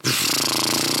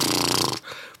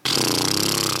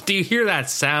Do you hear that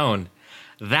sound?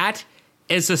 That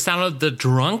is the sound of the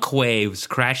drunk waves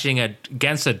crashing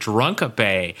against a drunk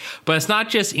bay. But it's not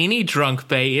just any drunk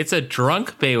bay, it's a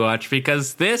drunk Baywatch,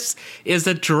 because this is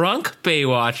a drunk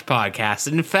Baywatch podcast.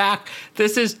 In fact,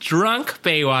 this is Drunk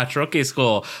Baywatch Rookie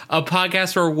School, a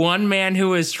podcast for one man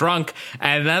who is drunk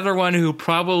and another one who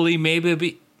probably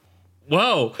maybe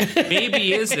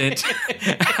isn't,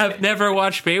 have never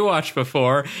watched Baywatch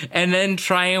before, and then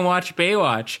try and watch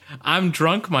Baywatch. I'm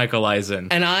drunk Michael Eisen.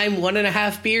 And I'm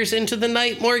 1.5 beers into the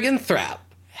night, Morgan Thrapp.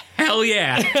 Hell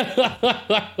yeah.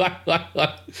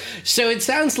 So it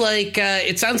sounds like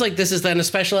this is then a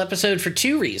special episode for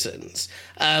two reasons,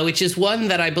 which is one,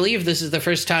 that I believe this is the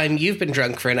first time you've been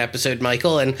drunk for an episode,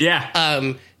 Michael, and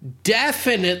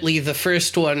definitely the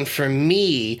first one for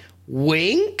me,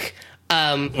 wink.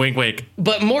 Wink, wink.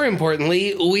 But more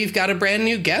importantly, we've got a brand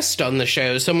new guest on the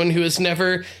show. Someone who has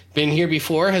never been here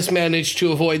before, has managed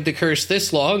to avoid the curse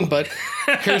this long, but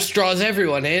curse draws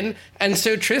everyone in. And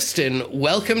so, Tristan,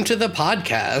 welcome to the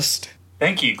podcast.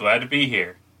 Thank you. Glad to be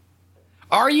here.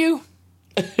 Are you?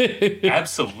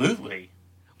 Absolutely.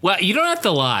 Well, you don't have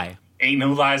to lie. Ain't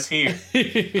no lies here.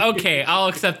 Okay, I'll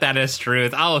accept that as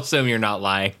truth. I'll assume you're not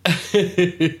lying.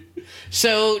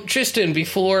 So, Tristan,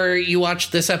 before you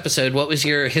watched this episode, what was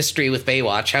your history with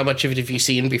Baywatch? How much of it have you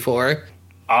seen before?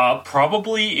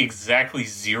 Probably exactly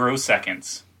 0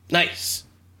 seconds. Nice.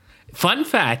 Fun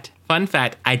fact,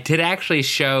 I did actually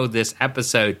show this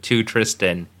episode to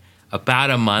Tristan about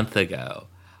a month ago.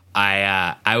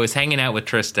 I was hanging out with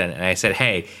Tristan, and I said,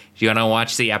 hey, do you want to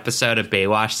watch the episode of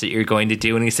Baywatch that you're going to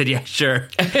do? And he said, yeah, sure.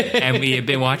 And we had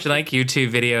been watching, like,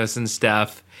 YouTube videos and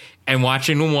stuff, and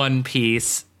watching One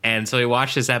Piece. And so we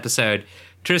watched this episode.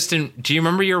 Tristan, do you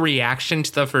remember your reaction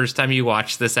to the first time you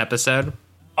watched this episode?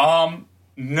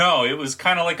 No, it was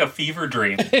kind of like a fever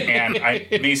dream, and I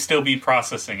may still be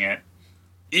processing it.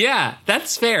 Yeah,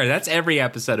 that's fair. That's every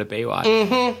episode of Baywatch.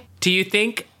 Mm-hmm. Do you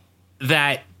think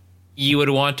that you would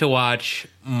want to watch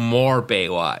more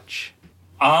Baywatch?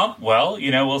 Well,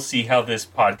 we'll see how this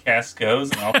podcast goes,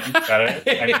 and I'll think about it.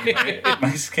 I mean,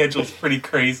 my schedule's pretty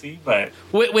crazy, but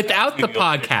without the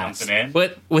podcast,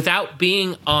 without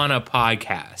being on a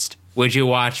podcast, would you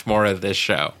watch more of this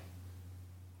show?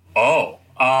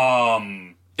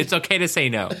 It's okay to say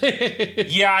no.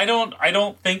 Yeah, I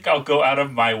don't think I'll go out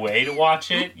of my way to watch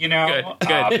it. Good.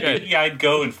 Maybe I'd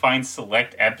go and find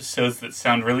select episodes that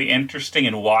sound really interesting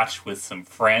and watch with some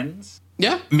friends.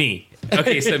 Yeah, me.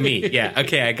 Okay, so me. Yeah.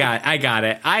 Okay, I got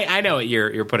it. I know what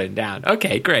you're putting down.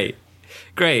 Okay, great.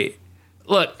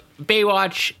 Look,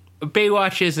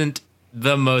 Baywatch isn't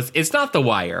the most. It's not The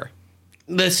Wire.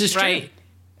 This is right. True.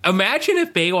 Imagine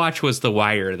if Baywatch was The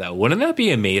Wire, though. Wouldn't that be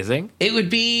amazing? It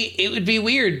would be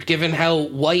weird, given how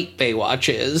white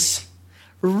Baywatch is.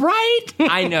 Right?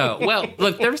 I know. Well,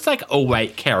 look, there's like a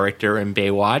white character in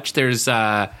Baywatch. There's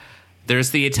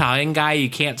the Italian guy who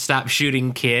can't stop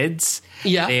shooting kids.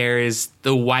 Yeah. There's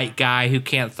the white guy who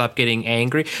can't stop getting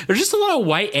angry. There's just a lot of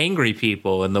white angry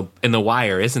people in the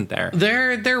Wire, isn't there?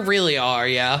 There really are,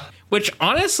 yeah. Which,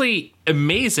 honestly,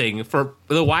 amazing. For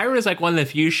The Wire is like one of the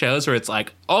few shows where it's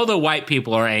like all the white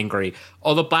people are angry,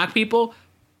 all the black people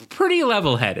pretty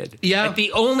level-headed. Yeah, like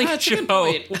the only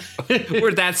show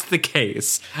where that's the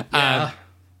case. Yeah.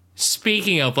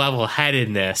 Speaking of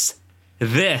level-headedness,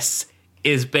 this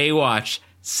is Baywatch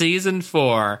Season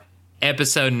 4,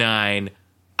 Episode 9,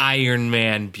 Iron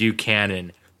Man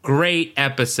Buchanan. Great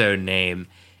episode name.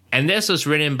 And this was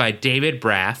written by David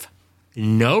Braff,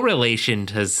 no relation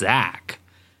to Zach.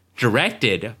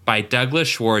 Directed by Douglas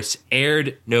Schwartz,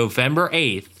 aired November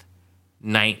 8th,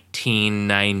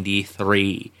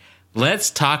 1993.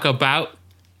 Let's talk about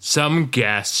some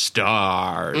guest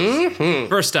stars. Mm-hmm.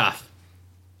 First off,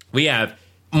 we have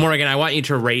Morgan. I want you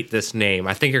to rate this name.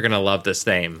 I think you're going to love this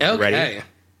name. Okay. Ready?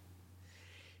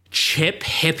 Chip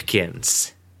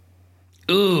Hipkins.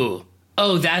 Ooh.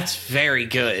 Oh, that's very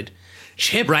good.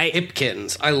 Chip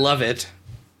Hipkins. I love it.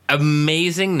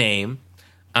 Amazing name.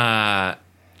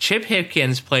 Chip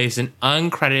Hipkins plays an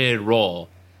uncredited role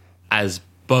as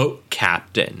boat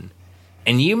captain.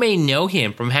 And you may know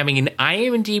him from having an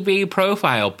IMDb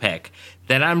profile pic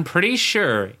that I'm pretty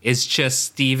sure is just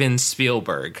Steven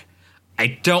Spielberg.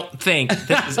 I don't think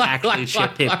this is actually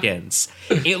Chip Hipkins.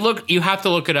 You have to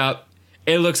look it up.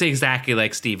 It looks exactly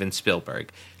like Steven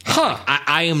Spielberg. Huh.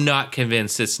 I am not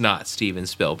convinced it's not Steven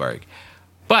Spielberg.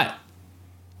 But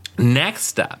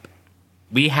next up,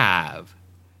 we have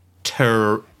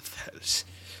Therese.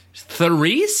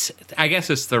 I guess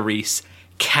it's Therese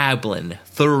Cablin.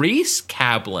 Therese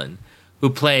Cablin, who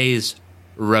plays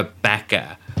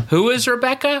Rebecca. Who is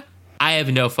Rebecca? I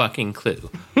have no fucking clue.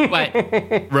 But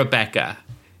Rebecca.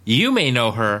 You may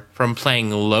know her from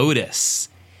playing Lotus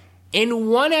in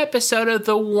one episode of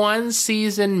the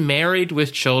one-season Married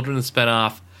with Children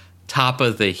spinoff, Top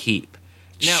of the Heap.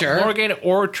 Now, Sure. Morgan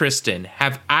or Tristan,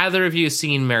 have either of you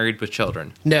seen Married with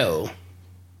Children? No.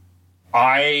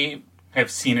 I have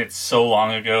seen it so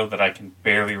long ago that I can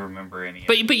barely remember any of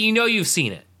it. But you know you've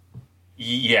seen it.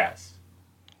 Yes.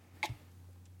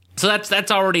 So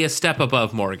that's already a step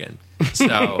above Morgan. So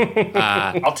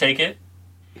I'll take it.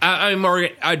 I mean,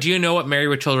 Morgan, do you know what Married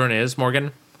with Children is,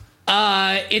 Morgan?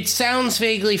 It sounds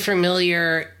vaguely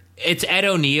familiar. It's Ed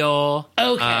O'Neill.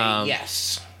 Okay,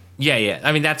 yes. Yeah.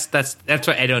 I mean, that's what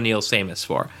Ed O'Neill's famous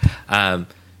for.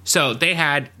 So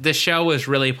the show was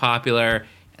really popular,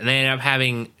 and they ended up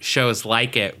having shows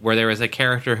like it where there was a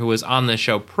character who was on the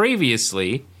show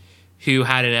previously who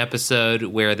had an episode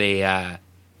where they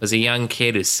was a young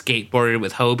kid who skateboarded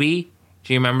with Hobie.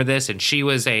 Do you remember this? And she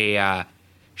was a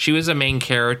main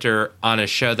character on a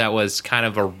show that was kind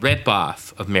of a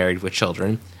ripoff of Married with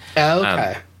Children.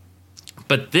 Okay.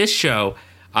 But this show,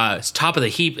 Top of the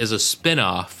Heap, is a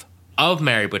spinoff of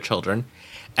Married with Children.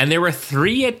 And there were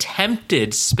 3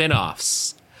 attempted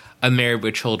spinoffs of Married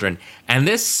with Children. And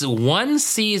this one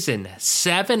season,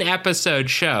 7-episode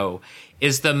show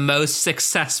is the most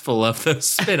successful of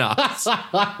those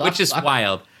spinoffs, which is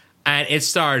wild. And it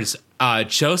stars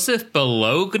Joseph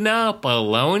Bologna.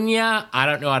 I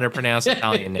don't know how to pronounce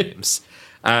Italian names.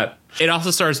 It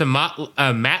also stars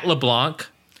Matt LeBlanc,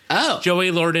 Joey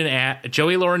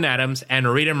Lauren Adams,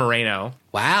 and Rita Moreno.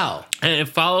 Wow. And it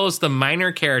follows the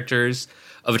minor characters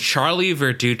of Charlie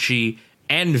Verducci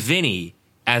and Vinny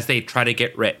as they try to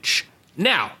get rich.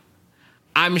 Now,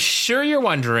 I'm sure you're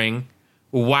wondering,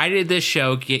 why did this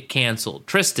show get canceled?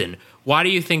 Tristan, why do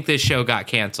you think this show got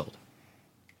canceled?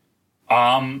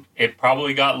 It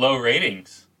probably got low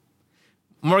ratings.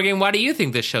 Morgan, why do you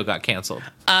think this show got canceled?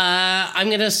 I'm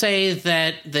going to say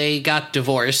that they got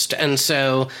divorced, and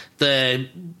so the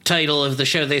title of the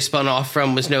show they spun off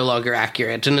from was no longer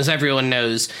accurate. And as everyone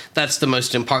knows, that's the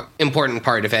most important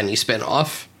part of any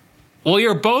spinoff. Well,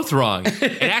 you're both wrong.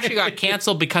 It actually got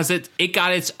canceled because it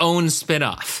got its own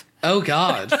spinoff. Oh,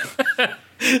 God.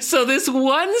 So this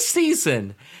one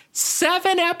season,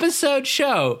 7-episode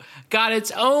show got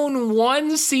its own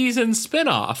one-season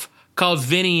spinoff called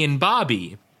Vinny and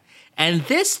Bobby. And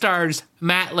this stars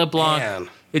Matt LeBlanc,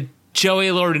 Joey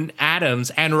Lauren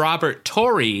Adams, and Robert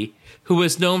Torrey, who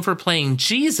was known for playing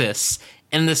Jesus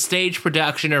in the stage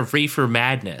production of Reefer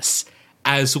Madness,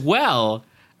 as well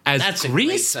as That's a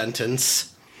great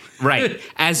sentence. Right.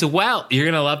 As well, you're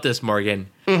going to love this, Morgan.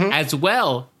 Mm-hmm. As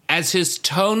well as his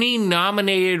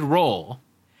Tony-nominated role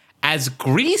as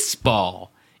Greaseball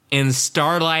in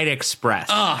Starlight Express.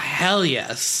 Oh, hell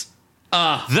yes.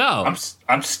 Though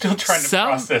I'm still trying to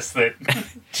process that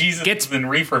Jesus is in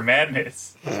Reefer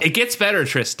Madness. It gets better,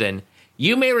 Tristan.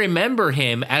 You may remember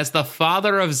him as the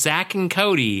father of Zack and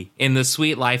Cody in The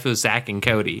Sweet Life of Zack and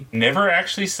Cody. Never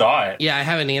actually saw it. Yeah, I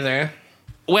haven't either.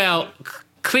 Well,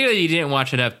 clearly you didn't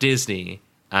watch enough Disney.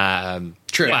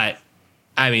 True. But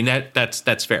I mean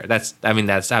that's fair. That's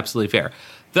absolutely fair.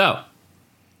 Though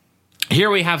here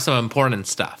we have some important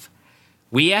stuff.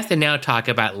 We have to now talk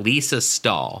about Lisa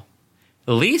Stahl.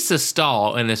 Lisa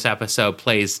Stahl in this episode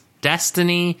plays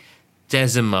Destiny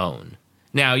Desimone.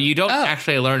 Now, you don't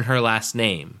actually learn her last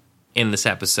name in this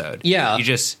episode. Yeah. You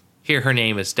just hear her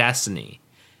name as Destiny.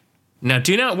 Now,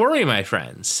 do not worry, my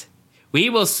friends. We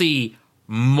will see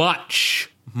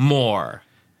much more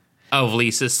of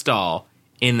Lisa Stahl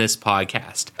in this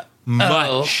podcast.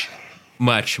 Much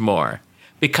more.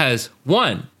 Because,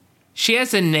 one, she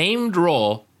has a named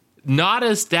role, not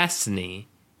as Destiny,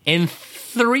 in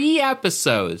 3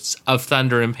 episodes of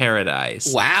Thunder in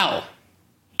Paradise. Wow.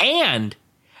 And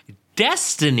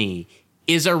Destiny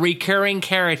is a recurring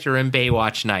character in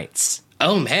Baywatch Nights.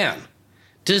 Oh, man.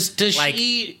 Is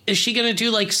she going to do,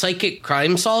 like, psychic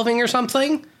crime solving or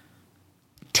something?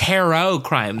 Tarot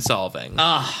crime solving.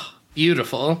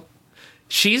 Beautiful.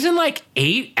 She's in, like,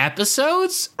 8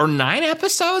 episodes or 9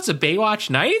 episodes of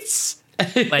Baywatch Nights?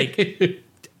 Like,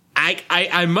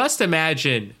 I must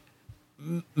imagine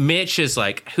Mitch is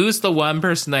like, who's the one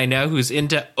person I know who's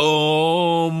into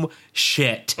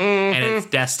shit, and it's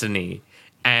Destiny,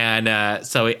 and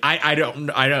so I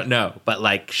don't know, but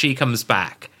like she comes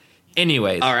back.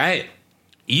 Anyways, all right.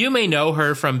 You may know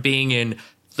her from being in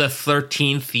The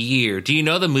 13th Year. Do you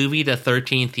know the movie The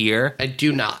 13th Year? I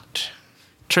do not.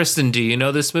 Tristan, do you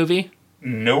know this movie?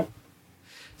 Nope.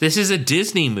 This is a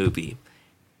Disney movie.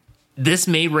 This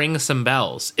may ring some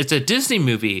bells. It's a Disney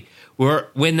movie where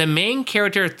when the main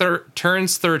character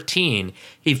turns 13,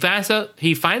 he finds out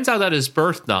that his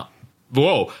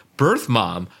Birth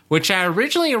Mom, which I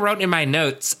originally wrote in my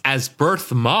notes as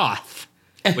Birth Moth,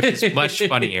 which is much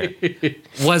funnier,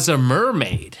 was a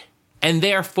mermaid. And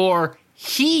therefore,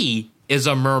 he is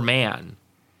a merman.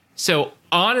 So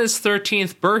on his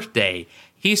 13th birthday,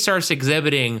 he starts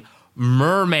exhibiting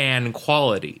merman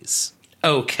qualities.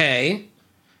 Okay.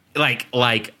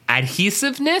 Like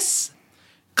adhesiveness,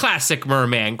 classic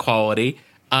merman quality.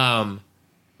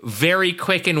 Very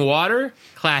quick in water,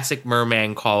 classic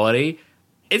merman quality.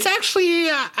 It's actually,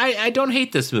 I don't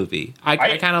hate this movie.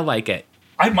 I kind of like it.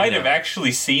 I might have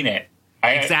actually seen it.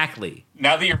 Exactly.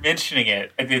 Now that you're mentioning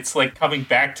it, it's like coming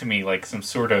back to me like some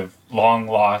sort of long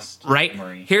lost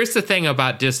memory. Here's the thing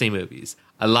about Disney movies.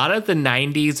 A lot of the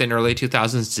 90s and early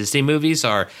 2000s Disney movies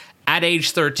are, at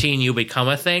age 13, you become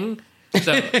a thing.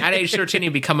 So at age 13,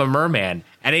 you become a merman.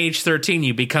 At age 13,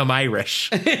 you become Irish.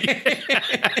 Sorry.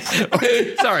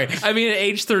 I mean, at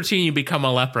age 13, you become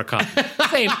a leprechaun.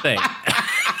 Same thing.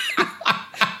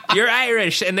 You're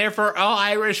Irish, and therefore all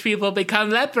Irish people become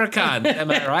leprechauns.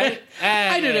 Am I right?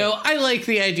 I don't know. I like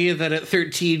the idea that at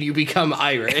 13 you become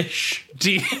Irish.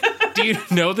 Do you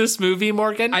know this movie,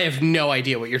 Morgan? I have no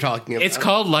idea what you're talking about. It's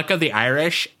called Luck of the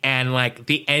Irish, and like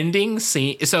the ending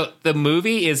scene. So the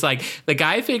movie is like the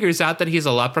guy figures out that he's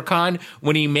a leprechaun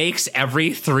when he makes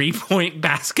every 3-point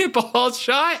basketball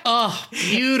shot. Oh,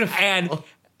 beautiful. And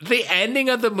the ending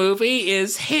of the movie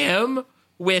is him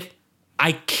with,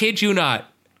 I kid you not,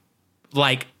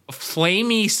 like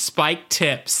flamey spike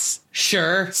tips.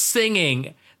 Sure.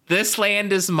 Singing "This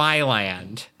Land Is My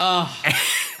Land."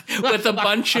 With a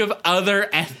bunch of other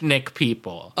ethnic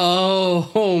people.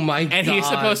 Oh my God. And he's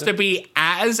supposed to be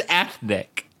as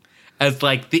ethnic as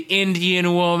like the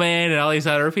Indian woman and all these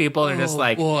other people. And just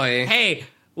like, boy. Hey,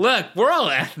 look, we're all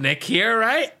ethnic here,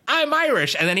 right? I'm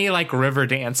Irish. And then he like river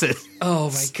dances. Oh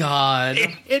my God.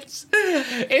 It's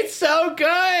so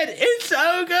good. It's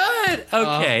so good.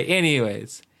 Okay,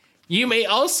 anyways. You may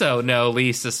also know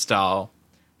Lisa Stahl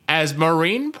as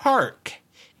Maureen Park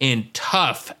in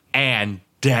Tough and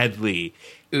Deadly,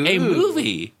 a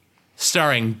movie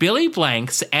starring Billy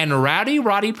Blanks and Rowdy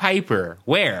Roddy Piper,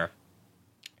 where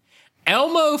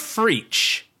Elmo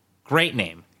Freach, great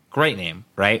name,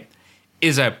 right,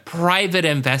 is a private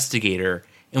investigator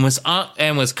and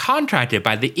was contracted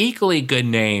by the equally good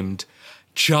named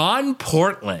John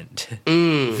Portland,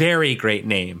 very great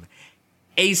name,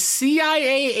 a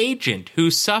CIA agent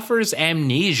who suffers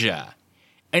amnesia,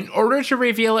 in order to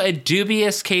reveal a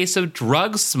dubious case of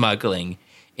drug smuggling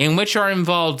in which are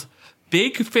involved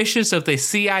big fishes of the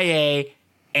CIA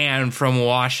and from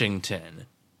Washington.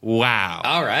 Wow.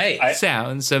 All right.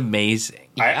 Sounds amazing.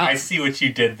 I see what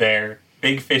you did there.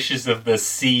 Big fishes of the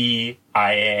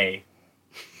CIA.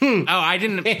 Oh, I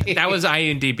didn't. That was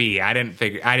IMDb. I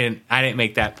didn't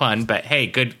make that pun, but hey,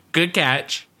 good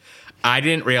catch. I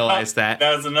didn't realize that.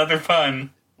 That was another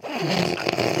pun.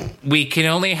 We can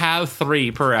only have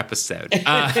 3 per episode.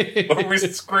 Well, we're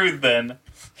screwed then.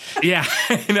 Yeah,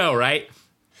 I know, right?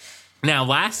 Now,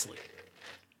 lastly,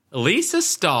 Lisa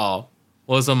Stahl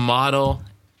was a model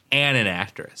and an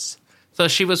actress. So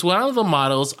she was one of the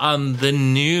models on the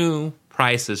new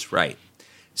Price is Right.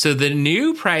 So the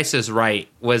new Price is Right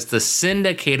was the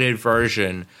syndicated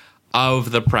version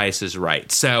of the Price is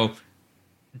Right. So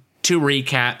to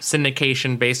recap,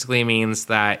 syndication basically means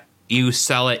that you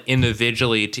sell it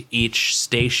individually to each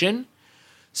station.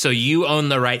 So you own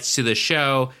the rights to the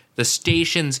show. The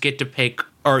stations get to pick,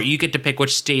 or you get to pick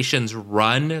which stations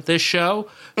run the show.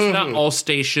 So not all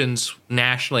stations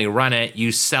nationally run it.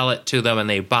 You sell it to them and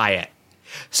they buy it.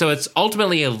 So it's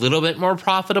ultimately a little bit more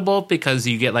profitable because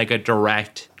you get like a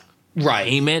direct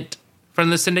payment from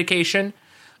the syndication.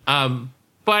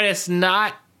 But it's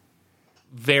not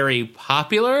very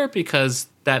popular because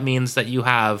that means that you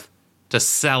have to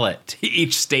sell it to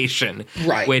each station.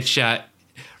 Right. Which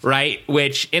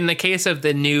in the case of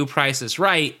the new Price is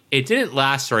Right, it didn't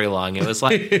last very long. It was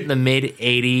like in the mid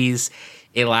 80s.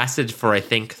 It lasted for, I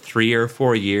think, 3 or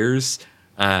 4 years.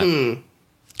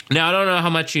 Now, I don't know how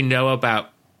much you know about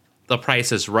The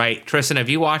Price is Right. Tristan, have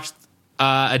you watched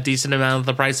a decent amount of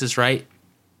The Price is Right?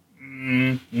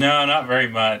 No, not very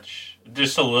much.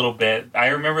 Just a little bit. I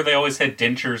remember they always had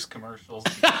dentures commercials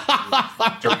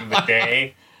during the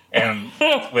day, and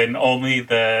when only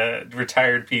the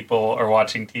retired people are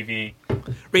watching TV.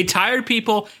 Retired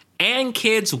people and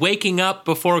kids waking up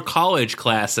before college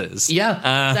classes. Yeah,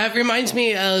 that reminds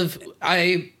me of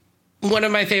one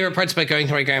of my favorite parts about going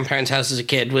to my grandparents' house as a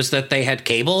kid was that they had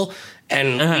cable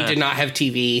and we did not have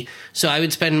TV. So I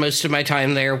would spend most of my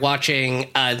time there watching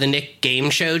the Nick Game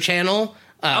Show channel.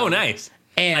 Oh, nice.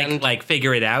 And like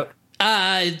Figure It Out?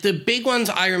 The big ones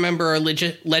I remember are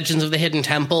Legends of the Hidden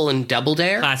Temple and Double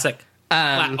Dare. Classic.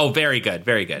 Very good.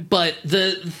 Very good. But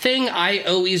the thing I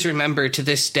always remember to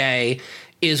this day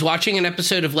is watching an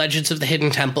episode of Legends of the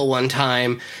Hidden Temple one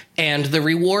time, and the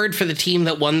reward for the team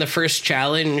that won the first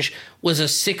challenge was a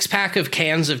 6-pack of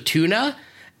cans of tuna.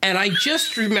 And I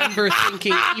just remember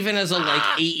thinking, even as a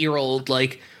 8-year-old,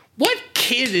 what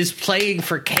kid is playing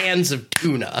for cans of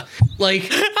tuna? Who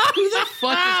the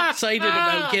fuck is excited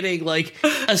about getting a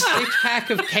 6-pack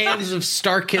of cans of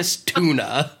Starkist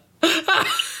tuna?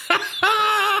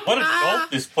 What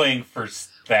adult is playing for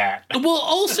that? Well,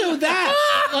 also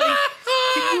that.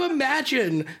 Can you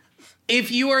imagine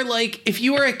if you are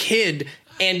a kid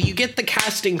and you get the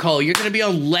casting call, you're going to be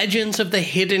on Legends of the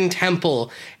Hidden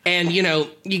Temple, and you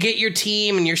get your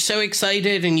team and you're so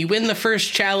excited and you win the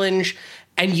first challenge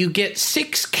and you get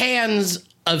 6 cans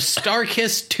of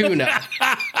Starkist tuna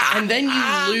and then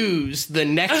you lose the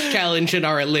next challenge and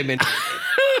are eliminated.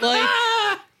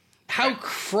 How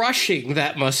crushing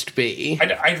that must be.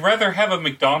 I'd rather have a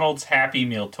McDonald's Happy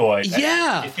Meal toy.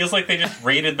 Yeah. It feels like they just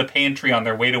raided the pantry on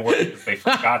their way to work because they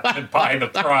forgot to buy the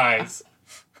prize.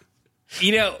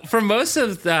 For most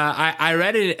of I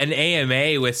read an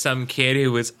AMA with some kid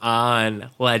who was on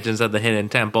Legends of the Hidden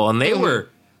Temple, and they were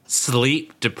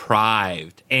sleep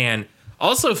deprived and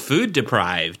also food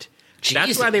deprived. Jesus.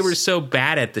 That's why they were so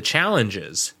bad at the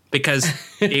challenges, because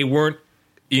they weren't,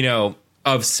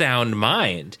 of sound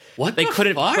mind. They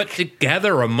couldn't put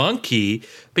together a monkey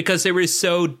because they were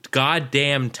so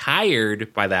goddamn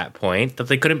tired by that point that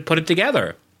they couldn't put it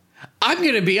together. I'm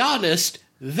going to be honest,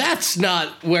 that's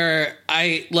not where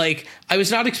I was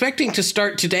not expecting to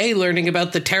start today learning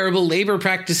about the terrible labor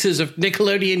practices of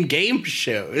Nickelodeon game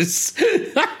shows.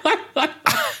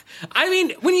 I mean,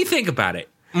 when you think about it,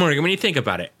 Morgan,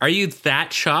 are you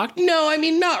that shocked? No, I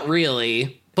mean, not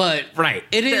really. But right,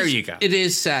 there you go. It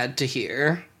is sad to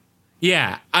hear.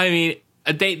 Yeah, I mean,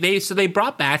 they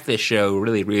brought back this show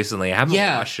really recently. I haven't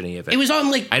watched any of it. It was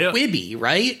on Quibi,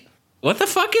 right? What the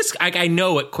fuck is? I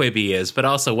know what Quibi is, but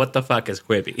also what the fuck is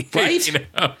Quibi? Right?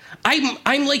 I'm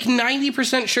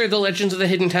 90% sure the Legends of the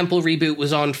Hidden Temple reboot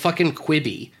was on fucking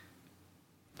Quibi.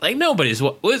 Nobody's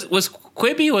was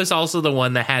Quibi was also the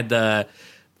one that had the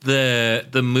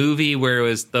movie where it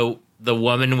was the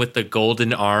woman with the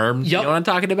golden arm. Yep. You know what I'm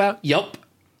talking about? Yup.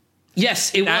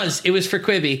 Yes, it was. It was for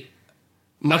Quibi.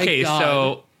 My God.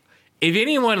 So if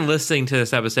anyone listening to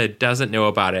this episode doesn't know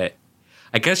about it,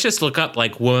 I guess just look up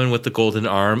woman with the golden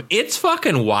arm. It's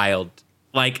fucking wild.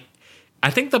 I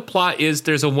think the plot is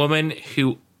there's a woman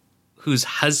whose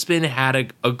husband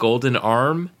had a golden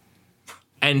arm,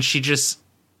 and she just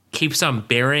keeps on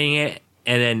burying it,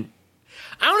 and then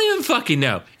I don't even fucking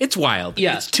know. It's wild.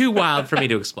 Yeah. It's too wild for me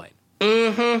to explain.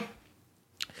 Mm-hmm.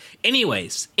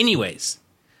 Anyways,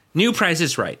 new Price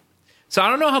is Right. So I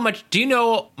don't know how much. Do you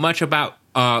know much about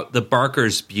the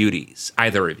Barker's Beauties?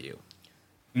 Either of you?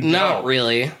 Not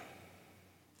really.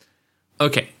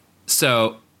 Okay,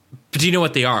 so do you know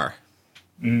what they are?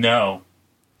 No.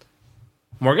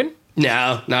 Morgan?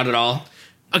 No, not at all.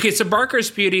 Okay, so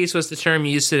Barker's Beauties was the term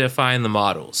used to define the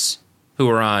models who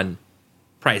were on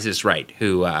Price is Right,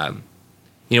 who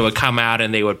would come out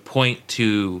and they would point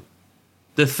to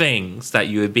the things that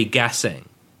you would be guessing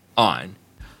on.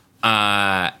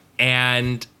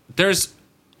 And there's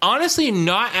honestly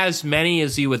not as many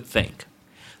as you would think.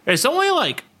 There's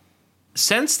only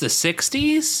since the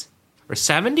 60s or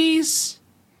 70s,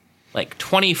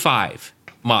 25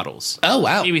 models. Oh,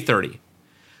 wow. Maybe 30.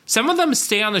 Some of them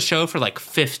stay on the show for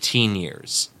 15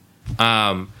 years.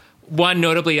 One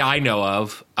notably I know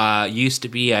of used to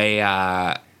be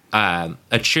a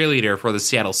cheerleader for the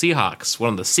Seattle Seahawks, one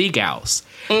of the Seagals.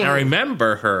 And I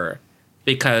remember her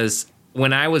because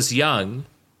when I was young,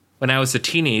 when I was a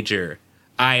teenager,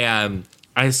 I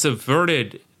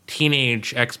subverted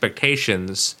teenage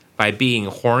expectations by being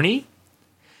horny,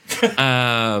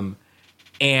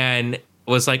 and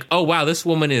was like, oh wow, this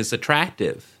woman is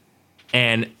attractive.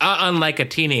 And unlike a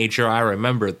teenager, I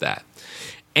remembered that.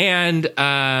 And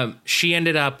she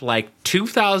ended up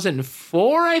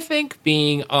 2004, I think,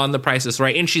 being on The Price is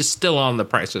Right. And she's still on The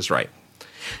Price is Right.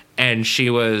 And she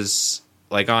was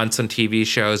on some TV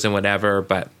shows and whatever.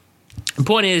 But the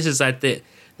point is that the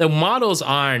models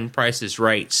on Price is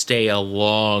Right stay a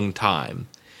long time.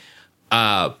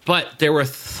 But there were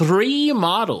 3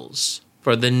 models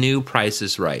for the new Price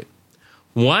is Right.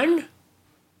 One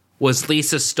was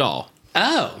Lisa Stahl.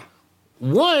 Oh.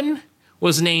 One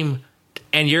was named,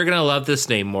 and you're going to love this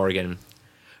name, Morgan,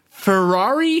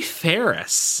 Ferrari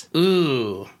Ferris.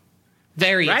 Ooh.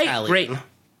 Very right? Italian.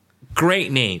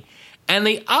 Great name. And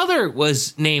the other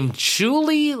was named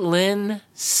Julie Lynn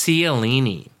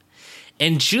Cialini.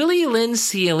 And Julie Lynn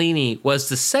Cialini was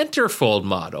the centerfold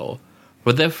model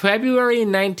for the February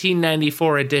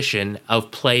 1994 edition of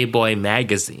Playboy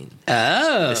magazine.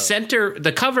 Oh.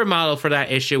 The cover model for that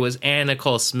issue was Anna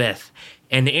Nicole Smith,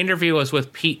 and the interview was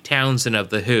with Pete Townsend of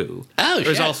The Who. Oh,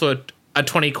 There's also a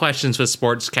 20 Questions with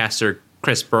sportscaster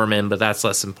Chris Berman, but that's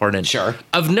less important. Sure.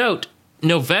 Of note,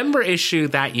 November issue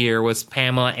that year was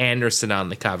Pamela Anderson on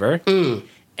the cover.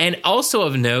 And also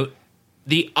of note,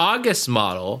 the August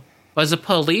model was a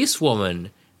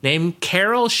policewoman named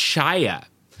Carol Shia,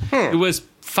 who was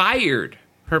fired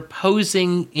for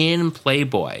posing in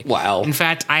Playboy. Wow. In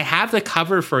fact, I have the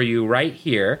cover for you right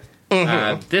here.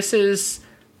 This is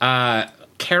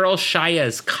Carol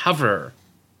Shia's cover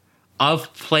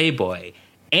of Playboy.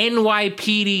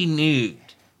 NYPD nude.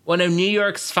 One of New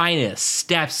York's finest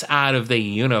steps out of the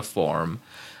uniform.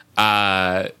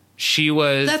 She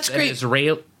was That's great.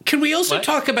 Israeli. Can we also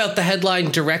talk about the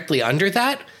headline directly under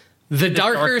that? The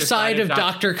darker side of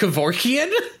Dr.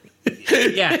 Kevorkian?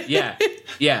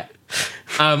 Yeah.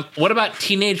 What about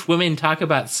teenage women talk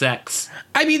about sex?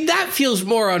 I mean, that feels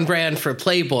more on brand for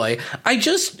Playboy.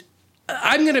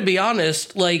 I'm going to be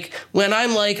honest, like, when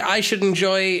I'm like, I should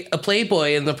enjoy a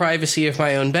Playboy in the privacy of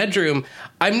my own bedroom,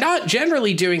 I'm not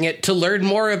generally doing it to learn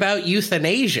more about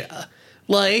euthanasia.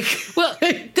 Like, well,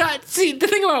 see, the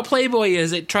thing about Playboy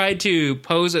is it tried to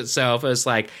pose itself as,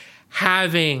 like,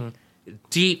 having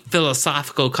deep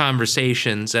philosophical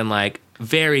conversations and, like,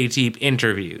 very deep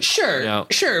interviews. Sure,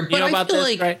 sure. But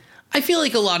I feel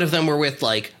like a lot of them were with,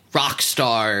 like, rock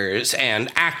stars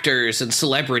and actors and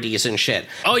celebrities and shit.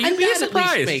 Oh, you'd be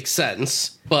surprised. At least makes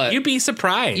sense. But you'd be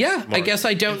surprised. Yeah, I guess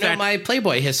I don't know my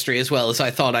Playboy history as well as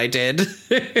I thought I did.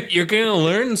 You're going to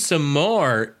learn some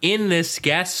more in this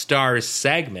guest star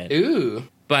segment. Ooh.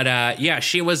 But yeah,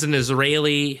 she was an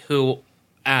Israeli who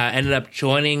ended up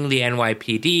joining the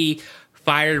NYPD,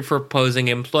 fired for posing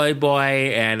in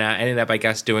Playboy, and ended up, I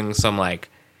guess, doing some, like,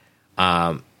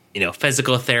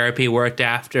 physical therapy worked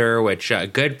after, which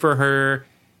good for her,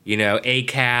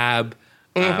 ACAB,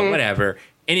 whatever.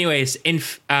 Anyways,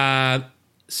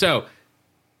 so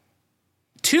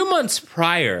 2 months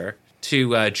prior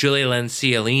to Julie Lynn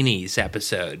Cialini's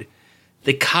episode,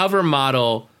 the cover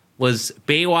model was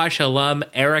Baywatch alum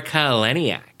Erica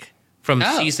Leniak from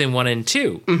season 1 and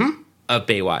 2 of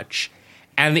Baywatch.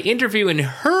 And the interview in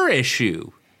her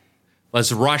issue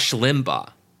was Rush Limbaugh.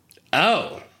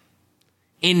 Oh.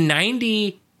 In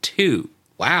 92.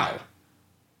 Wow.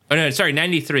 Oh, no, sorry,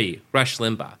 93, Rush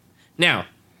Limbaugh. Now,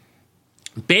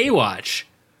 Baywatch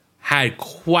had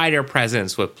quite a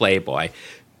presence with Playboy.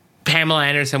 Pamela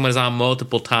Anderson was on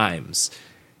multiple times.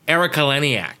 Erica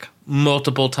Leniak,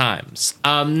 multiple times.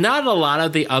 Not a lot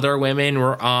of the other women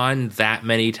were on that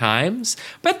many times,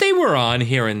 but they were on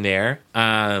here and there.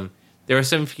 There were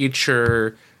some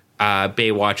future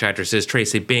Baywatch actresses,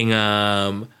 Tracy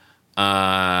Bingham,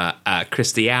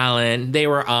 Christy Allen. They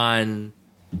were on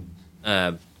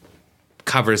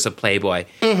covers of Playboy.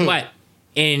 But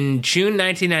in June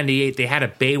 1998, they had a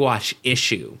Baywatch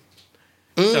issue.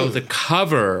 So the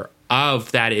cover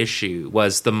of that issue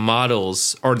was the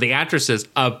models or the actresses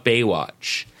of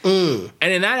Baywatch. And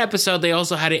in that episode, they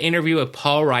also had an interview with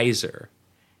Paul Reiser.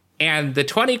 And the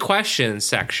 20 questions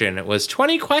section was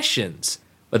 20 questions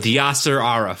with Yasser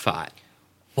Arafat.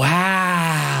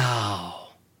 Wow.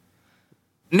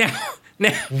 Now,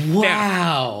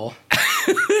 wow.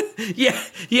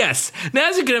 Yes. Now,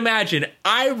 as you can imagine,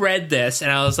 I read this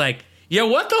and I was like, yo,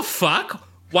 what the fuck?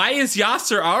 Why is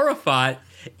Yasser Arafat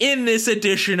in this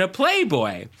edition of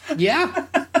Playboy? Yeah.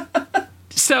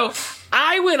 So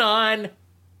I went on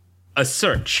a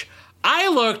search. I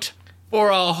looked for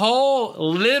a whole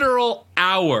literal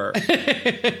hour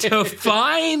to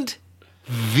find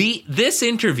this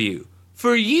interview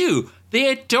for you, the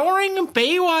adoring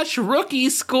Baywatch Rookie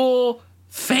School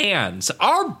fans,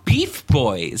 our beef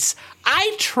boys.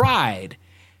 I tried,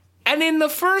 and in the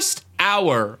first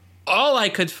hour, all I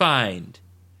could find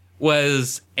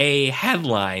was a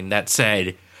headline that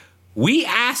said, "We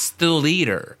asked the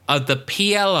leader of the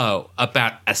PLO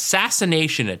about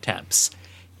assassination attempts,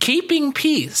 keeping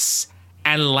peace,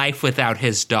 and life without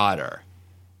his daughter."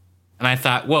 And I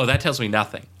thought, whoa, that tells me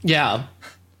nothing. Yeah.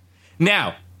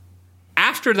 Now,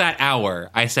 after that hour,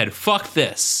 I said, fuck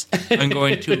this. I'm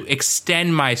going to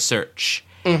extend my search.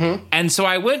 And so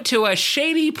I went to a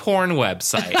shady porn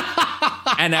website,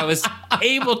 and I was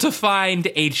able to find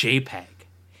a JPEG.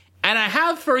 And I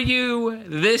have for you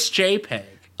this JPEG.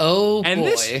 Oh, and boy.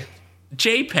 This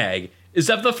JPEG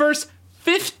is of the first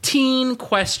 15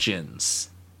 questions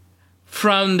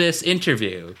from this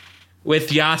interview with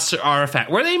Yasser Arafat,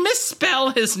 where they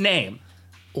misspell his name.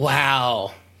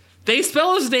 Wow. They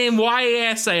spell his name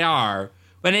Y-A-S-A-R,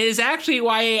 when it is actually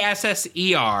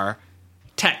Y-A-S-S-E-R,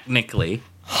 technically.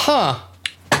 Huh.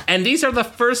 And these are the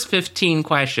first 15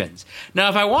 questions. Now,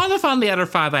 if I wanted to find the other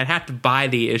 5, I'd have to buy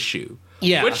the issue.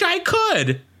 Yeah. Which I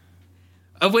could.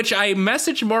 Of which I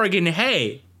messaged Morgan,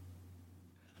 hey,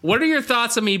 what are your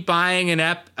thoughts on me buying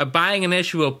an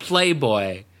issue of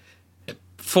Playboy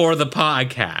for the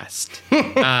podcast?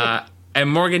 And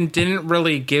Morgan didn't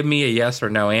really give me a yes or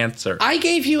no answer. I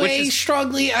gave you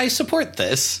strongly, I support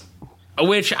this.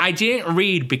 Which I didn't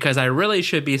read because I really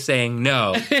should be saying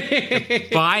no.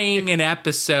 Buying an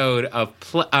episode of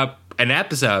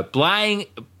buying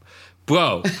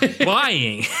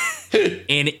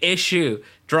an issue,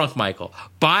 drunk Michael,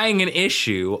 buying an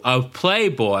issue of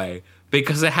Playboy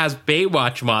because it has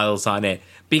Baywatch models on it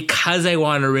because I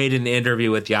want to read an interview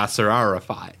with Yasser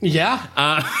Arafat. Yeah.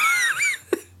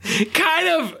 Kind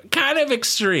of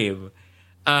extreme.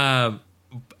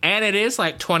 And it is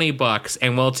like $20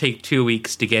 and will take 2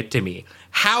 weeks to get to me.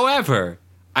 However,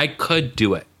 I could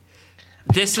do it.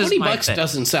 This is my $20 thing.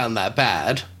 doesn't sound that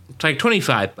bad. It's like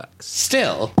 $25.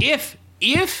 Still. If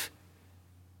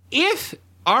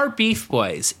our Beef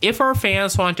Boys, if our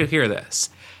fans want to hear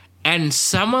this, and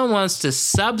someone wants to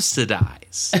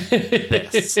subsidize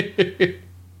this,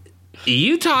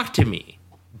 you talk to me,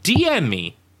 DM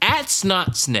me at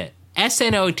Snotsnit,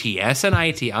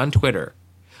 SNOTSNIT on Twitter.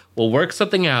 We'll work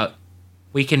something out.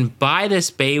 We can buy this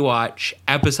Baywatch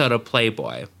episode of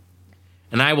Playboy.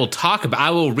 And I will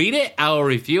read it, I will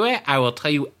review it, I will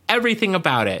tell you everything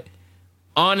about it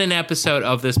on an episode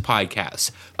of this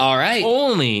podcast. All right.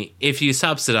 Only if you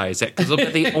subsidize it, because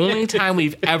it'll be the only time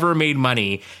we've ever made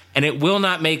money, and it will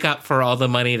not make up for all the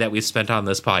money that we spent on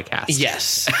this podcast.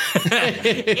 Yes.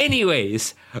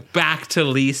 Anyways, back to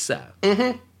Lisa.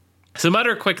 Mm-hmm. Some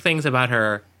other quick things about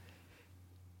her.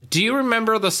 Do you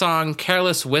remember the song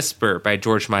Careless Whisper by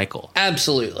George Michael?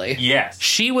 Absolutely. Yes.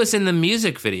 She was in the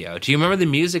music video. Do you remember the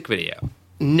music video?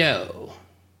 No.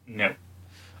 No.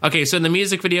 Okay, so in the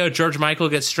music video, George Michael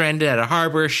gets stranded at a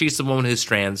harbor. She's the woman who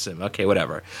strands him. Okay,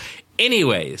 whatever.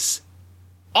 Anyways,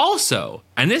 also,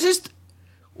 and this is,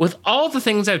 with all the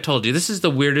things I've told you, this is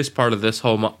the weirdest part of this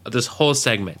whole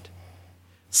segment.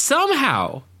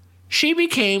 Somehow, she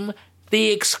became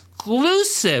the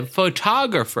exclusive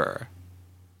photographer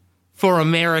for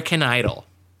American Idol.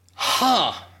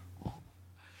 Huh.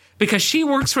 Because she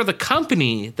works for the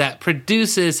company that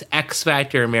produces X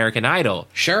Factor American Idol.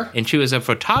 Sure. And she was a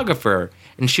photographer,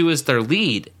 and she was their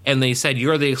lead. And they said,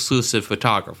 you're the exclusive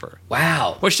photographer.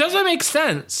 Wow. Which doesn't make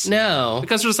sense. No.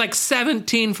 Because there's like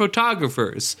 17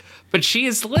 photographers. But she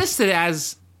is listed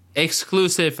as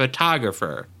exclusive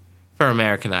photographer for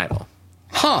American Idol.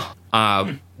 Huh.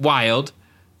 Wild.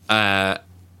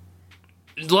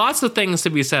 Lots of things to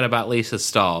be said about Lisa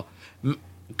Stahl.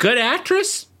 Good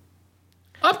actress?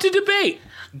 Up to debate.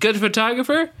 Good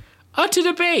photographer? Up to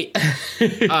debate.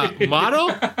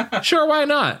 Model? Sure, why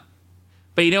not?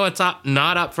 But you know what's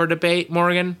not up for debate,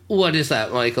 Morgan? What is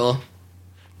that, Michael?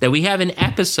 That we have an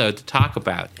episode to talk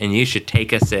about, and you should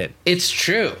take us in. It's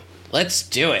true. Let's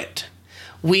do it.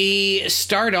 We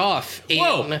start off in...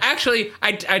 Whoa, actually,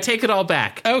 I take it all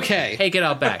back. Okay. Take it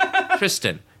all back.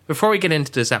 Tristan, before we get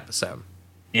into this episode,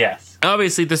 Yes.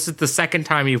 obviously this is the second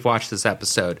time you've watched this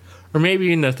episode, or maybe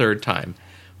even the third time.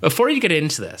 Before you get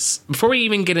into this, before we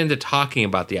even get into talking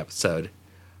about the episode,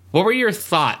 what were your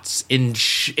thoughts in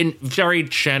very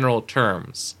general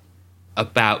terms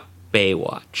about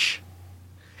Baywatch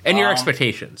and your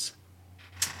expectations?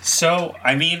 So,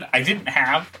 I mean, I didn't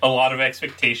have a lot of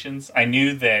expectations. I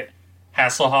knew that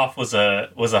Hasselhoff was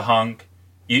a hunk.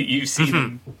 You see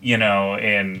him,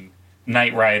 in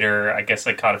Knight Rider. I guess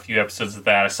I caught a few episodes of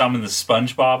that. I saw him in the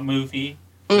SpongeBob movie.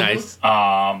 Nice.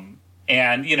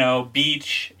 And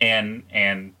beach and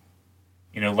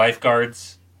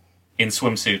lifeguards in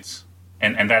swimsuits,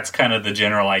 and that's kind of the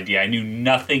general idea. I knew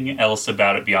nothing else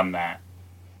about it beyond that.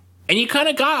 And you kind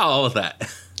of got all of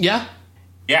that. Yeah?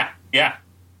 Yeah.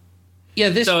 Yeah,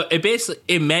 this... So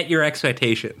it met your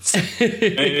expectations.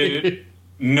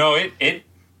 No,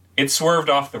 it swerved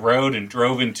off the road and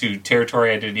drove into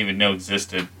territory I didn't even know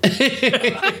existed.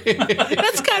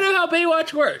 That's kind of how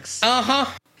Baywatch works. Uh-huh.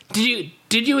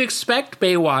 Did you expect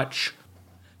Baywatch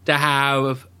to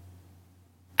have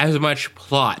as much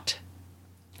plot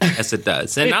as it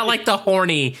does, and not like the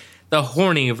horny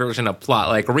version of plot,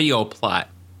 like real plot?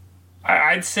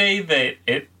 I'd say that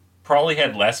it probably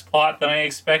had less plot than I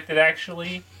expected.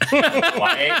 Actually,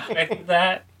 why I expected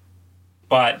that,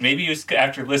 but maybe it was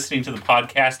after listening to the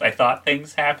podcast. I thought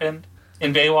things happened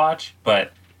in Baywatch,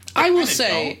 but I will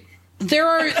say, there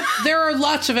are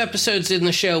lots of episodes in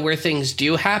the show where things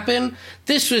do happen.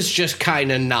 This was just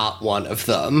kind of not one of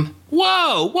them.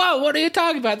 Whoa, what are you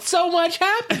talking about? So much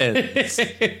happens.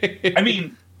 I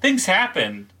mean, things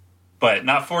happen, but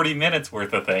not 40 minutes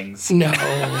worth of things. No.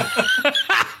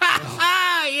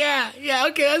 Yeah,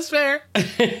 okay, that's fair.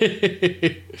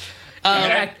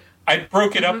 I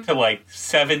broke it up to like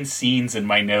 7 scenes in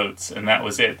my notes, and that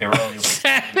was it. There were only like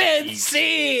 7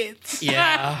 scenes.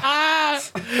 Yeah.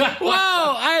 Whoa,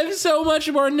 I have so much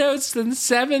more notes than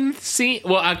 7 scenes.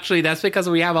 Well, actually, that's because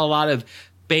we have a lot of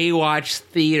Baywatch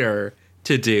theater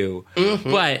to do.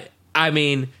 Mm-hmm. But I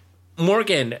mean,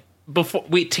 Morgan,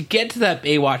 to get to that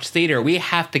Baywatch theater, we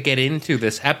have to get into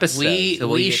this episode.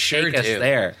 We sure do.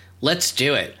 There. Let's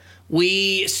do it.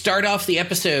 We start off the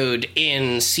episode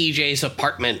in CJ's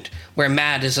apartment where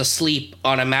Matt is asleep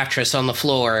on a mattress on the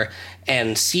floor,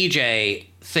 and CJ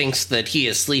thinks that he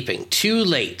is sleeping too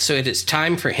late, so it is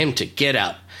time for him to get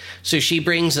up. So she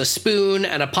brings a spoon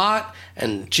and a pot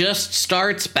and just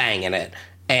starts banging it.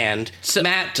 And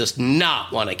Matt does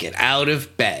not want to get out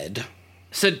of bed.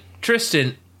 So,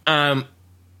 Tristan, I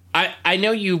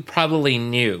know you probably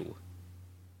knew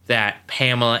that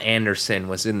Pamela Anderson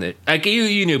was in the... Like,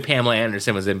 you knew Pamela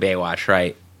Anderson was in Baywatch,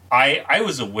 right? I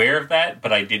was aware of that,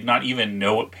 but I did not even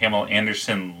know what Pamela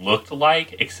Anderson looked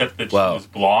like, except that she was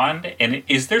blonde. And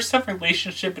is there some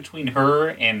relationship between her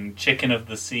and Chicken of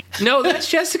the Sea? No, that's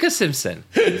Jessica Simpson.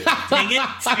 Dang it,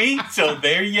 see? So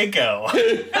there you go.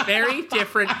 Very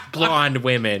different blonde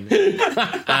women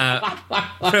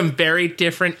from very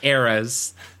different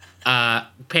eras.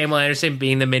 Pamela Anderson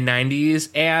being the mid-90s,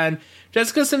 and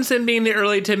Jessica Simpson being the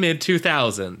early to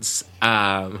mid-2000s.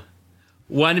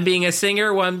 One being a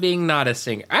singer, one being not a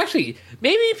singer. Actually,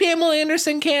 maybe Pamela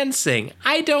Anderson can sing.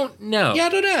 I don't know. Yeah, I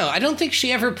don't know. I don't think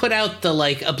she ever put out the,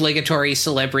 like, obligatory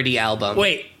celebrity album.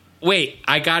 Wait.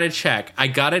 I gotta check.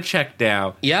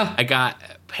 Now. Yeah. I got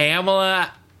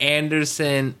Pamela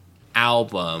Anderson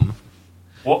album.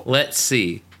 Well, let's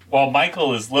see. While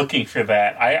Michael is looking for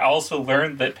that, I also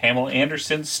learned that Pamela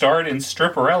Anderson starred in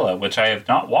Stripperella, which I have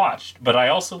not watched. But I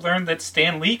also learned that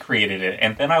Stan Lee created it.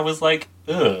 And then I was like,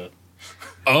 ugh.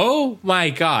 Oh my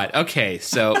god. Okay,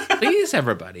 so please,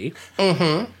 everybody,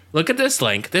 look at this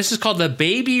link. This is called the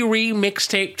Baby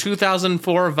Remixtape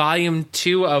 2004 Volume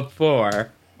 2 of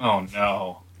 4. Oh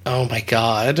no. Oh my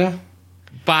god.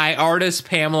 By artist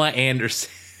Pamela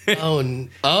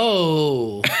Anderson.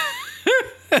 Oh.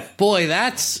 Boy,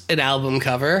 that's an album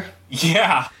cover.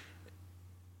 Yeah.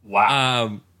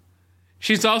 Wow.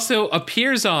 She's also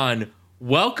appears on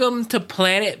Welcome to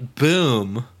Planet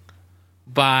Boom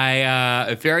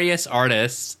by various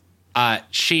artists.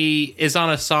 She is on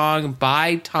a song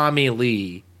by Tommy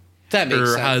Lee, that makes her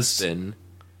sense.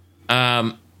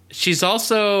 husband. She's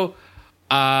also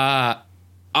on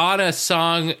a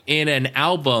song in an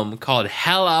album called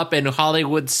Hell Up in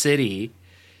Hollywood City.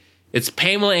 It's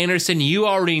Pamela Anderson, You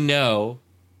Already Know,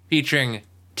 featuring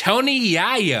Tony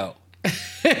Yayo.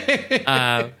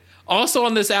 Also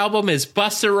on this album is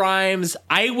Busta Rhymes'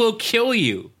 I Will Kill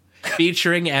You,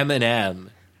 featuring Eminem.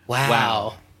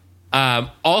 Wow.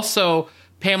 Also,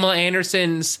 Pamela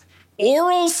Anderson's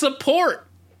Oral Support.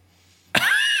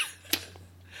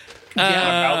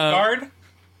 Mouth guard?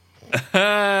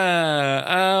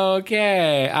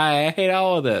 Okay. I hate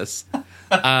all of this.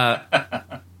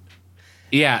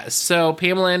 Yeah, so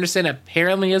Pamela Anderson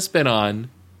apparently has been on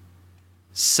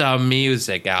some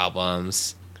music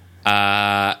albums.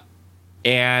 And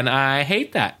I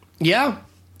hate that. Yeah.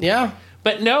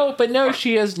 But no,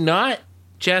 she is not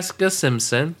Jessica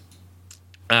Simpson.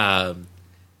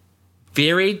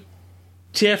 Very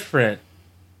different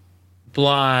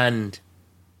blonde.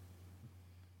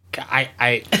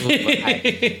 I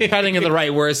cutting of the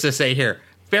right words to say here.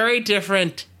 Very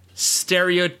different,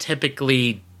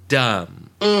 stereotypically dumb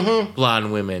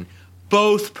blonde women,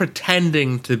 both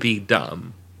pretending to be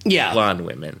dumb. Yeah, blonde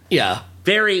women. Yeah,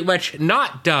 very much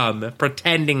not dumb,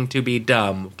 pretending to be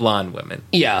dumb blonde women.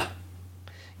 Yeah.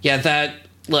 That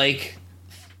like,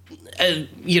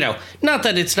 not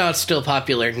that it's not still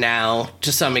popular now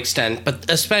to some extent, but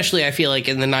especially I feel like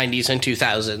in the 90s and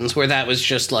 2000s, where that was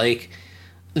just like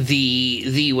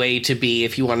the way to be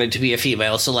if you wanted to be a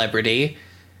female celebrity.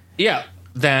 Yeah.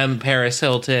 Them, Paris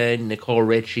Hilton, Nicole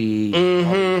Richie,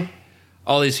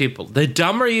 all these people. The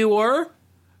dumber you were,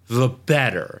 the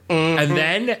better. And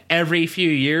then every few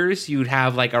years, you'd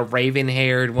have like a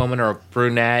raven-haired woman or a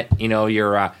brunette,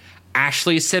 your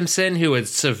Ashley Simpson, who would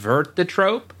subvert the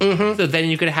trope. So then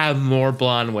you could have more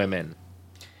blonde women.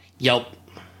 Yep.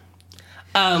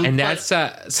 And that's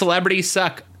celebrities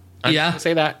suck. I'm gonna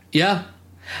say that. Yeah.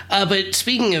 But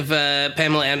speaking of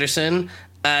Pamela Anderson,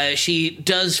 she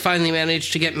does finally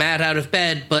manage to get Matt out of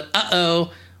bed, but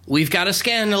we've got a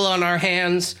scandal on our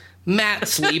hands. Matt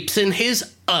sleeps in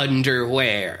his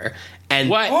underwear,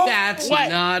 and that's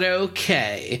not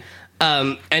okay.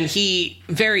 And he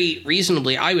very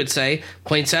reasonably, I would say,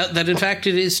 points out that in fact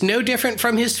it is no different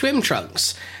from his swim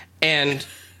trunks. And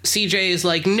CJ is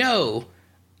like, no,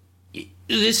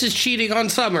 this is cheating on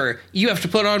Summer. You have to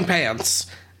put on pants.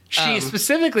 She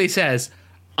specifically says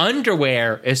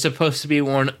underwear is supposed to be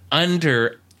worn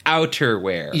under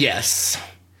outerwear. Yes.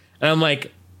 And I'm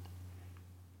like,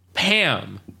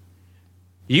 Pam,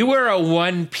 you wear a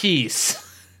one-piece.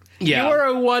 Yeah. You wear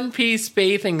a one-piece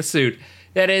bathing suit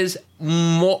that is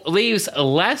leaves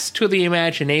less to the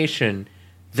imagination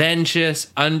than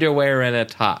just underwear and a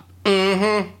top.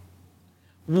 Mm-hmm.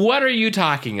 What are you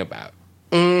talking about?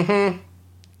 Mm-hmm.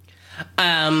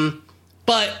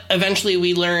 But eventually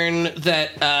we learn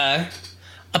that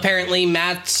apparently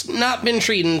Matt's not been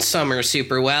treating Summer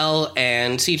super well,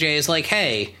 and CJ is like,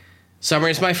 hey,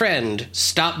 Summer's my friend.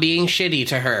 Stop being shitty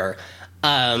to her.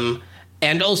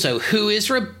 And also, who is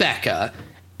Rebecca?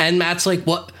 And Matt's like,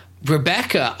 what?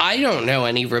 Rebecca? I don't know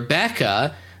any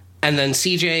Rebecca. And then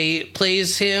CJ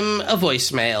plays him a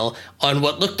voicemail on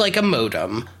what looked like a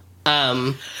modem.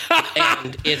 And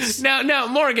it's... No,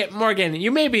 Morgan,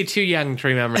 you may be too young to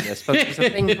remember this, but there's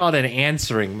a thing called an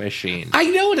answering machine.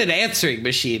 I know what an answering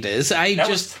machine is. Are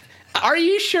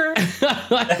you sure?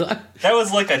 That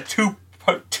was like a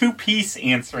two-piece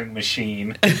answering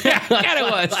machine. It kind of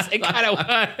was.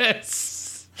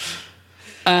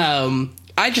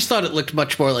 I just thought it looked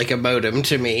much more like a modem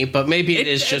to me, but maybe it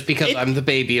is just because I'm the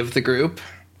baby of the group.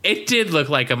 It did look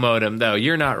like a modem, though.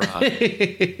 You're not wrong.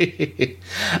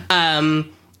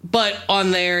 But on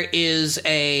there is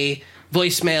a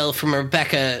voicemail from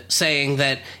Rebecca saying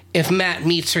that if Matt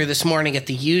meets her this morning at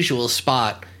the usual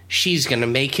spot, she's going to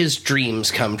make his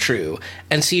dreams come true.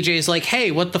 And CJ's like,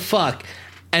 hey, what the fuck?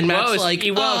 And Matt's like,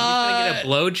 he's going to get a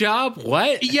blowjob?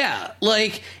 What? Yeah,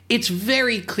 like, it's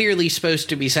very clearly supposed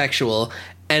to be sexual.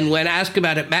 And when asked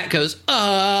about it, Matt goes,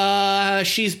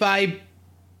 she's by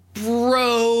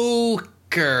broker.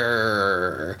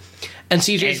 And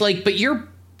CJ's like, but you're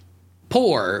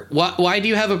poor. Why do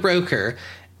you have a broker?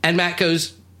 And Matt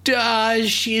goes,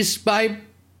 she's my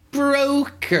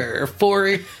broker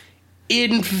for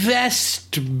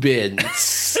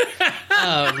investments.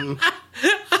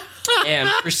 And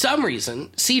for some reason,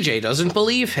 CJ doesn't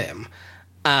believe him.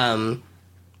 But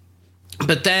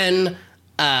then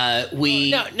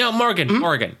we... No,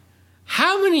 Morgan.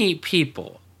 How many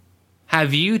people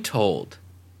have you told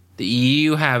that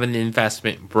you have an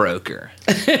investment broker?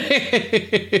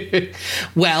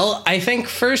 Well, I think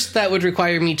first that would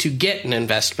require me to get an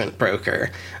investment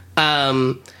broker.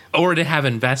 Or to have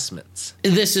investments.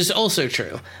 This is also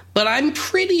true. But I'm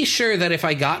pretty sure that if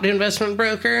I got an investment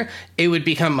broker, it would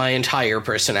become my entire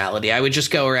personality. I would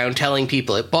just go around telling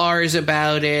people at bars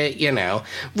about it,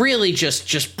 really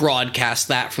just broadcast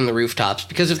that from the rooftops.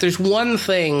 Because if there's one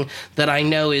thing that I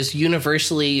know is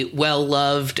universally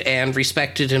well-loved and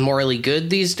respected and morally good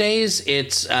these days,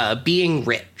 it's being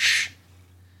rich.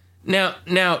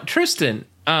 Now, Tristan,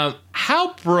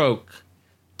 how broke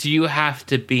do you have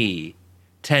to be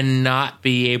to not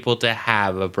be able to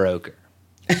have a broker?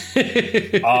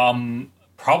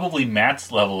 Probably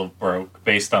Matt's level of broke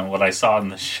based on what I saw in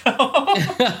the show.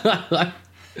 I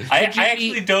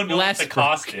actually don't know what the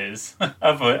cost is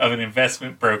of an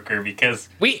investment broker because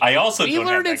I also don't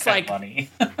have that kind of money.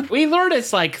 We learned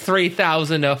it's like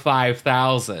 3,000 to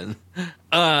 5,000.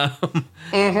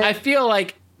 I feel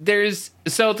like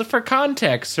for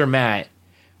context for Matt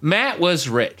was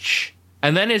rich.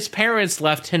 And then his parents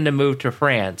left him to move to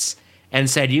France and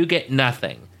said, you get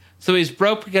nothing. So he's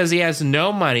broke because he has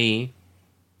no money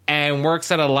and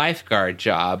works at a lifeguard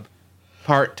job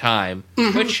part-time,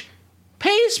 which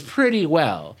pays pretty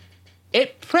well.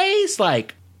 It pays in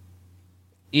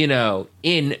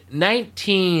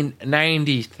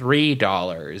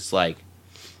 $1993, like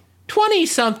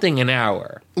 20-something an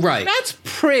hour. Right. That's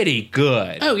pretty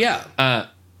good. Oh, yeah.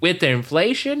 With the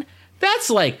inflation, that's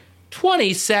like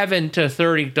 $27 to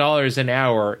 $30 an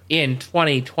hour in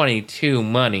 2022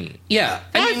 money. Yeah.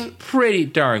 That's pretty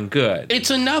darn good. It's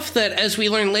enough that, as we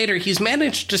learn later, he's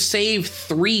managed to save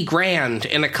 $3,000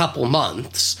 in a couple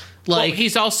months. Like,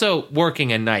 he's also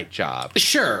working a night job.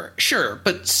 Sure,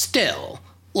 but still,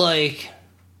 like...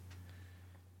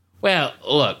 Well,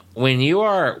 look, when you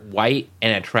are white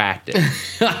and attractive,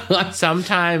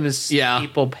 sometimes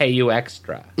people pay you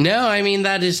extra. No, I mean,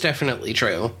 that is definitely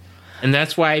true. And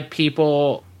that's why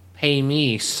people pay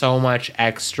me so much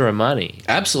extra money.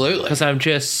 Absolutely. Because I'm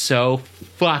just so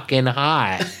fucking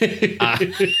hot.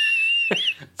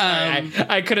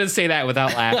 I couldn't say that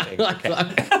without laughing.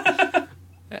 Okay.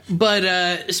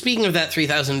 But speaking of that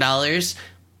 $3,000,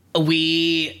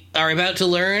 we are about to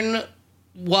learn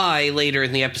why later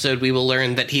in the episode we will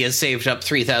learn that he has saved up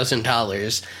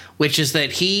 $3,000, which is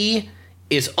that he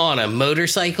is on a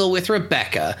motorcycle with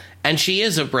Rebecca, and she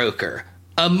is a broker.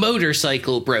 A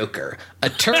motorcycle broker. A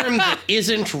term that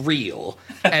isn't real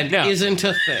and isn't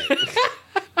a thing.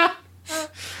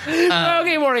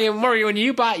 Okay, Morgan, when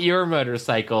you bought your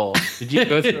motorcycle, did you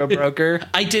go through a broker?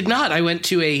 I did not. I went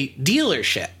to a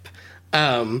dealership.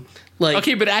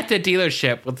 Okay, but at the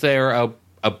dealership, was there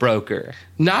a broker?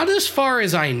 Not as far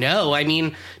as I know. I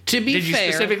mean, to be fair... Did you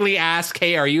specifically ask,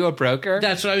 hey, are you a broker?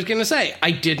 That's what I was going to say. I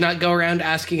did not go around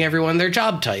asking everyone their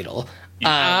job title.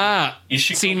 You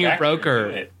should senior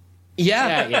broker.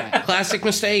 Yeah. Classic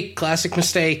mistake.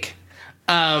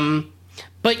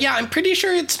 But yeah, I'm pretty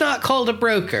sure it's not called a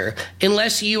broker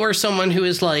unless you are someone who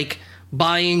is like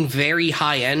buying very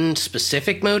high-end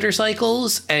specific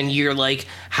motorcycles and you're like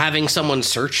having someone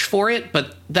search for it,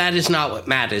 but that is not what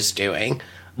Matt is doing.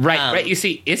 Right. You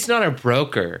see, it's not a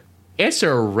broker. It's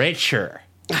a richer.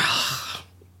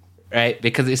 Right?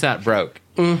 Because it's not broke.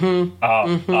 Mm-hmm.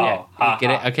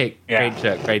 Get it? Okay,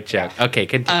 yeah. Great joke. Okay,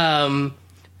 continue.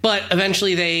 But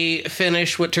eventually they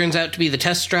finish what turns out to be the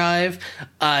test drive,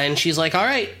 and she's like, all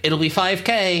right, it'll be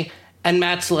 $5,000. And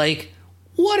Matt's like,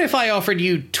 what if I offered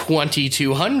you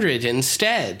 $2,200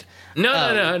 instead?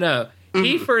 No.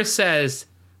 He first says,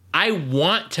 I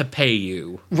want to pay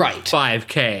you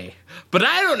 $5,000, but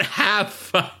I don't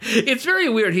have. It's very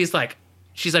weird. She's like,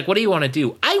 what do you want to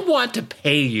do? I want to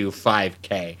pay you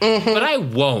 $5,000, but I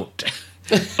won't.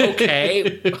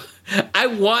 Okay. I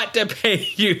want to pay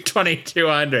you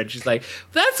 $2,200. She's like,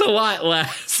 that's a lot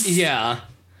less. Yeah.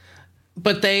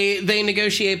 But they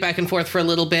negotiate back and forth for a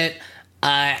little bit,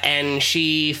 and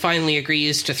she finally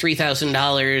agrees to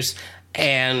 $3,000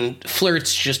 and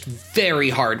flirts just very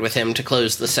hard with him to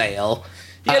close the sale.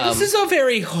 Yeah, this is a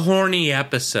very horny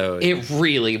episode. It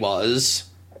really was.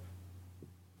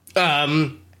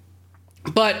 But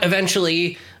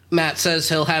eventually Matt says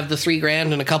he'll have the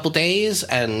 $3,000 in a couple days,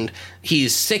 and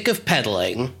he's sick of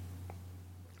pedaling.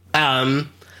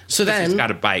 So then he's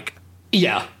got a bike.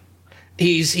 Yeah,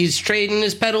 he's trading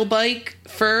his pedal bike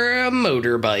for a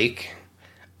motorbike.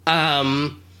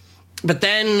 But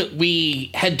then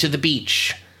we head to the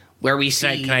beach where we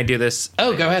see. Can I do this?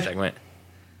 Oh, go ahead. Segment.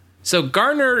 So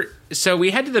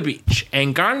we head to the beach,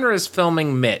 and Garner is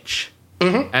filming Mitch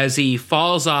as he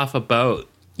falls off a boat.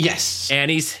 Yes.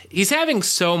 And he's having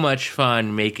so much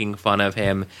fun making fun of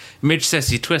him. Mitch says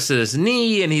he twisted his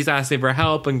knee and he's asking for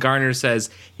help, and Garner says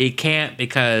he can't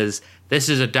because this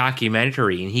is a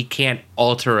documentary and he can't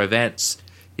alter events.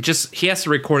 He has to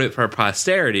record it for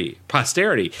posterity.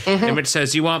 And Mitch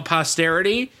says, you want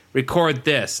posterity? Record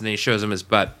this. And he shows him his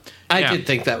butt. I did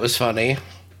think that was funny.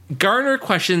 Garner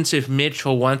questions if Mitch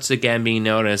will once again be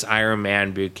known as Iron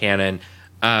Man Buchanan.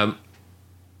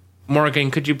 Morgan,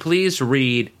 could you please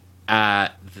read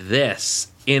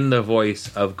this in the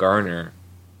voice of Garner?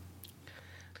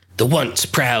 The once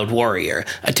proud warrior,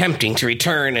 attempting to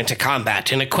return into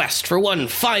combat in a quest for one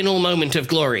final moment of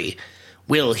glory.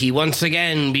 Will he once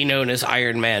again be known as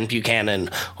Iron Man Buchanan,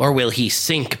 or will he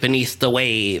sink beneath the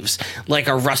waves like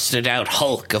a rusted-out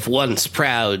hulk of once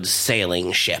proud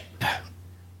sailing ship?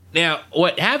 Now,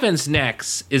 what happens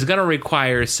next is going to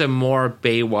require some more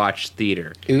Baywatch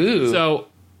theater. Ooh. So,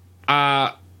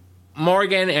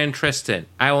 Morgan and Tristan,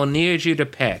 I will need you to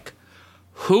pick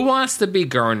who wants to be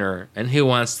Garner and who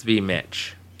wants to be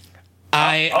Mitch.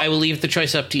 I will leave the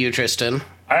choice up to you, Tristan.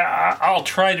 I'll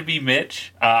try to be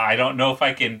Mitch. I don't know if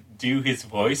I can do his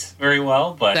voice very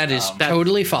well, but that is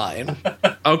totally fine.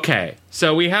 Okay,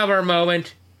 so we have our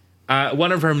moment.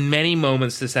 One of our many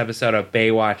moments this episode of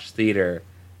Baywatch Theater.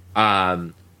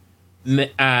 I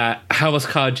almost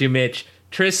called you Mitch.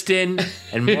 Tristan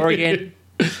and Morgan,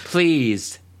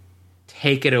 please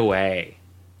take it away.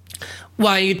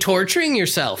 Why are you torturing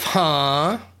yourself,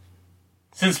 huh?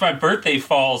 Since my birthday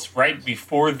falls right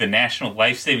before the National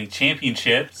Life-Saving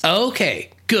Championships... Okay,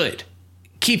 good.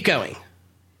 Keep going.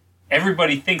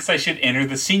 Everybody thinks I should enter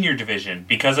the senior division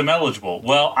because I'm eligible.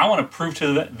 Well, I want to prove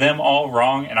to them all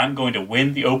wrong, and I'm going to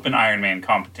win the Open Ironman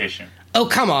competition. Oh,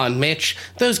 come on, Mitch.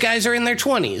 Those guys are in their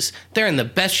 20s. They're in the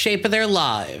best shape of their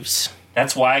lives.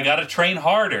 That's why I gotta train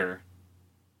harder.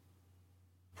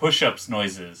 Push-ups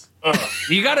noises. Ugh.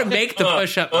 You gotta make the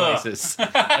push-up noises.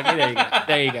 Okay,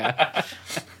 there you go.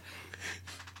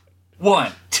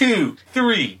 1, 2,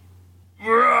 3.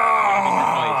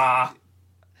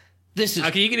 This is...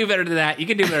 Okay, you can do better than that. You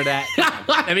can do better than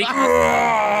that.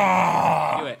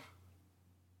 Do it.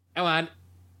 Come on.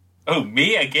 Oh,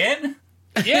 me again?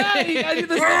 Yeah, you gotta do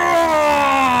the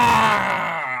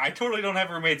I totally don't have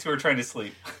roommates who are trying to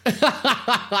sleep. Look,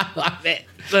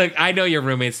 I know your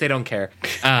roommates. They don't care.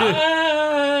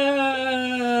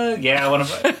 Yeah, one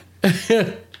of them.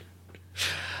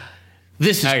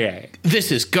 This Okay.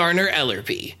 is Garner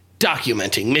Ellerby,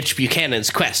 documenting Mitch Buchanan's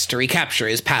quest to recapture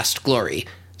his past glory.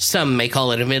 Some may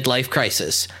call it a midlife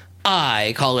crisis.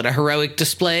 I call it a heroic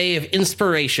display of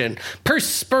inspiration,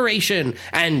 perspiration,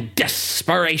 and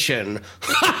desperation.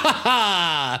 Ha ha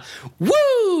ha!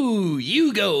 Woo!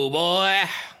 You go, boy.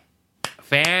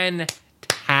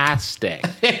 Fantastic.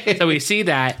 So we see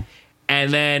that,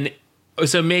 and then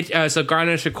so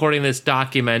Garner's recording this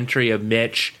documentary of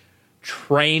Mitch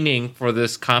training for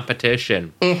this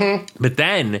competition. Mm-hmm. But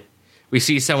then we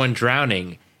see someone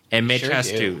drowning, and Mitch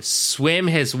has to swim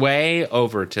his way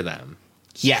over to them.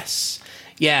 Yes.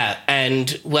 Yeah,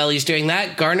 and while he's doing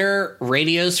that, Garner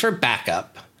radios for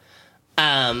backup.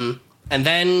 And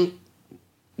then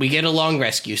we get a long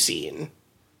rescue scene.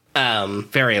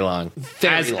 Very long.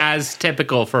 As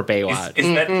typical for Baywatch. Is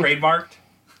that trademarked?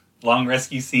 Long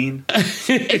rescue scene?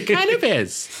 It kind of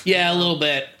is. Yeah, a little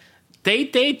bit.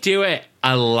 They do it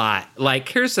a lot. Like,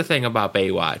 here's the thing about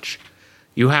Baywatch.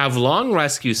 You have long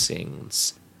rescue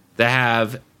scenes that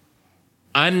have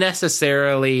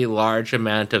unnecessarily large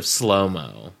amount of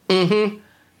slow-mo. Mm-hmm.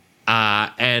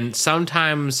 And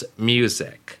sometimes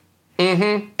music.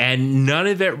 Mm-hmm. And none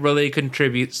of it really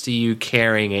contributes to you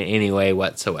caring in any way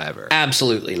whatsoever.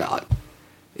 Absolutely not.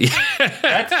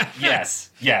 Yes.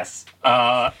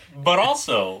 But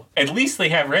also, at least they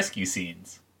have rescue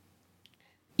scenes.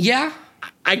 Yeah.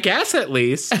 I guess at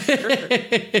least.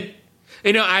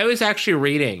 You know, I was actually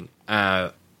reading.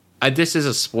 This is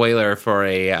a spoiler for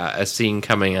a scene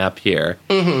coming up here.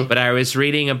 Mm-hmm. But I was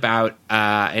reading about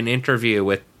an interview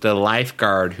with the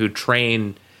lifeguard who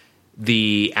trained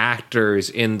the actors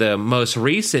in the most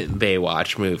recent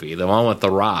Baywatch movie, the one with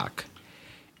The Rock.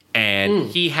 And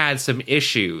he had some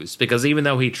issues because even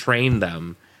though he trained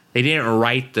them, they didn't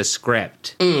write the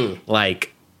script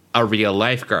like a real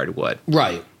lifeguard would.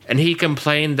 Right. And he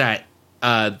complained that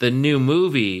the new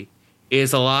movie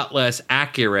is a lot less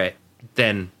accurate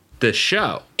than the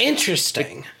show.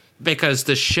 Interesting. Because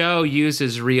the show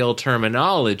uses real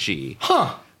terminology.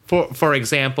 Huh. For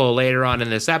example, later on in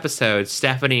this episode,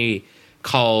 Stephanie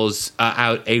calls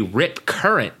out a rip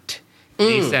current.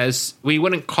 He says, we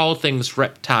wouldn't call things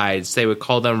rip tides. They would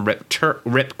call them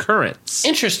rip currents.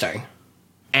 Interesting.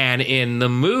 And in the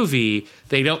movie,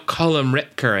 they don't call them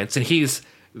rip currents. And he's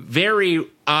very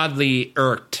oddly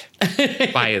irked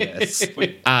by this.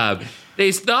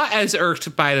 He's not as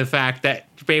irked by the fact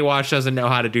that Baywatch doesn't know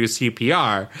how to do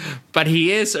CPR, but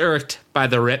he is irked by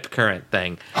the rip current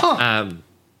thing. Huh.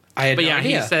 I had no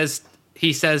idea.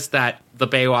 He says that the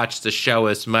Baywatch, the show,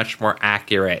 is much more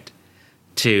accurate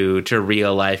to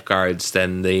real lifeguards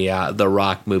than the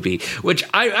Rock movie, which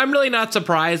I'm really not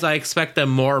surprised. I expect the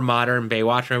more modern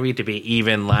Baywatch movie to be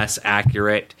even less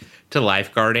accurate to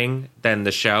lifeguarding than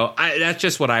the show. That's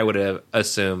just what I would have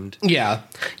assumed. Yeah.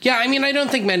 I mean, I don't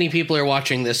think many people are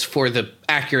watching this for the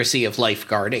accuracy of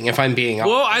lifeguarding, if I'm being honest.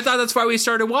 Well, I thought that's why we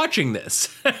started watching this.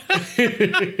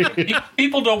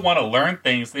 People don't want to learn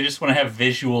things. They just want to have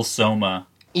visual soma.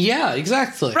 Yeah,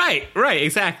 exactly. Right,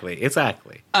 exactly.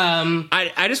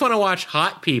 I just want to watch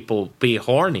hot people be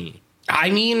horny. I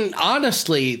mean,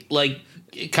 honestly, like,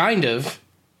 kind of.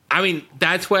 I mean,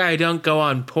 that's why I don't go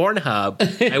on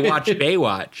Pornhub. I watch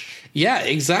Baywatch. Yeah,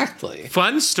 exactly.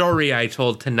 Fun story I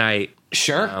told tonight.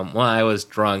 Sure. While I was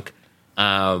drunk.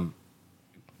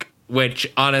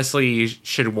 Which, honestly,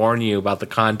 should warn you about the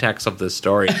context of the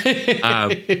story.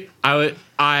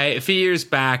 A few years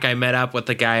back, I met up with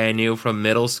a guy I knew from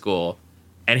middle school.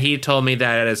 And he told me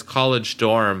that at his college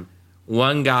dorm,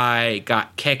 one guy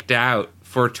got kicked out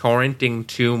for torrenting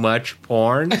too much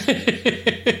porn.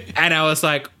 And I was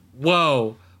like,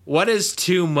 whoa, what is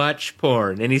too much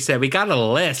porn? And he said, we got a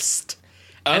list.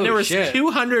 And there was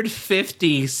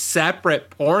 250 separate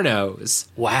pornos.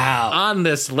 Wow. On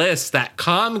this list that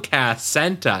Comcast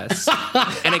sent us.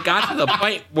 And it got to the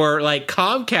point where, like,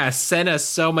 Comcast sent us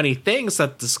so many things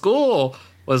that the school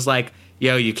was like,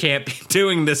 yo, you can't be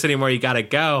doing this anymore. You got to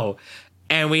go.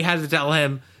 And we had to tell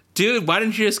him, dude, why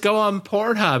don't you just go on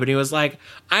Pornhub? And he was like,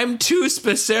 I'm too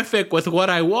specific with what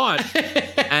I want.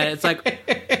 And it's like,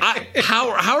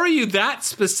 how are you that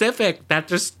specific that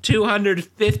there's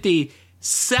 250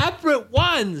 separate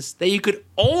ones that you could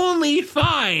only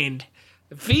find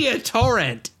via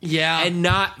torrent? Yeah. And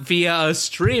not via a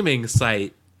streaming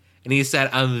site. And he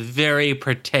said, I'm very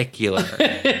particular.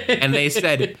 And they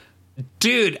said,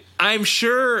 dude, I'm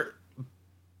sure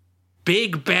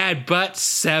Big Bad Butt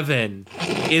 7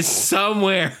 is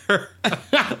somewhere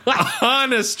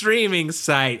on a streaming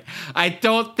site. I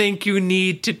don't think you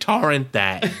need to torrent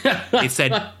that. He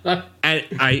said, and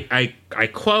I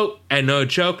quote, and no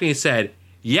joke, and he said,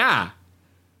 yeah,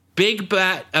 Big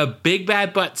Bad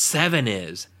Butt 7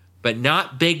 is, but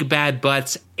not Big Bad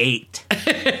Butts 8.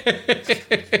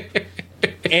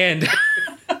 And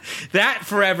that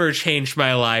forever changed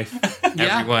my life,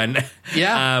 everyone.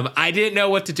 Yeah. I didn't know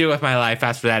what to do with my life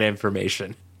after that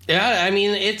information. Yeah, I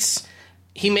mean,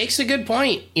 he makes a good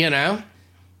point, you know?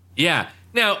 Yeah.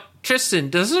 Now, Tristan,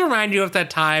 does this remind you of that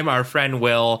time our friend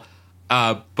Will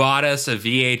bought us a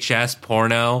VHS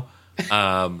porno,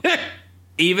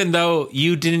 even though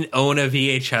you didn't own a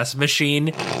VHS machine,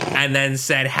 and then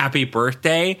said happy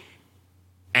birthday,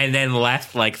 and then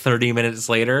left like 30 minutes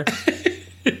later?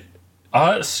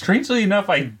 Strangely enough,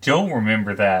 I don't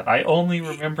remember that. I only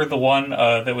remember the one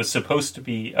that was supposed to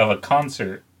be of a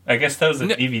concert. I guess that was a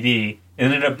DVD. It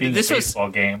ended up being a baseball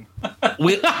game.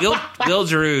 Will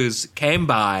Drews came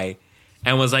by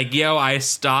and was like, "Yo, I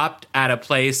stopped at a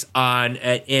place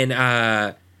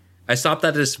I stopped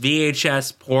at this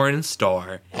VHS porn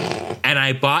store, and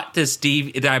I bought this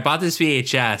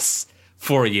VHS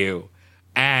for you."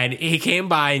 And he came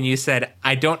by and you said,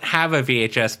 "I don't have a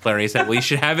VHS player." He said, "Well, you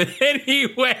should have it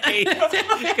anyway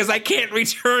because I can't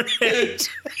return it."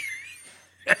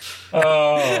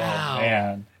 Oh,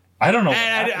 man. I don't know what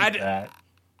happened to that.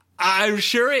 I'm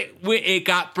sure it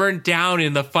got burned down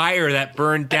in the fire that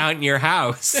burned down your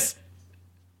house.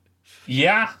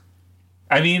 Yeah.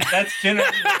 I mean, that's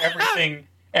generally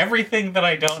everything that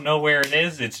I don't know where it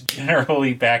is, it's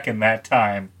generally back in that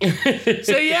time.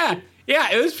 So, yeah,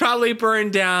 it was probably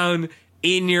burned down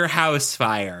in your house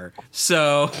fire.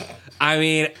 So, I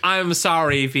mean, I'm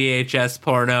sorry, VHS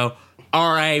porno.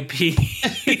 R.I.P.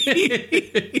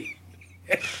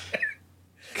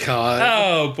 God.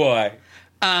 Oh, boy.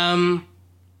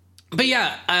 But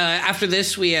yeah, after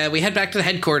this, we head back to the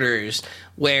headquarters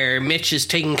where Mitch is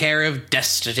taking care of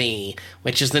Destiny,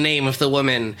 which is the name of the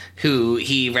woman who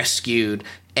he rescued,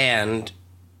 and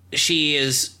she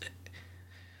is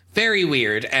very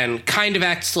weird and kind of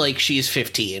acts like she's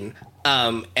 15.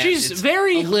 And She's it's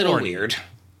very a little horny. weird.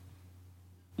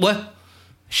 What?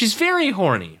 She's very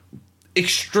horny.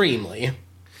 Extremely.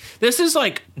 This is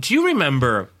like, do you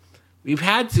remember, we've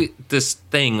had this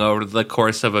thing over the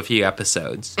course of a few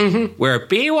episodes where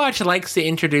Baywatch likes to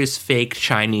introduce fake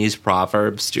Chinese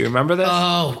proverbs. Do you remember this?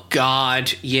 Oh,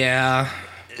 God, yeah.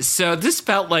 So this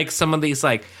felt like some of these,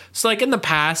 like, so like in the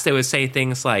past, they would say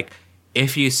things like,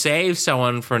 if you save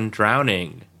someone from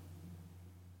drowning,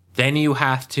 then you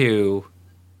have to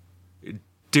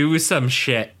do some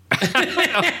shit.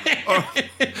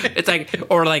 It's like,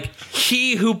 or like,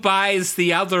 he who buys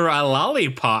the other a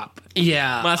lollipop.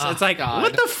 Yeah. It's like, God.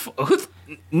 what the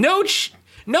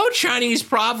no Chinese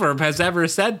proverb has ever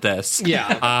said this.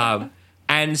 Yeah.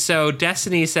 And so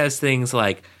Destiny says things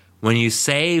like, when you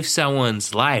save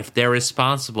someone's life, they're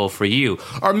responsible for you.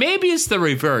 Or maybe it's the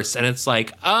reverse, and it's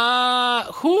like,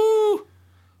 who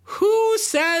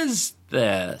says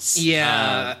this?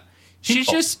 Yeah. She's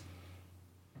just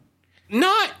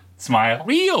not Smile.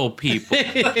 real people.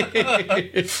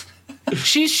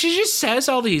 she just says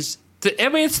all these. I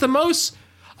mean, it's the most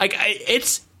like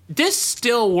this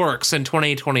still works in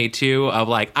 2022. Of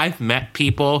like, I've met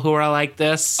people who are like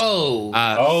this.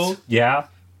 Oh. Yeah.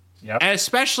 Yep. And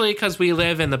especially because we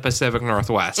live in the Pacific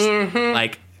Northwest.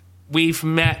 Like, we've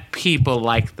met people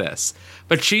like this.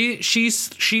 But she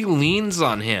leans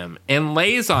on him and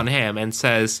lays on him and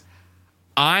says,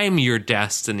 I'm your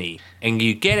destiny. And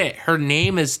you get it. Her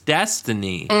name is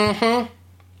Destiny. And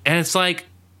it's like,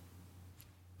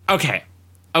 okay.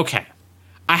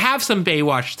 I have some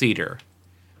Baywatch theater.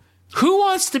 Who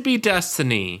wants to be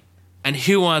Destiny and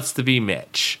who wants to be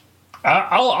Mitch?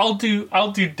 I'll do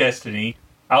Destiny.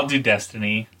 I'll do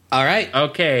Destiny. All right.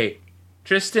 Okay,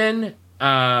 Tristan,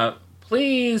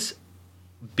 please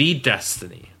be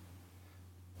Destiny.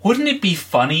 Wouldn't it be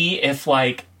funny if,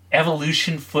 like,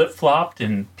 evolution flip-flopped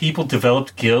and people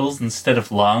developed gills instead of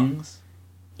lungs?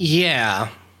 Yeah.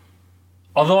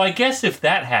 Although I guess if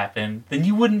that happened, then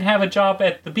you wouldn't have a job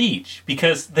at the beach,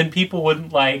 because then people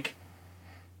wouldn't, like,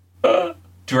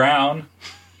 drown,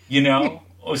 you know?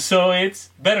 So it's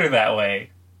better that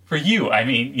way. For you, I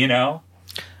mean, you know?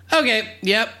 Okay.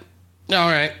 Yep. All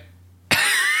right.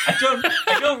 I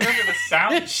don't remember the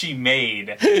sound she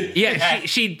made. Yeah,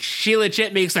 she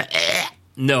legit makes a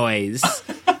noise.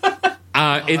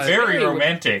 It's Very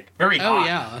romantic. Very hot. Oh,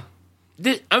 yeah.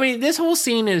 This whole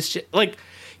scene is just, like,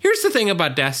 here's the thing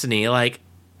about Destiny. Like,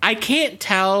 I can't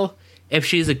tell if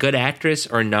she's a good actress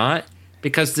or not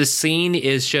because the scene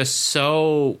is just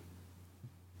so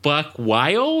buck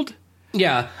wild.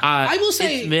 Yeah. I will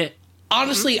say,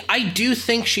 honestly, Mm-hmm. I do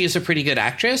think she is a pretty good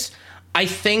actress. I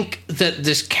think that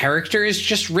this character is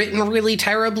just written really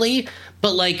terribly,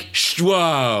 but like,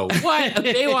 Whoa. What? A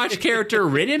Baywatch character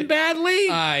written badly?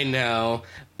 I know.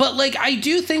 But like, I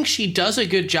do think she does a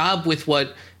good job with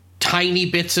what tiny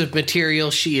bits of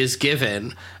material she is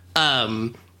given.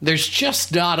 There's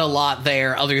just not a lot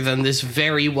there other than this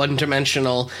very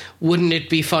one-dimensional, wouldn't it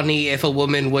be funny if a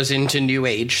woman was into new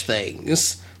age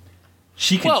things?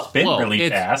 She can spin really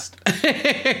it's-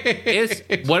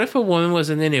 fast. What if a woman was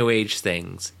in the New Age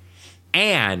things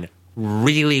and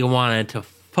really wanted to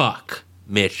fuck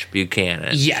Mitch Buchanan?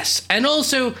 Yes, and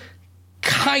also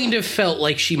kind of felt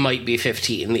like she might be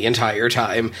 15 the entire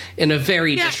time in a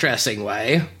very distressing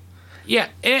way. Yeah.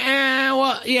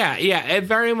 It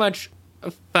very much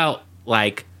felt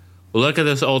like, look at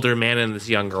this older man and this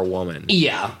younger woman.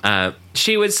 Yeah.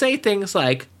 She would say things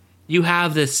like, you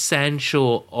have this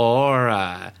sensual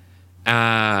aura,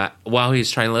 while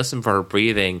he's trying to listen for her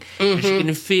breathing. And she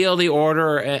can feel the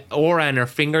aura in her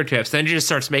fingertips. Then she just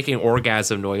starts making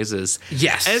orgasm noises.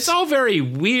 Yes. And it's all very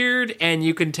weird, and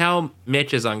you can tell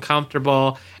Mitch is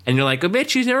uncomfortable. And you're like, oh,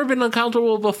 Mitch, you've never been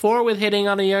uncomfortable before with hitting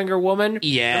on a younger woman?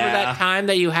 Yeah. Remember that time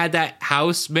that you had that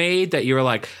housemaid that you were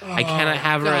like, I cannot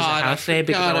have her as a God, I housemaid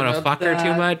because I forgot want to about fuck her too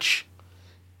that. much?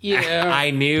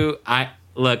 Yeah.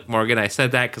 Look, Morgan, I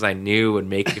said that because I knew it would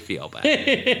make you feel bad.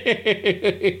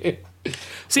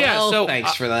 So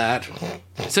thanks for that.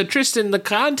 So Tristan, the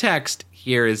context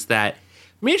here is that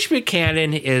Mitch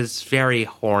Buchanan is very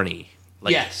horny,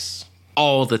 Yes.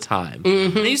 all the time.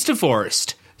 And he's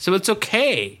divorced, so it's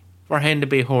okay for him to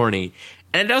be horny,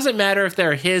 and it doesn't matter if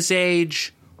they're his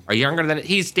age or younger than.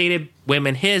 He's dated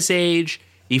women his age.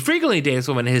 He frequently dates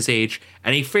women his age,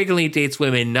 and he frequently dates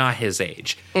women not his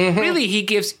age. Really, he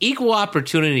gives equal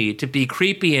opportunity to be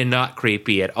creepy and not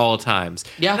creepy at all times.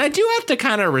 Yeah. And I do have to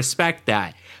kind of respect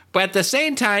that. But at the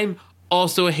same time,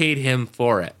 also hate him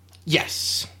for it.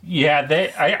 Yes. Yeah,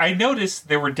 I noticed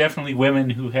there were definitely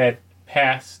women who had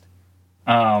past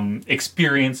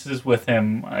experiences with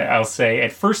him. I'll say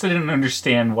at first I didn't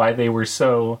understand why they were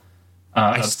so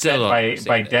upset still don't by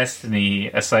understand it. Destiny.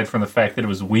 Aside from the fact that it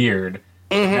was weird,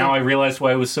 now I realize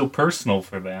why it was so personal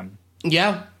for them.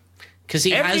 Yeah. Because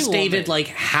he Every has woman- dated like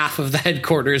half of the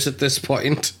headquarters at this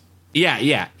point.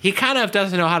 Yeah. He kind of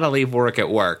doesn't know how to leave work at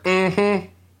work.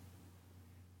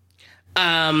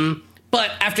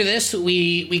 But after this,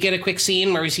 we get a quick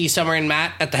scene where we see Summer and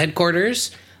Matt at the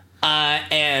headquarters.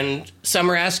 And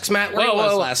Summer asks Matt where he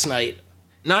was last night.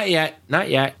 Not yet.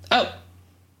 Oh,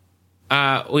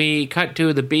 We cut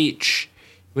to the beach.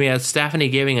 We have Stephanie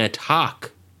giving a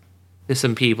talk to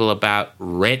some people about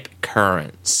rip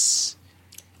currents.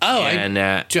 And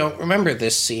I don't remember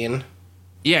this scene.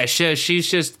 yeah, she's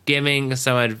just giving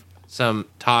some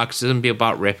talks to some people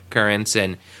about rip currents,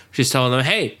 and she's telling them,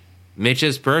 "Hey,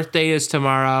 Mitch's birthday is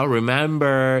tomorrow.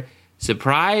 Remember,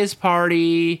 surprise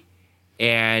party."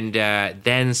 And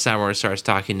then Summer starts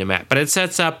talking to Matt, but it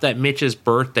sets up that Mitch's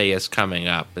birthday is coming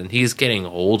up, and he's getting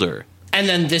older. And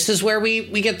then this is where we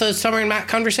get the Summer and Matt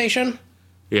conversation?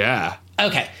 Yeah.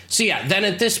 Okay. So yeah, then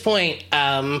at this point,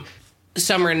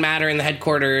 Summer and Matt are in the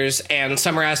headquarters, and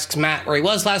Summer asks Matt where he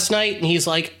was last night, and he's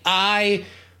like, I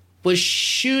was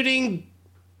shooting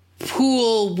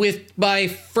pool with my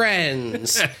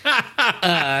friends.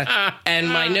 And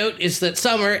my note is that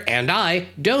Summer and I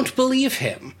don't believe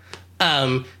him.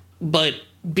 But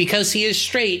because he is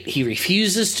straight, he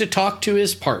refuses to talk to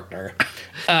his partner.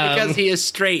 Because he is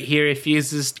straight, he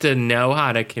refuses to know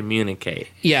how to communicate.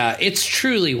 Yeah, it's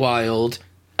truly wild.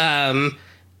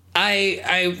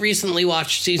 I recently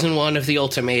watched season 1 of The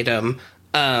Ultimatum.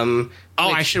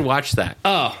 I should watch that.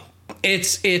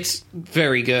 It's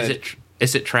very good.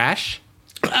 Is it trash?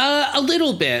 A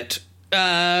little bit. For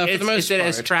the most Is it part.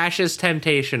 as trash as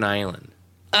Temptation Island?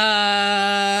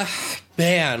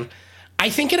 Man. I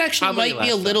think it actually Probably might be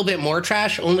a less little bit more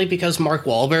trash, only because Mark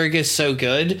Wahlberg is so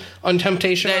good on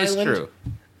Temptation That is Island. true.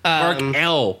 Mark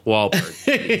L.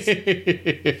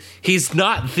 Wahlberg. He's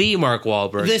not the Mark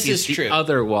Wahlberg. This He's is the true.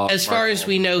 Other Wahlberg. As far as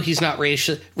we know, he's not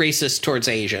racist towards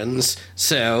Asians.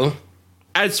 So,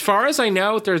 as far as I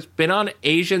know, there's been on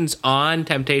Asians on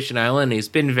Temptation Island. He's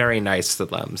been very nice to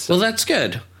them. So. well, that's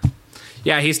good.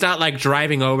 Yeah, he's not like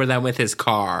driving over them with his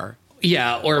car.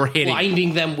 Yeah, or hitting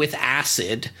blinding them with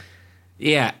acid.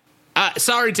 Yeah.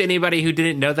 Sorry to anybody who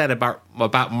didn't know that about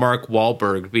Mark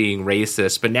Wahlberg being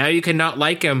racist, but now you cannot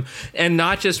like him, and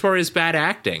not just for his bad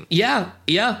acting. Yeah,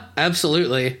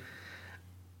 absolutely.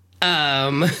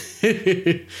 But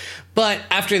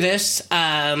after this,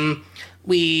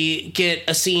 we get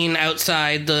a scene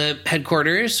outside the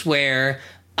headquarters where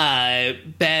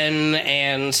Ben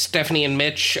and Stephanie and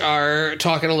Mitch are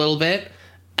talking a little bit.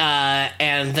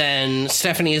 And then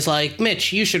Stephanie is like,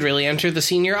 Mitch, you should really enter the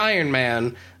senior Iron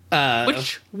Man.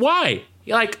 Why?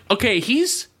 Like, okay,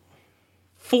 he's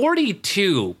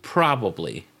 42,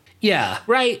 probably. Yeah.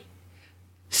 Right?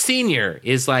 Senior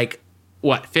is like,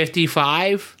 what,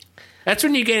 55? That's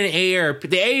when you get an AARP.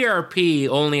 The AARP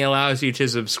only allows you to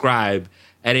subscribe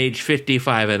at age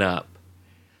 55 and up.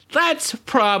 That's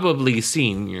probably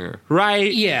senior,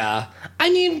 right? Yeah.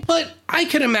 I mean, but I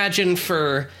could imagine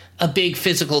for a big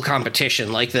physical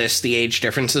competition like this, the age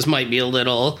differences might be a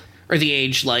little, or the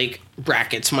age, like,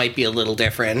 brackets might be a little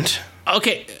different.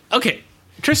 Okay.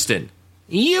 Tristan,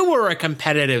 you were a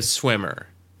competitive swimmer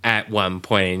at one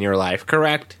point in your life,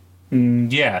 correct?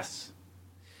 Yes.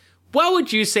 What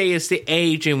would you say is the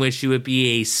age in which you would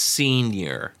be a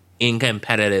senior in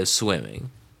competitive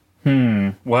swimming?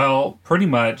 Well, pretty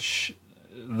much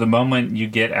the moment you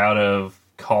get out of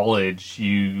college,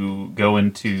 you go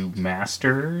into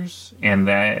masters, and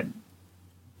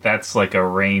that's like a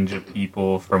range of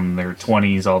people from their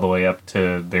 20s all the way up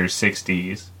to their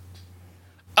 60s.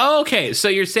 Okay, so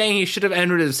you're saying he should have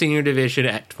entered the senior division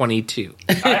at 22.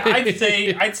 I'd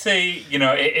say,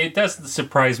 it doesn't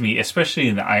surprise me, especially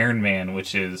in the Iron Man,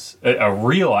 which is a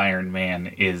real Iron Man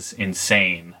is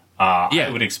insane. I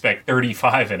would expect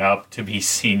 35 and up to be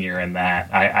senior in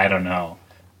that. I don't know.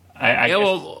 I guess.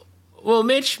 Well,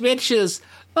 Mitch is,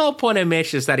 the whole point of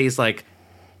Mitch is that he's like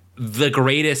the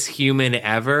greatest human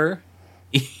ever.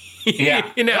 Yeah.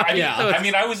 Yeah. I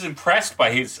mean, I was impressed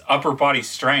by his upper body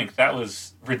strength. That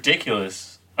was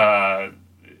ridiculous.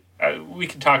 We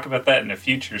can talk about that in a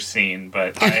future scene,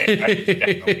 but I'm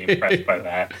definitely impressed by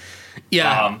that.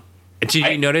 Yeah. Did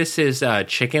you notice his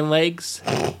chicken legs?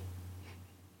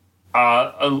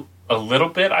 A little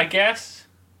bit, I guess.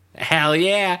 Hell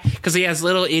yeah, because he has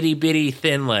little itty bitty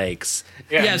thin legs.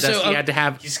 Yeah, so he had to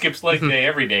have. He skips leg day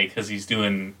every day because he's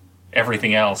doing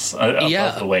everything else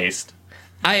above the waist.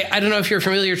 I don't know if you're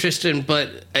familiar, Tristan,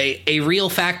 but a real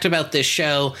fact about this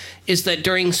show is that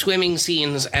during swimming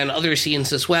scenes and other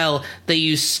scenes as well, they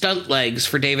use stunt legs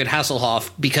for David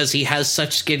Hasselhoff because he has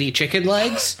such skinny chicken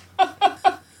legs.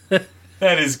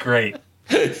 That is great.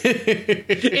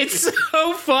 It's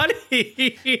so funny.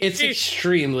 It's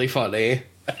extremely funny.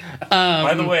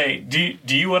 By the way,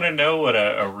 do you want to know what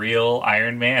a real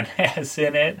Iron Man has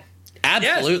in it?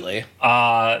 Absolutely.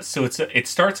 So it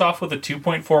starts off with a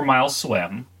 2.4 mile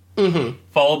swim,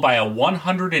 followed by a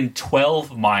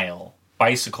 112 mile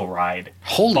bicycle ride,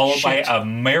 followed by a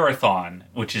marathon,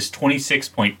 which is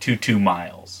 26.22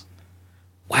 miles.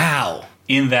 Wow.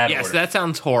 In that order. Yes, that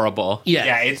sounds horrible.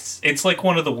 Yeah, it's like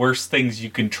one of the worst things you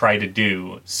can try to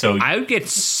do. So I would get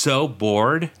so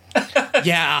bored.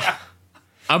 Yeah.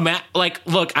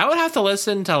 Look, I would have to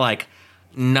listen to like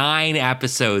 9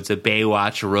 episodes of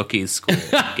Baywatch Rookie School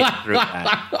to get through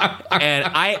that. And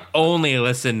I only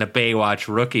listen to Baywatch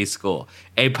Rookie School,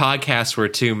 a podcast where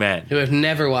two men who have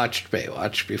never watched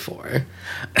Baywatch before.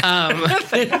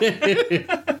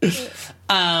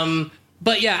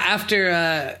 But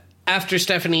yeah, after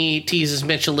Stephanie teases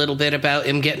Mitch a little bit about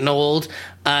him getting old,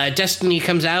 Destiny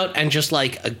comes out and just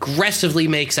like aggressively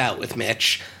makes out with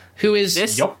Mitch, who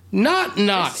is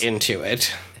not into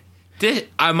it.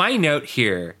 My note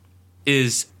here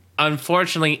is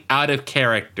unfortunately out of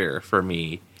character for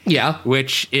me. Yeah.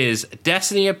 Which is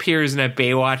Destiny appears in a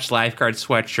Baywatch lifeguard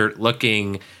sweatshirt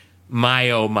looking my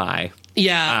oh my.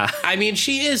 Yeah. I mean,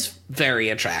 she is very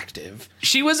attractive.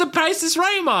 She was a Price is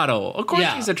Right model. Of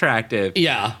course she's attractive.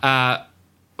 Yeah.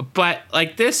 But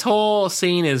like this whole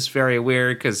scene is very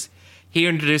weird because he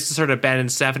introduces her to Ben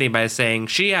and Stephanie by saying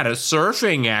she had a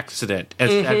surfing accident. And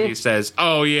Stephanie says,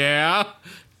 oh yeah?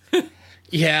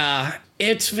 Yeah,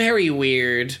 it's very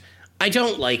weird. I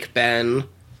don't like Ben.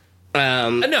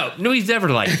 No, he's never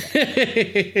liked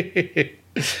that.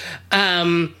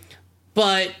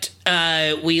 But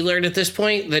we learned at this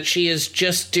point that she is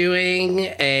just doing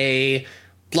a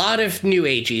lot of new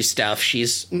agey stuff.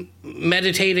 She's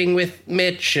meditating with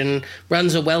Mitch and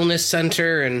runs a wellness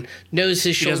center and knows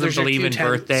his shoulders doesn't are believe too in tense.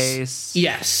 birthdays.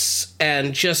 Yes,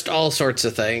 and just all sorts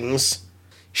of things.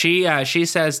 She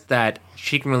says that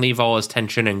she can relieve all his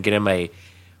tension and get him a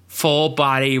full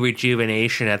body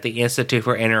rejuvenation at the Institute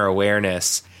for Inner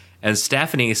Awareness. And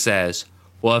Stephanie says,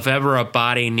 well, if ever a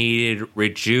body needed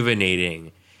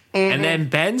rejuvenating. And then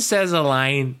Ben says a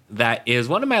line that is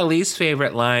one of my least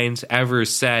favorite lines ever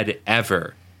said,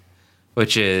 ever,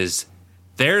 which is,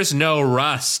 there's no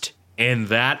rust in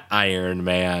that Iron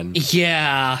Man.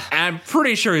 Yeah. I'm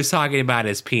pretty sure he's talking about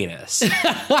his penis.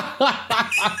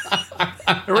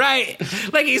 Right?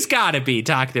 Like, he's got to be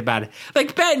talking about it.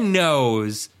 Like, Ben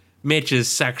knows Mitch's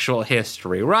sexual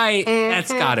history, right?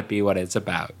 That's got to be what it's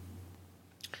about.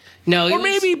 No, Or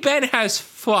maybe Ben has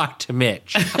fucked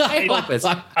Mitch. I hope it's...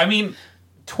 I mean,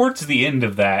 towards the end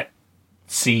of that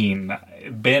scene,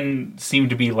 Ben seemed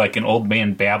to be like an old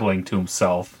man babbling to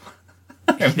himself.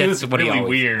 It was what he really always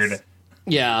weird. is.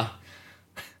 Yeah.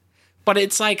 But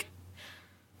it's like,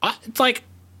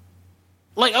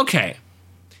 okay.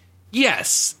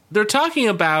 Yes, they're talking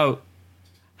about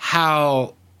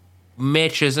how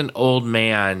Mitch is an old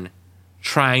man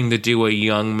trying to do a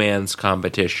young man's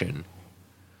competition.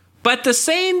 But at the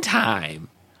same time,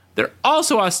 they're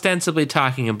also ostensibly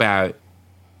talking about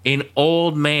an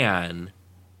old man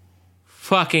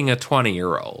fucking a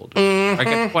 20-year-old. Like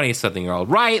a 20-something-year-old,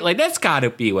 right? Like, that's got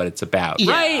to be what it's about,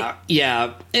 right?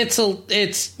 Yeah.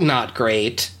 It's not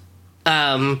great.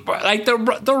 Like,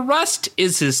 the rust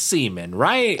is his semen,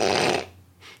 right?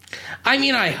 I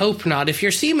mean, I hope not. If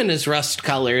your semen is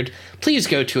rust-colored, please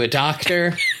go to a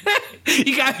doctor.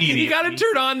 You got to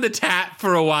turn on the tap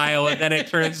for a while, and then it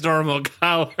turns normal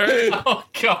color. Oh,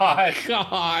 God.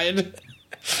 God.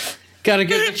 Gotta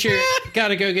go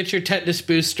get your tetanus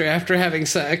booster after having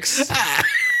sex.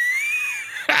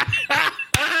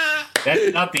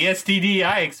 That's not the STD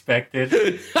I expected.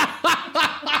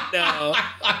 No.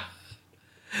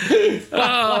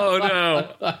 Oh,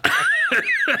 no.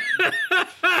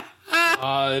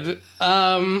 God.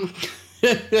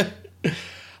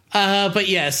 But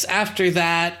yes, after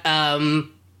that,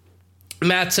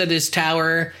 Matt's at his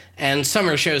tower, and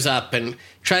Summer shows up and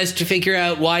tries to figure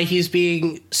out why he's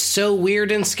being so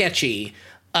weird and sketchy.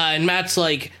 And Matt's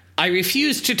like, I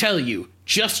refuse to tell you.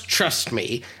 Just trust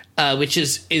me. Which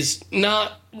is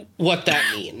not what that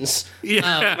means.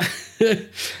 Yeah.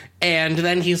 And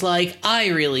then he's like, I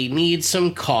really need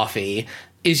some coffee.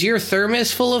 Is your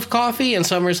thermos full of coffee? And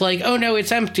Summer's like, oh no,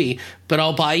 it's empty, but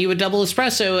I'll buy you a double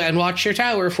espresso and watch your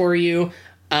tower for you.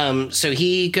 So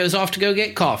he goes off to go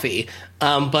get coffee.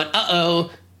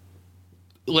 But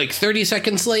like 30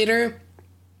 seconds later,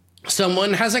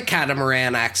 someone has a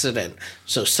catamaran accident.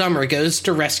 So Summer goes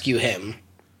to rescue him.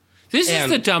 This is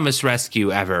the dumbest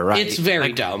rescue ever, right? It's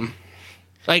very dumb.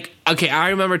 Like, okay, I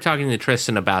remember talking to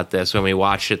Tristan about this when we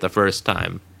watched it the first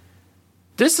time.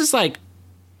 This is, like,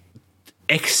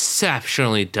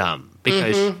 exceptionally dumb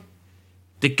because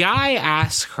the guy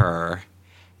asks her,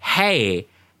 hey,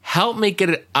 help me get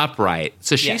it upright.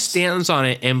 So she stands on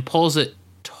it and pulls it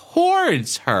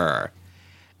towards her.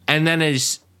 And then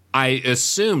is, I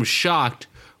assume, shocked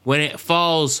when it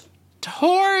falls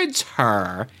towards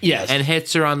her and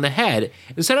hits her on the head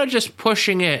instead of just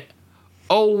pushing it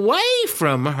away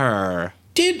from her.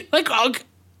 Like,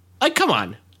 come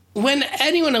on. When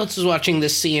anyone else was watching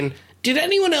this scene, did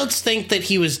anyone else think that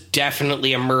he was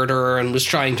definitely a murderer and was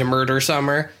trying to murder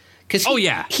Summer? Because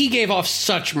he gave off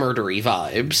such murdery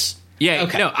vibes. Yeah,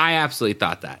 okay. No, I absolutely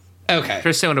thought that. Okay.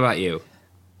 Tristan, what about you?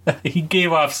 He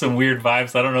gave off some weird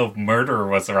vibes. I don't know if murderer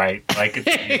was right. Like, it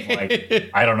seemed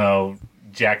like, I don't know,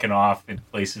 jacking off in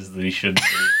places that he shouldn't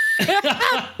be.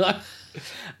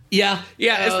 Yeah.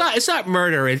 It's not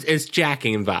murder. It's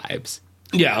jacking vibes.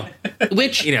 Yeah.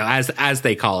 Which, as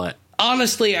they call it.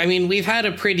 Honestly, I mean, we've had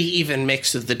a pretty even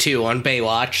mix of the two on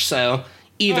Baywatch, so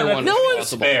either one. No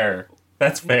one's fair.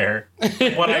 That's fair.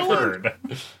 What I've heard.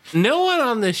 No one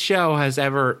on this show has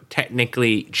ever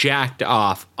technically jacked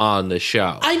off on the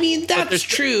show. I mean, that's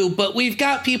true, but we've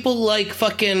got people like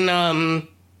fucking,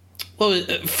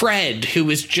 Fred, who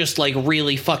was just like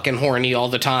really fucking horny all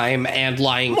the time and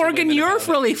lying. Morgan, you're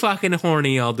really fucking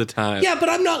horny all the time. Yeah, but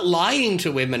I'm not lying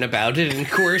to women about it and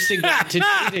coercing them to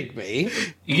dating me.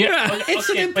 Yeah, it's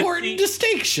an important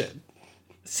distinction.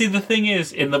 See, the thing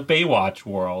is, in the Baywatch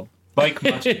world, like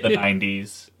much of the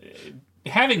 90s,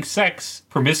 having sex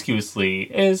promiscuously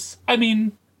is, I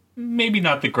mean, maybe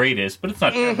not the greatest, but it's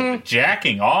not terrible. But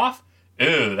jacking off?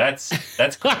 Ooh, that's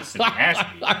gross and nasty.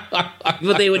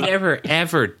 But they would never,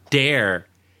 ever dare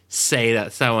say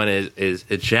that someone is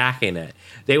jacking it.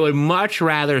 They would much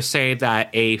rather say that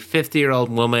a 50-year-old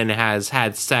woman has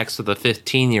had sex with a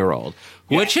 15-year-old,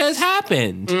 which has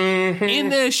happened in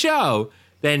this show,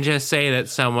 than just say that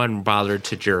someone bothered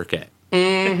to jerk it.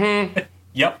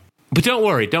 Yep. But don't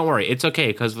worry. It's okay,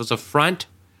 because it was a front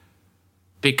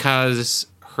because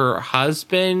her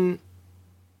husband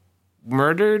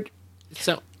murdered.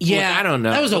 So yeah, look, I don't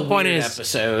know. That was a weird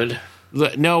episode.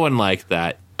 Look, no one liked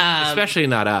that, especially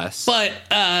not us. But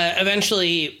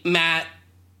eventually, Matt.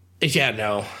 Yeah,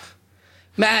 no.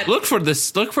 Matt, look for the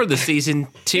season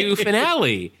 2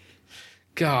 finale.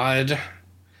 God,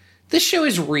 this show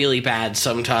is really bad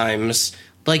sometimes.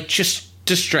 Like, just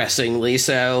distressingly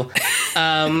so.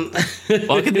 Welcome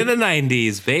to the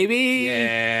 90s, baby.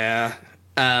 Yeah.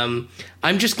 I'm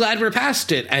just glad we're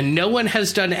past it, and no one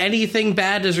has done anything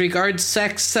bad as regards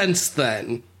sex since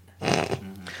then.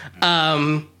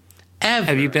 Ever.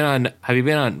 Have you been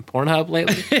on Pornhub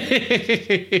lately?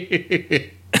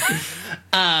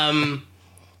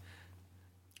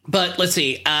 But let's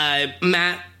see.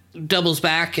 Matt doubles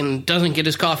back and doesn't get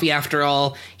his coffee after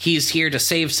all. He's here to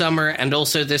save Summer and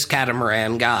also this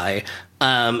catamaran guy.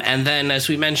 And then, as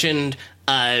we mentioned,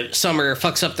 Summer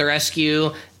fucks up the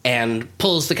rescue and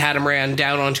pulls the catamaran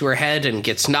down onto her head and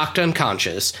gets knocked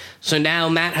unconscious. So now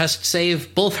Matt has to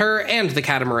save both her and the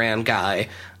catamaran guy.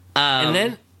 And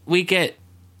then we get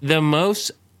the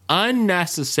most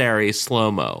unnecessary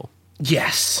slow-mo.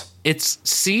 Yes. It's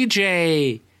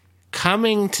CJ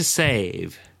coming to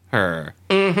save her,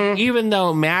 even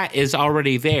though Matt is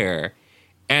already there.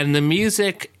 And the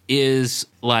music is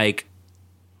like...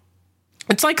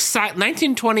 It's like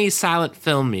 1920s silent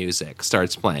film music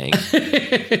starts playing.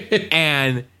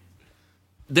 And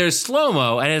there's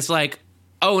slow-mo, and it's like,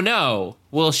 oh no,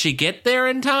 will she get there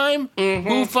in time?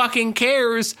 Who fucking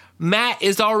cares? Matt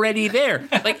is already there.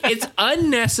 Like, it's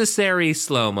unnecessary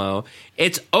slow-mo.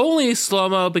 It's only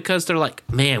slow-mo because they're like,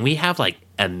 man, we have like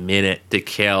a minute to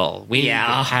kill. We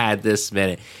had this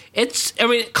minute. It's, I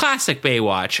mean, classic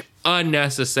Baywatch.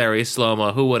 Unnecessary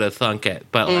slow-mo. Who would have thunk it?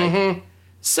 But like,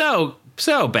 so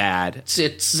bad.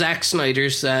 It's Zack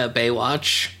Snyder's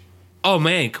Baywatch. Oh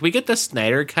man, can we get the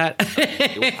Snyder cut?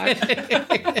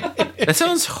 That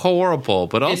sounds horrible,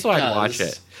 but also I'd watch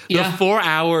it. The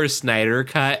 4-hour Snyder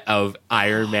cut of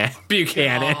Iron Man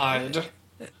Buchanan. God.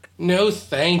 No,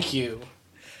 thank you.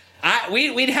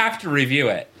 We'd have to review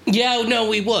it. Yeah, no,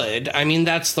 we would. I mean,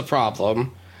 that's the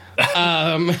problem.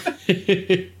 But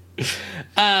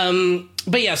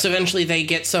yes, eventually they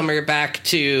get Summer back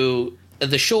to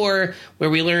the shore,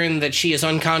 where we learn that she is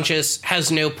unconscious,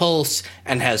 has no pulse,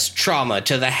 and has trauma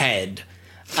to the head.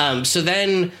 So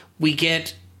then we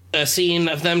get a scene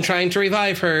of them trying to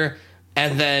revive her,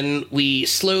 and then we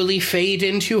slowly fade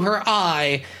into her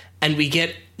eye, and we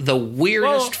get the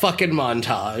weirdest fucking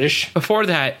montage. Before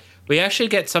that, we actually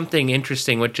get something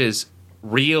interesting, which is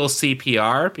real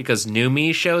CPR, because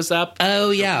Numi shows up.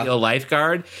 Oh, yeah. Real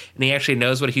lifeguard, and he actually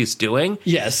knows what he's doing.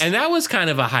 Yes. And that was kind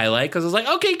of a highlight, because I was like,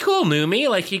 okay, cool, Numi.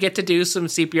 Like, you get to do some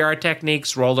CPR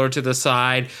techniques, roll her to the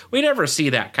side. We never see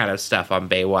that kind of stuff on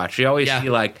Baywatch. You always see,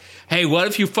 like, hey, what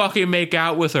if you fucking make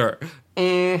out with her?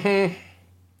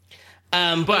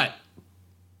 But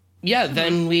yeah,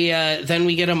 then we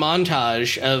get a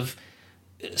montage of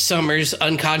Summer's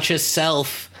unconscious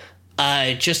self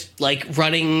just like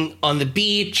running on the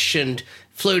beach and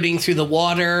floating through the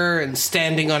water and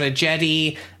standing on a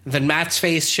jetty. Then Matt's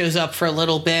face shows up for a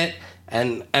little bit,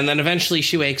 and then eventually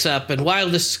she wakes up. And while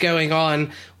this is going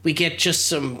on, we get just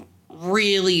some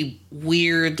really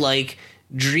weird, like,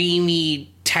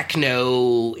 dreamy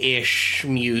techno-ish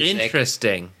music.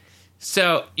 Interesting.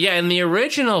 So, yeah, in the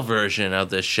original version of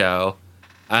the show,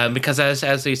 because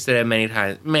as we said many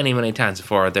times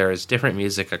before, there is different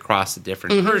music across the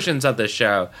different versions of the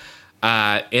show.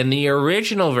 In the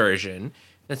original version,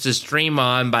 this is Dream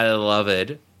On by The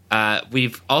Beloved.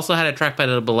 We've also had a track by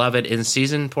The Beloved in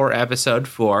Season 4, Episode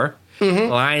 4,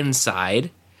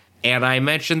 Blindside. And I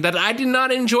mentioned that I did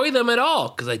not enjoy them at all,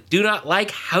 because I do not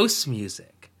like house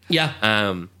music. Yeah.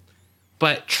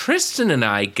 But Tristan and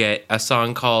I get a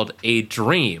song called A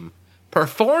Dream,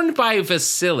 performed by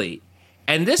Vasily.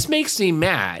 And this makes me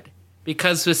mad,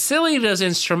 because Vasily does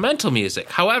instrumental music.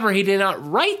 However, he did not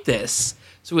write this,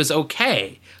 so it was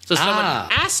okay. So someone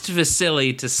asked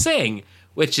Vasily to sing,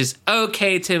 which is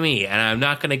okay to me, and I'm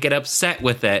not going to get upset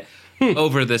with it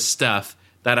over this stuff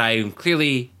that I am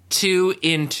clearly too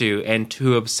into and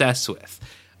too obsessed with.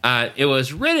 It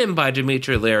was written by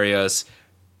Dimitri Larios,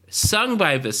 sung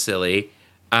by Vasily.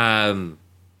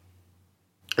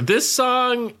 This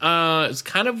song is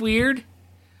kind of weird.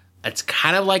 It's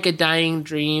kind of like a dying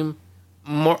dream.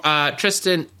 More,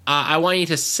 Tristan, I want you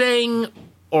to sing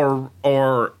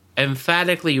or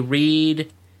emphatically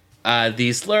read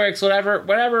these lyrics,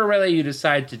 whatever really you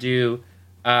decide to do.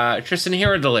 Tristan,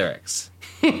 here are the lyrics.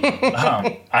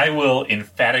 I will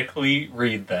emphatically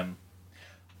read them.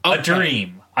 Okay. A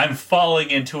dream. I'm falling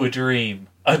into a dream.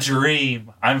 A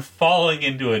dream. I'm falling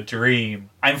into a dream.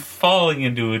 I'm falling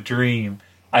into a dream.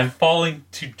 I'm falling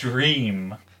to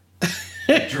dream.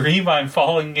 A dream. I'm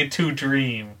falling into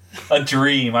dream. A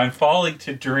dream. I'm falling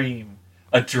to dream.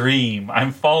 A dream.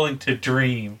 I'm falling to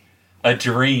dream. A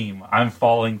dream. I'm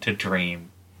falling to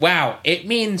dream. Wow, it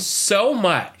means so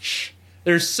much.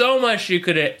 There's so much you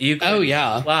could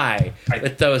apply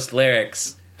with those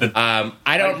lyrics.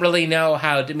 I don't really know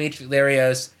how Dimitri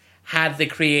Larios had the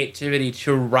creativity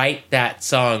to write that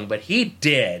song, but he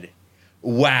did.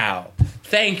 Wow.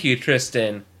 Thank you,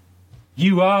 Tristan.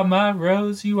 You are my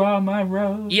rose, you are my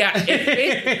rose. Yeah, it's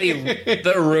basically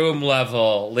the room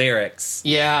level lyrics.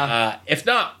 Yeah. If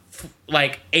not,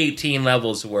 like 18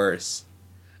 levels worse.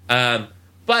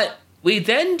 But we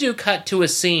then do cut to a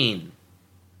scene,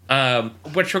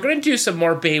 which we're going to do some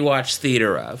more Baywatch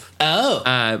theater of.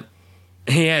 Oh.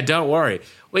 Yeah, don't worry.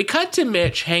 We cut to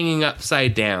Mitch hanging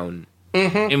upside down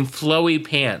in flowy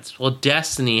pants while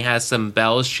Destiny has some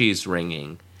bells she's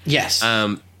ringing. Yes.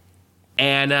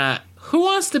 And who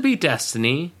wants to be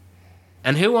Destiny?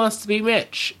 And who wants to be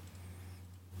Mitch?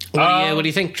 What do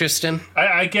you think, Tristan?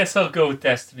 I guess I'll go with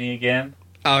Destiny again.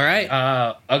 All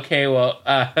right. Okay, well,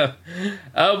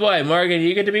 oh boy, Morgan,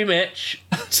 you get to be Mitch.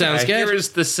 Sounds good. Here's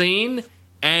the scene,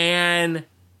 and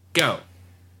go.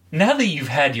 Now that you've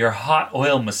had your hot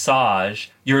oil massage,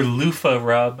 your loofah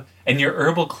rub, and your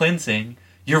herbal cleansing,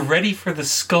 you're ready for the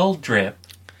skull drip.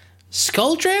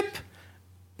 Skull drip?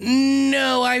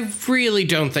 No, I really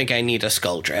don't think I need a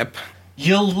skull drip.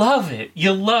 You'll love it.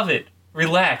 You'll love it.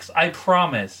 Relax, I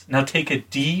promise. Now take a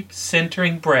deep,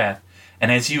 centering breath,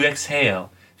 and as you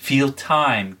exhale, feel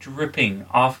time dripping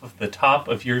off of the top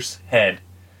of your head.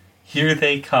 Here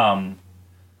they come.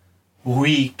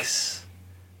 Weeks.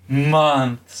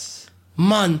 Months.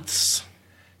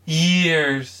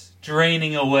 Years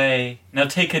draining away. Now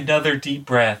take another deep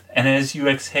breath, and as you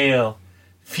exhale,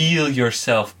 feel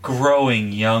yourself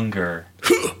growing younger.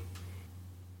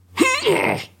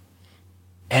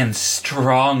 And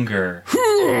stronger.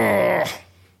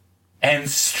 And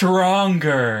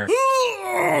stronger.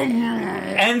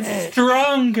 And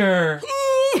stronger.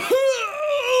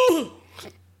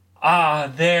 Ah,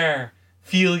 there.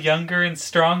 Feel younger and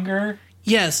stronger?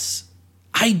 Yes,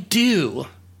 I do.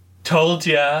 Told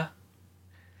ya.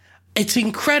 It's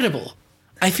incredible.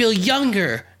 I feel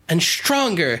younger and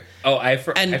stronger. Oh, I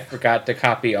forgot to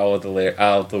copy all of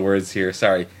the words here.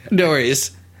 Sorry. No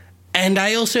worries. And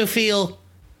I also feel...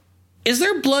 Is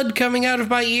there blood coming out of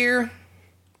my ear?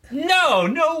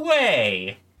 No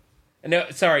way. No,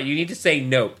 sorry, you need to say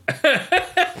nope.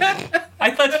 I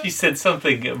thought she said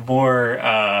something more,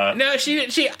 No,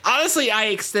 she honestly, I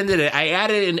extended it. I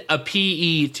added a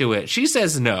PE to it. She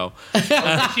says no. She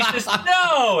says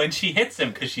no, and she hits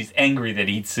him because she's angry that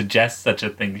he'd suggest such a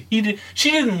thing.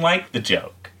 She didn't like the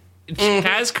joke.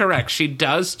 That's correct. She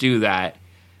does do that.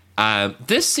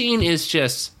 This scene is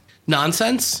just...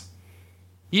 Nonsense?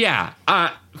 Yeah.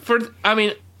 I'll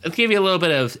give you a little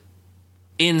bit of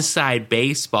inside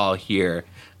baseball here.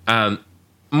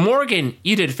 Morgan,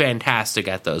 you did fantastic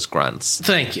at those grunts.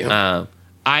 Thank you.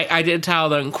 I did tell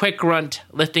them quick grunt,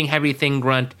 lifting heavy thing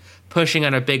grunt, pushing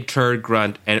on a big turd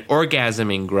grunt, and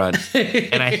orgasming grunt.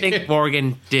 And I think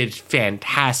Morgan did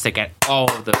fantastic at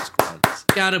all of those grunts.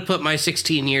 Gotta put my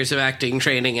 16 years of acting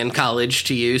training in college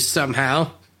to use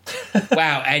somehow.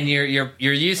 Wow, and you're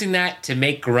using that to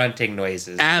make grunting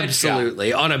noises.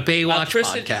 Absolutely. On a Baywatch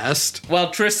podcast.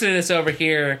 Well, Tristan is over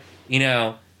here,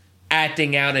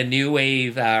 acting out a new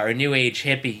wave or new age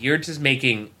hippie. You're just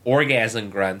making orgasm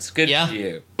grunts. Good for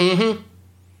you. Mm-hmm.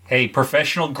 Hey,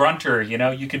 professional grunter,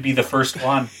 you could be the first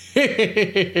one. First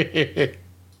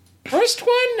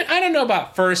one? I don't know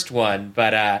about first one,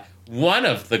 but one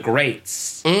of the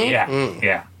greats. Mm-hmm.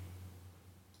 Yeah.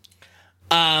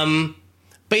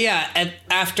 But yeah,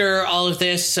 after all of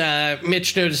this,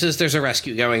 Mitch notices there's a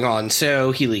rescue going on,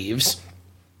 so he leaves.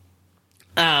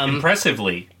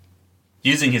 Impressively,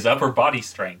 using his upper body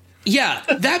strength. Yeah,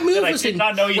 that move was did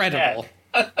not know you incredible.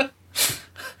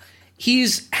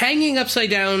 He's hanging upside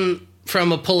down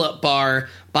from a pull-up bar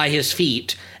by his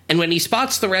feet, and when he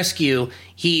spots the rescue,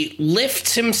 he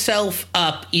lifts himself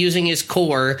up using his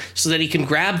core so that he can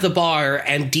grab the bar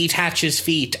and detach his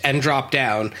feet and drop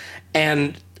down.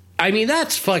 And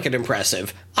that's fucking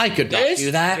impressive. I could not do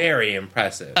that. Very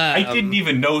impressive. I didn't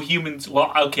even know humans...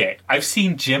 Well, okay, I've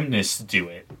seen gymnasts do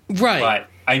it. Right. But,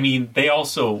 they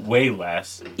also weigh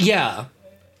less. Yeah.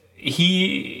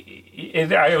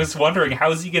 I was wondering, how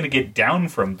is he going to get down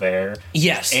from there?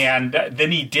 Yes. And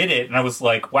then he did it, and I was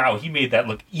like, wow, he made that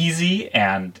look easy,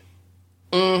 and...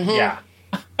 Mm-hmm. Yeah.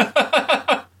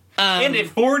 And at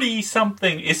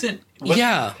 40-something,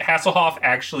 Hasselhoff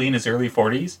actually in his early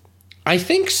 40s? I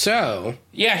think so.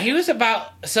 Yeah, he was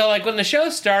about... So, when the show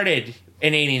started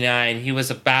in 89, he was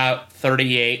about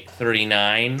 38,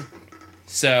 39.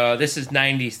 So, this is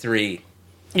 93.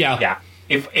 Yeah. Yeah.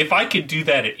 If I could do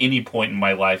that at any point in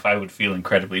my life, I would feel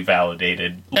incredibly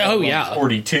validated. Oh, yeah.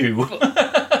 42.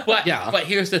 But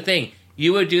here's the thing.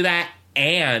 You would do that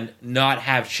and not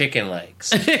have chicken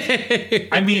legs.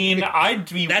 I mean, I'd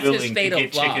be That's his willing to fatal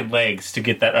get flaw. chicken legs to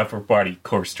get that upper body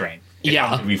core strength.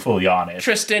 Yeah. To be fully honest.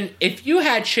 Tristan, if you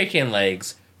had chicken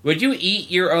legs, would you eat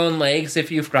your own legs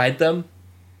if you fried them?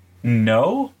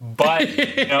 No, but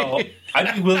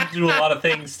I'd be willing to do a lot of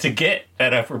things to get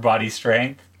that upper body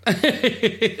strength.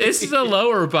 This is a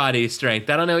lower body strength.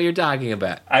 I don't know what you're talking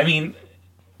about. I mean,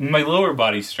 my lower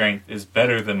body strength is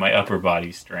better than my upper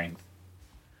body strength.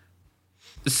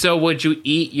 So would you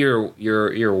eat your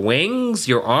wings,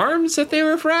 your arms if they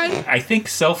were fried? I think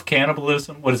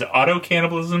self-cannibalism, what is it,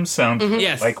 auto-cannibalism sounds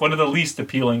Yes. like one of the least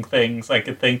appealing things I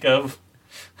could think of.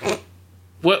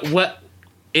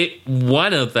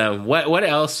 One of them. What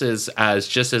else is as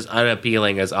just as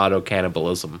unappealing as auto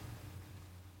cannibalism?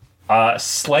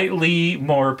 Slightly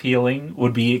more appealing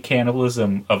would be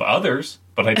cannibalism of others,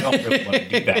 but I don't really want to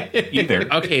do that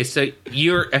either. Okay, so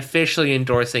you're officially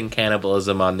endorsing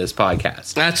cannibalism on this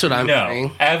podcast. That's what I'm No,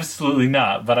 saying. absolutely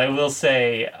not. But I will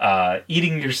say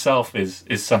eating yourself is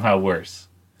somehow worse.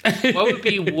 What would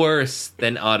be worse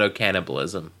than auto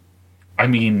cannibalism? I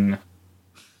mean,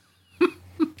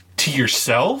 to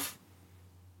yourself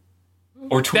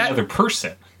or to another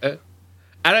person?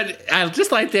 I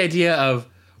just like the idea of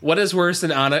what is worse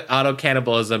than auto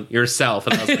cannibalism? Yourself.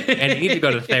 And I was like, and you need to go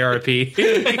to therapy.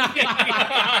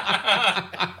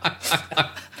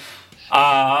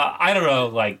 I don't know,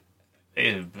 like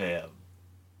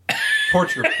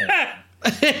torture porn.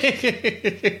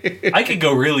 I could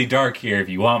go really dark here if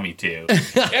you want me to.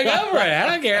 Yeah, go for it. I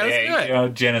don't care. Let's do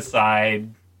it.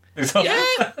 Genocide. There's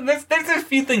a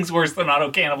few things worse than auto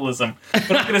cannibalism,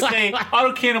 but I'm going to say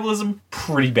auto cannibalism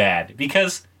pretty bad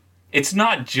because it's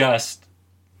not just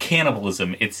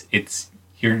cannibalism. It's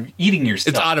you're eating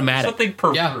yourself. It's automatic. There's something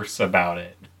perverse about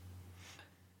it.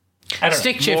 I don't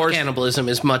Stick know. shift cannibalism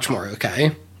is much more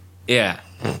okay. Yeah.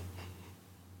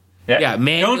 Yeah,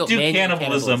 don't do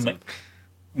cannibalism.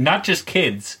 Not just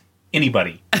kids.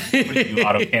 Anybody would do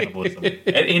auto cannibalism at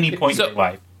any point in your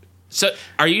life. So,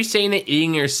 are you saying that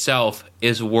eating yourself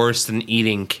is worse than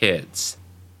eating kids?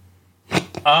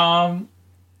 Think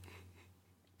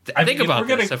about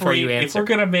this before you answer.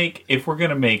 If we're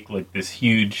gonna make like this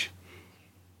huge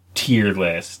tier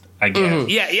list, I guess.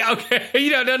 Yeah, okay.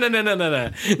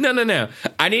 No.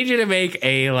 I need you to make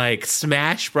a like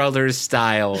Smash Brothers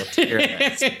style tier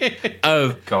list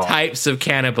of God. types of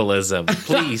cannibalism,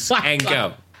 please, and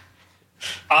go.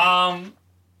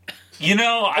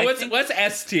 What's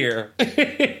S tier?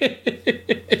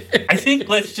 I think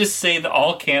let's just say that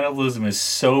all cannibalism is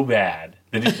so bad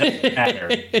that it doesn't matter.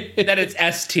 That it's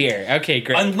S tier. Okay,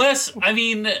 great. Unless, I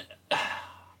mean,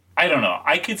 I don't know.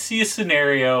 I could see a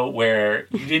scenario where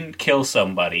you didn't kill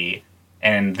somebody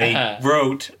and they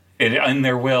wrote in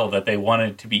their will that they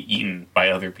wanted to be eaten by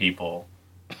other people,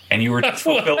 and you were just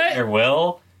fulfilling their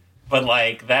will. But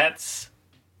like that's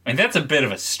a bit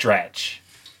of a stretch.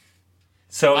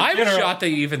 So I'm shocked that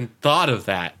you even thought of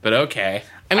that, but okay.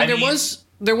 I mean,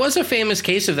 there was a famous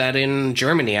case of that in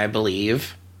Germany, I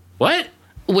believe, What?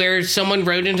 where someone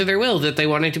wrote into their will that they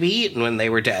wanted to be eaten when they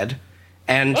were dead,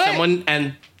 and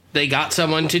What? they got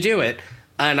someone to do it,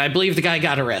 and I believe the guy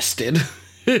got arrested.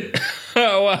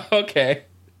 Oh, well, okay.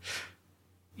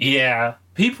 Yeah,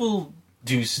 people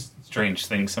do strange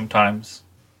things sometimes.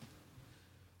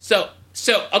 So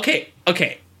okay.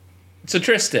 So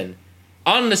Tristan,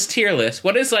 on this tier list,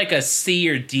 what is like a C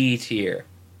or D tier?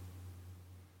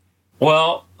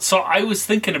 Well, so I was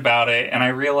thinking about it, and I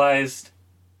realized,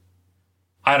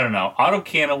 I don't know,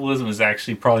 auto-cannibalism is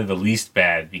actually probably the least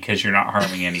bad because you're not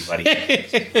harming anybody.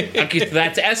 Okay, so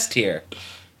that's S tier.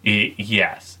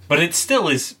 Yes. But it still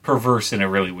is perverse in a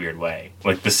really weird way.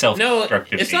 Like the No,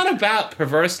 self-destructive it's nature. not about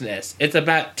perverseness. It's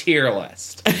about tier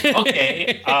list.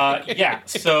 Okay, yeah.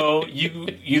 So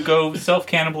you go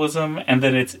self-cannibalism, and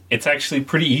then it's actually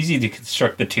pretty easy to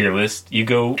construct the tier list. You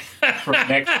go from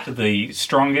next to the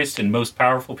strongest and most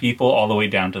powerful people, all the way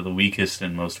down to the weakest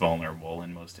and most vulnerable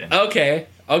and most innocent. Okay.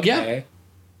 Yeah.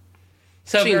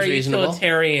 So Seems very reasonable.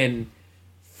 utilitarian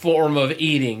form of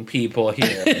eating people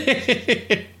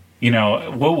here. You know,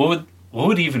 what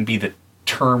would even be the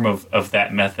term of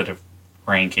that method of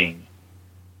ranking?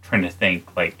 Trying to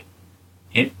think, like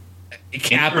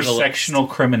intersectional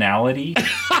criminality.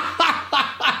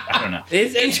 I don't know.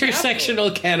 It's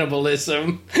Intersectional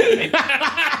cannibalism.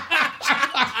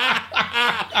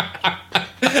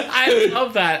 I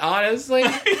love that, honestly.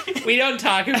 We don't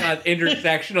talk about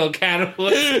intersectional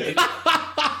cannibalism.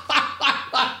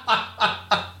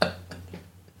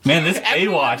 Man, this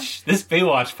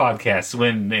Baywatch podcast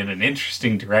went in an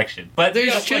interesting direction. But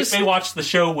There's just like just- Baywatch the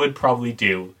show would probably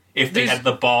do if they There's- had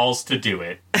the balls to do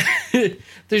it.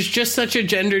 There's just such a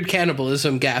gendered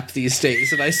cannibalism gap these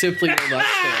days, and I simply will not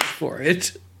stand for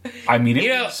it. I mean, it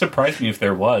would surprise me if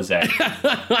there was,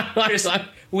 actually.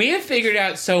 We have figured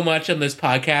out so much on this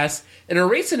podcast. In a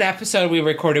recent episode we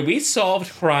recorded, we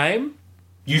solved crime.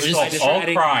 You solved all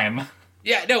crime.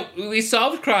 Yeah, no, we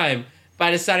solved crime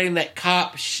by deciding that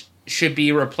cops should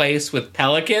be replaced with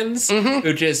pelicans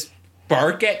who just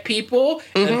bark at people,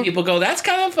 and people go, that's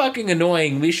kind of fucking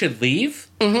annoying, we should leave.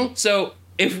 So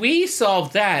if we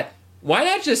solve that, why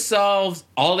not just solve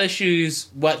all issues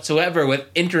whatsoever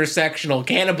with intersectional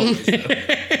cannibalism?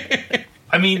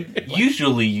 I mean,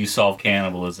 usually you solve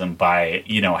cannibalism by,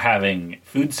 having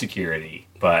food security,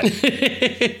 but...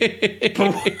 But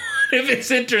what if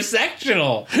it's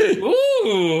intersectional?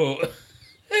 Ooh!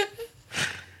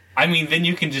 I mean, then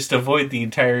you can just avoid the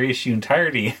entire issue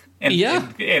entirely.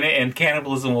 And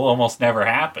cannibalism will almost never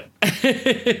happen.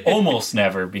 Almost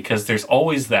never, because there's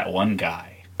always that one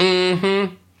guy.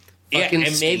 Mm-hmm. Yeah, and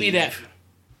Steve. maybe that...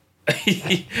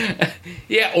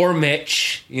 yeah, or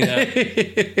Mitch,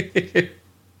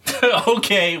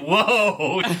 Okay,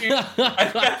 whoa.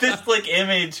 I've got this,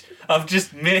 image of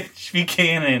just Mitch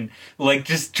Buchanan,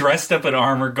 just dressed up in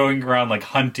armor going around,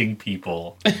 hunting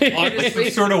people. Like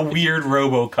some sort of weird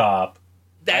RoboCop.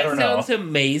 That sounds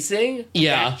amazing.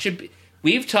 Yeah. That should be.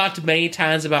 We've talked many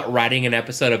times about writing an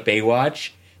episode of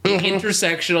Baywatch. The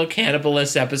intersectional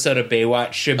cannibalist episode of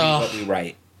Baywatch should be what we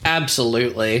write.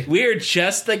 Absolutely. We're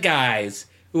just the guys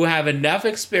who have enough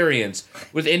experience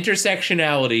with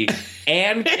intersectionality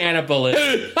and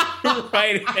cannibalism to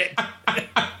write it.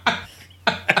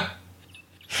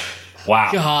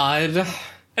 Wow. God.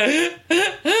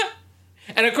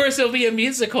 And of course, it'll be a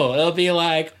musical. It'll be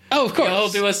like, of course. He'll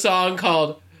do a song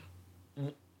called...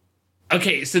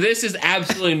 Okay, so this is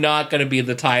absolutely not going to be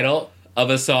the title of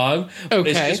a song. Okay.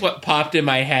 It's just what popped in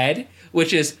my head,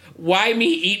 which is, Why Me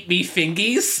Eat Me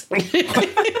Fingies?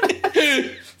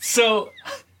 So...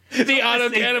 The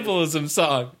auto-cannibalism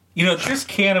song. Just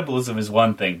cannibalism is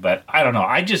one thing, but I don't know.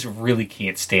 I just really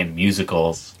can't stand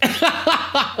musicals.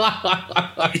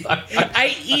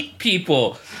 I eat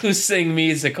people who sing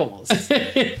musicals.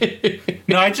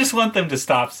 No, I just want them to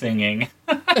stop singing.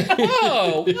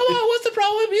 Oh, what's the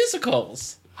problem with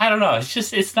musicals? I don't know.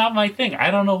 It's not my thing.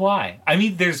 I don't know why. I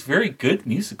mean, there's very good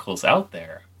musicals out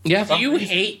there. Yeah. Do you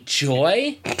hate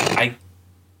joy?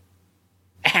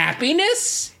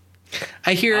 Happiness?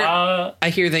 I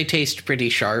hear they taste pretty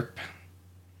sharp.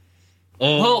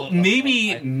 Well,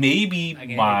 maybe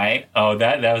my... Oh,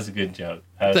 that was a good joke.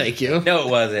 Thank you. No, it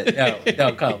wasn't. No,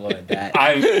 don't compliment that.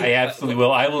 I absolutely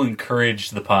will. I will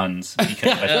encourage the puns.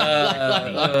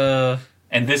 Because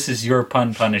and this is your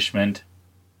pun punishment.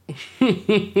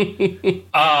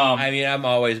 I mean, I'm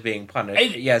always being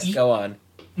punished. Yes, go on.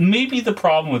 Maybe the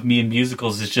problem with me in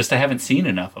musicals is just I haven't seen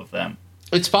enough of them.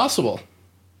 It's possible.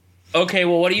 Okay,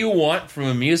 well, what do you want from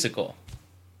a musical?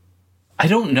 I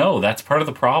don't know. That's part of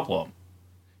the problem.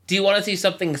 Do you want to see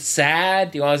something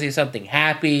sad? Do you want to see something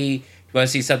happy? Do you want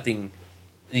to see something,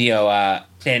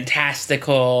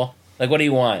 fantastical? What do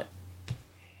you want?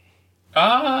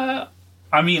 I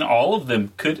mean, all of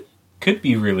them could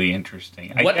be really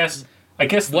interesting. I guess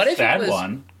what the if sad it was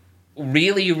one,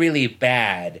 really, really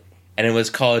bad, and it was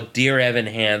called Dear Evan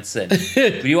Hansen.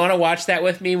 Do you want to watch that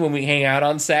with me when we hang out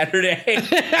on Saturday?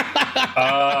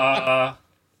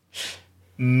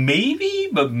 Maybe,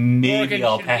 but maybe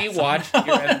I'll pass. Should we watch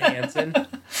Dear Evan Hansen?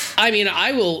 I mean,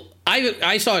 I will.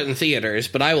 I saw it in theaters,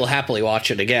 but I will happily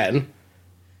watch it again.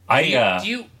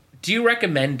 Do you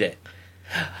recommend it?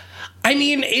 I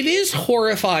mean, it is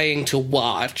horrifying to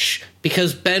watch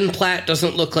because Ben Platt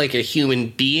doesn't look like a human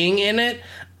being in it.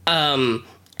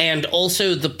 And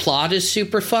also the plot is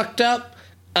super fucked up,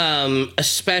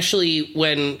 especially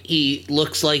when he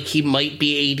looks like he might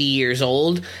be 80 years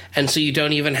old. And so you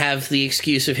don't even have the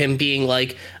excuse of him being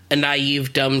a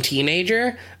naive, dumb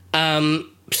teenager.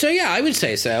 So yeah, I would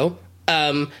say so.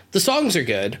 The songs are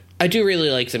good. I do really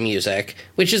like the music,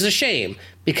 which is a shame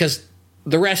because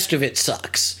the rest of it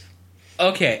sucks.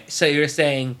 Okay, so you're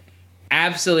saying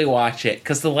absolutely watch it.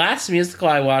 Because the last musical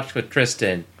I watched with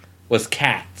Tristan was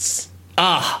Cats.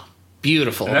 Ah,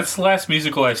 beautiful. And that's the last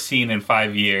musical I've seen in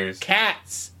 5 years.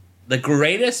 Cats, the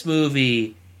greatest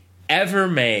movie ever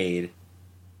made.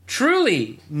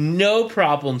 Truly, no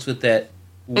problems with it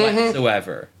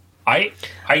whatsoever. I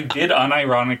did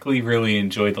unironically really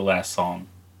enjoy the last song.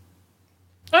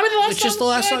 I mean, It's just the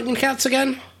last song in Cats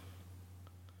again?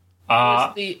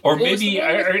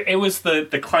 It was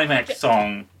the climax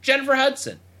song. Jennifer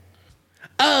Hudson.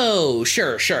 Oh,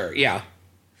 sure, yeah.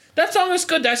 That song is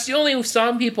good. That's the only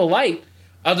song people like,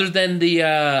 other than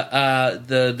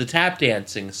the tap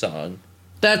dancing song.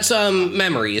 That's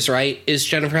Memories, right? Is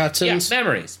Jennifer Yeah, Hudson's?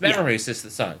 Memories. Memories is the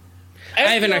song. I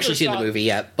haven't actually seen the movie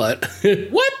yet, but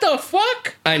What the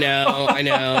fuck? I know.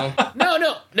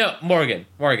 No, Morgan.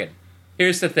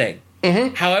 Here's the thing.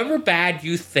 Mm-hmm. However bad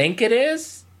you think it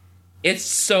is, it's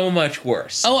so much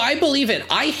worse. Oh, I believe it.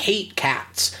 I hate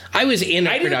Cats. I was in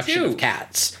I a do production too. of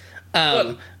Cats.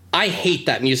 Look. I hate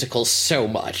that musical so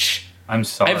much. I'm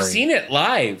sorry. I've seen it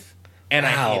live, and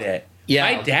Wow. I hate it. Yeah.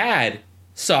 My dad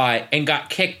saw it and got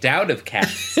kicked out of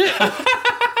Cats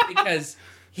because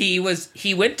he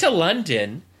went to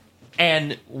London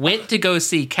and went to go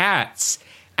see Cats,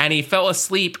 and he fell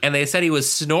asleep, and they said he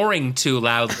was snoring too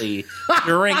loudly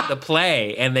during the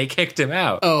play, and they kicked him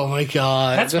out. Oh my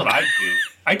god. That's what I do.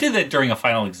 I did that during a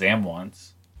final exam once.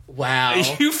 Wow.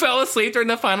 You fell asleep during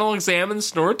the final exam and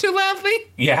snored too loudly?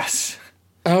 Yes.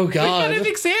 Oh What kind of god.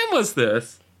 exam was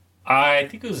this? I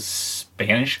think it was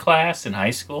Spanish class in high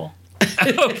school.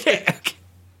 Okay.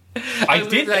 I was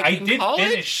did like, I in did college?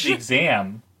 finish the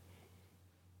exam.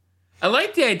 I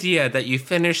like the idea that you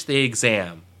finished the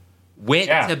exam, went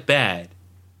Yeah. to bed,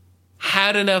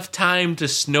 had enough time to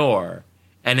snore,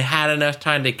 and had enough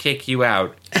time to kick you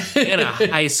out in a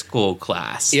high school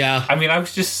class. Yeah. I mean, I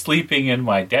was just sleeping in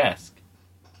my desk.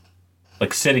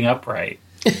 Like sitting upright.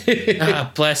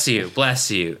 Ah, bless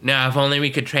you. Now, if only we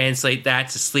could translate that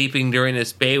to sleeping during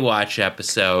this Baywatch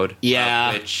episode.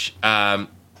 Yeah. Which,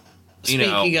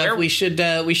 Speaking of, we should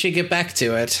get back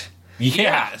to it.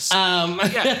 Yes.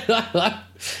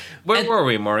 Where were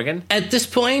we, Morgan? At this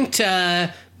point,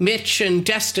 Mitch and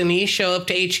Destiny show up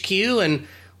to HQ, and,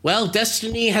 well,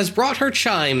 Destiny has brought her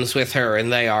chimes with her,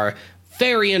 and they are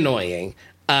very annoying.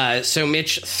 So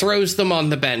Mitch throws them on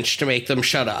the bench to make them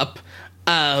shut up.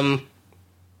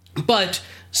 But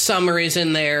Summer is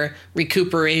in there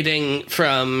recuperating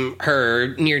from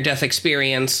her near-death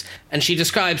experience, and she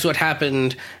describes what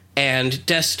happened, and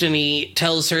Destiny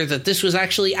tells her that this was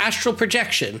actually astral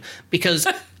projection, because,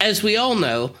 as we all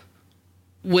know,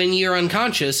 when you're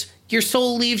unconscious, your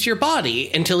soul leaves your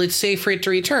body until it's safe for it to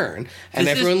return. And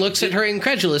This is- everyone looks at her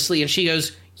incredulously, and she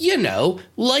goes, you know,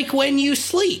 like when you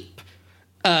sleep.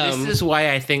 This is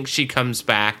why I think she comes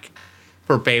back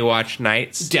for Baywatch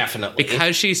Nights. Definitely.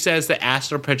 Because she says that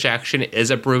astral projection is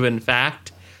a proven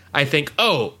fact. I think,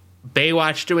 oh,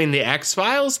 Baywatch doing the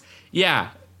X-Files? Yeah,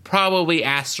 probably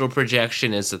astral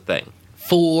projection is a thing.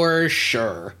 For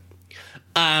sure.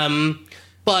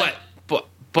 But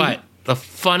But the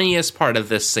funniest part of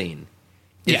this scene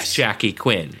is Yes. Jackie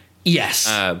Quinn. yes.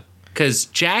 Because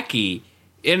Jackie,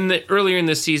 earlier in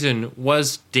the season,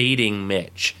 was dating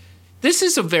Mitch. This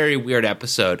is a very weird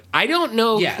episode. I don't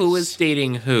know Yes. who is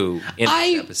dating who in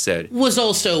this episode. was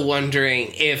also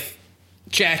wondering if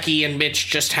Jackie and Mitch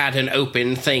just had an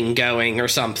open thing going or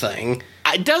something.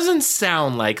 It doesn't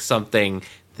sound like something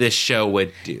this show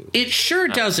would do. It sure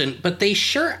doesn't, but they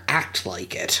sure act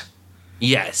like it.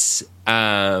 Yes.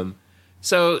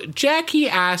 So Jackie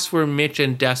asks where Mitch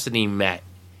and Destiny met,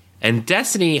 and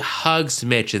Destiny hugs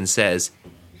Mitch and says,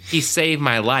 "He saved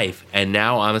my life, and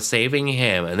now I'm saving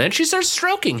him." And then she starts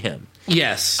stroking him.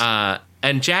 Yes.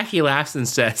 And Jackie laughs and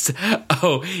says,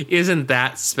 "Oh, isn't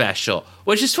that special?"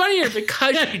 Which is funnier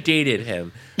because she dated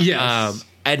him. Yes.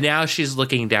 And now she's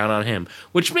looking down on him,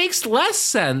 which makes less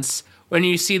sense when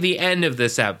you see the end of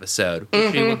this episode,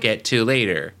 which we will get to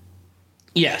later.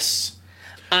 yes.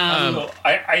 So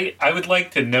I would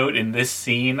like to note in this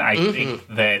scene, I think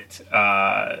that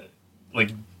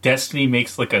like Destiny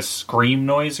makes like a scream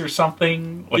noise or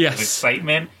something, like Yes. of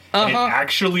excitement. And it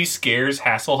actually scares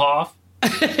Hasselhoff.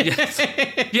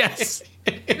 Yes.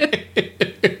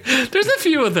 There's a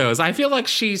few of those. I feel like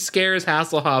she scares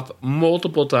Hasselhoff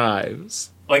multiple times.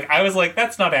 Like I was like,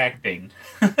 that's not acting.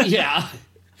 Yeah.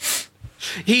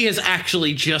 He is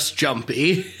actually just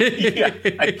jumpy. Yeah,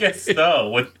 I guess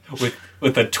so.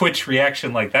 With a Twitch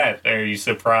reaction like that, are you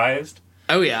surprised?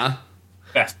 Oh, yeah.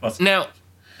 That's Now,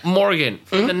 Morgan,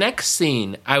 for the next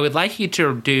scene, I would like you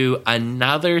to do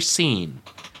another scene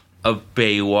of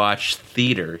Baywatch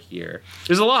theater here.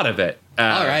 There's a lot of it.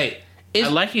 All right. I'd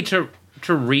like you to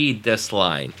read this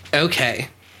line. Okay.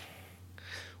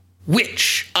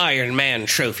 Which Iron Man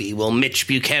trophy will Mitch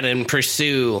Buchanan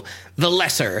pursue? The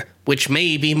lesser, which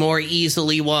may be more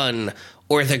easily won,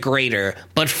 or the greater,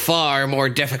 but far more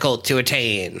difficult to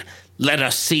attain? Let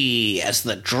us see as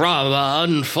the drama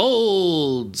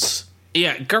unfolds.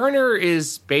 Yeah, Garner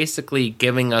is basically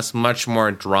giving us much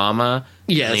more drama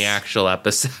Yes. in the actual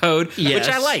episode, Yes.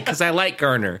 which I like, because I like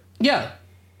Garner. Yeah.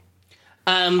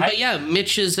 But yeah,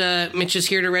 Mitch is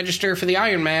here to register for the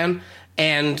Iron Man,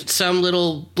 and some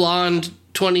little blonde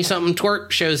 20-something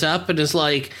twerp shows up and is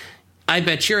like, I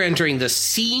bet you're entering the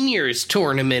seniors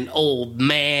tournament, old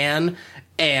man.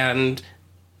 And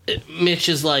Mitch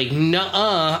is like,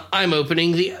 nuh-uh, I'm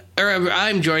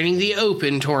joining the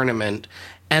open tournament.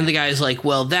 And the guy's like,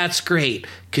 well, that's great,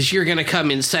 because you're going to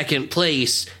come in second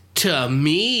place to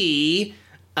me.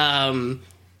 And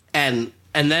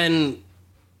then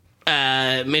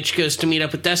Mitch goes to meet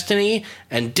up with Destiny,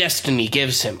 and Destiny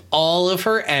gives him all of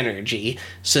her energy.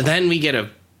 So then we get a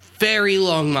very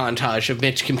long montage of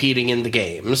Mitch competing in the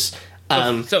games,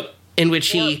 in which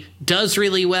he does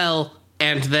really well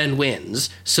and then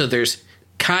wins. So there's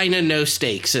kind of no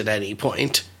stakes at any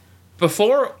point.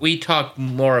 Before we talk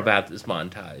more about this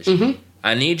montage,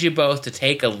 I need you both to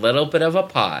take a little bit of a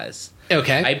pause.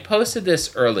 Okay. I posted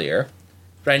this earlier,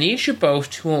 but I need you both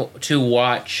to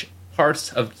watch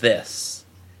parts of this.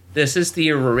 This is the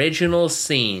original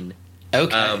scene.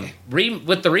 Okay.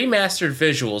 With the remastered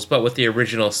visuals, but with the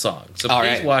original song. So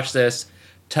please watch this.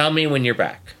 Tell me when you're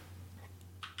back.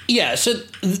 Yeah, so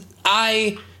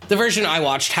the version I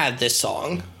watched had this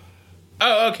song.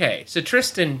 Oh, okay. So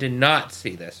Tristan did not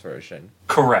see this version.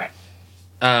 Correct.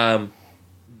 The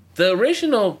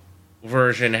original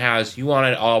version has You Want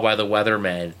It All by the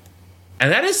Weathermen.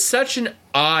 And that is such an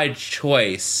odd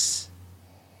choice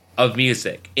of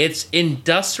music. It's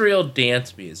industrial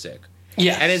dance music.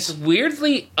 Yes. And it's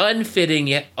weirdly unfitting,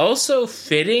 yet also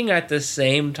fitting at the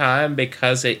same time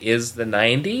because it is the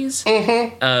 90s.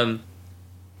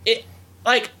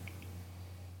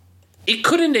 It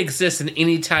couldn't exist in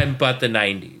any time but the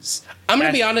 90s. I'm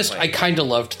going to be honest, I kind of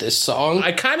loved this song.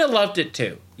 I kind of loved it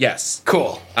too. Yes.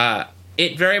 Cool.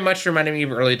 It very much reminded me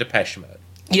of early Depeche Mode.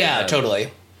 Yeah,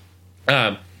 totally.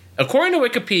 According to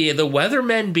Wikipedia, the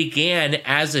Weathermen began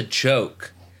as a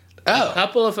joke. A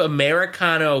couple of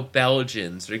Americano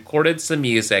Belgians recorded some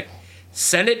music,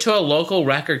 sent it to a local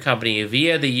record company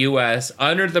via the U.S.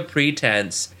 under the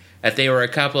pretense that they were a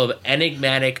couple of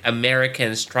enigmatic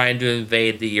Americans trying to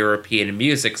invade the European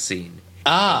music scene.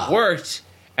 It worked,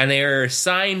 and they were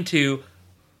signed to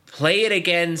Play It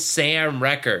Again Sam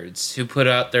Records, who put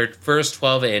out their first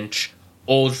 12-inch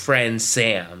Old Friend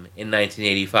Sam in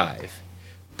 1985.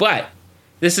 But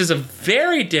this is a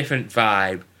very different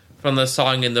vibe from the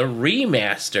song in the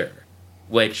remaster,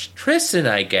 which Tristan and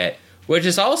I get, which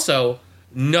is also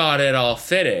not at all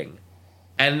fitting.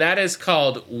 And that is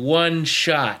called One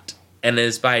Shot, and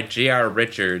is by J.R.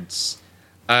 Richards.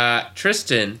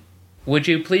 Tristan, would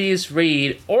you please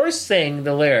read or sing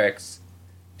the lyrics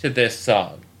to this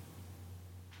song?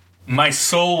 My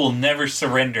soul will never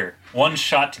surrender. One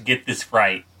shot to get this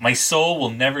right. My soul will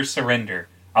never surrender.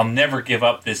 I'll never give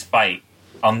up this fight.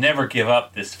 I'll never give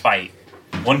up this fight.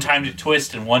 One time to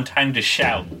twist and one time to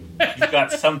shout. You've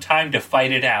got some time to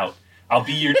fight it out. I'll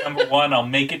be your number one. I'll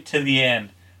make it to the end.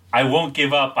 I won't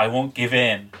give up. I won't give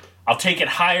in. I'll take it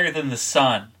higher than the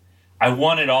sun. I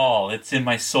want it all. It's in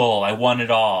my soul. I want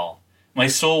it all. My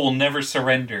soul will never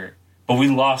surrender. But we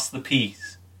lost the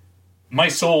peace. My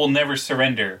soul will never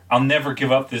surrender. I'll never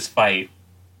give up this fight.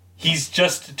 He's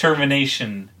just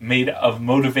determination made of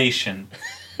motivation.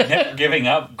 Never giving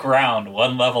up ground,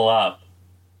 one level up.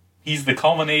 He's the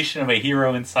culmination of a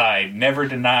hero inside, never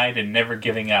denied and never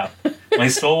giving up. My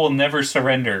soul will never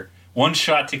surrender. One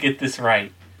shot to get this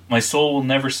right. My soul will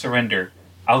never surrender.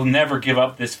 I'll never give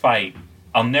up this fight.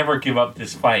 I'll never give up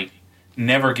this fight.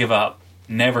 Never give up.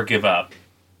 Never give up.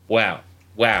 Wow.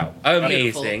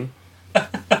 Amazing.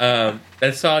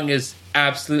 That song is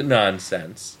absolute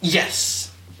nonsense.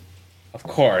 Yes. Of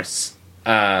course.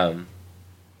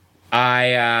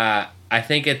 I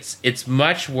think it's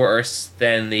much worse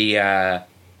than the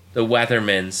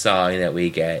Weatherman song that we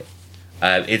get.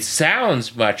 It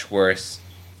sounds much worse,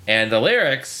 and the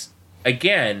lyrics,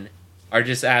 again, are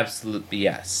just absolute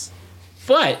BS.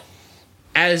 But,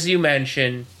 as you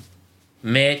mentioned,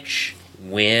 Mitch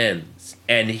wins,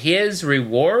 and his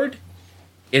reward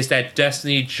is that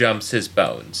Destiny jumps his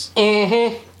bones.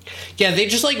 Mm-hmm. Yeah, they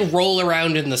just, roll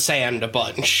around in the sand a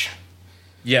bunch.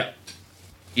 Yeah.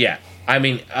 I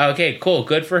mean, okay, cool.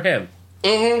 Good for him.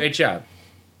 Mm-hmm. Great job.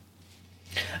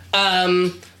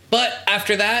 But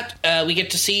after that, we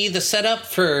get to see the setup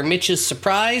for Mitch's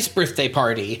surprise birthday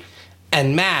party.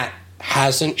 And Matt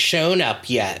hasn't shown up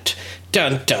yet.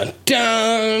 Dun, dun,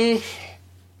 dun.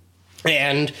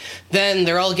 And then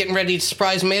they're all getting ready to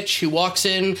surprise Mitch, who walks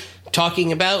in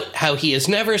talking about how he is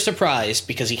never surprised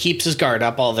because he keeps his guard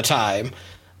up all the time.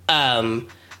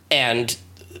 And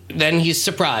then he's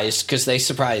surprised because they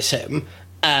surprise him.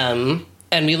 And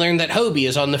we learn that Hobie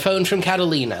is on the phone from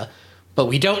Catalina, but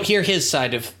we don't hear his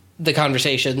side of the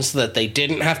conversation so that they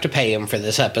didn't have to pay him for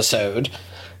this episode.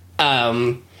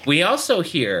 We also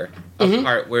hear a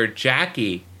part where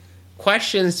Jackie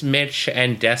questions Mitch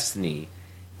and Destiny,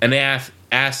 and they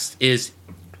asked, is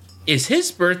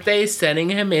his birthday sending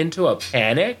him into a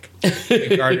panic?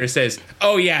 And Gardner says,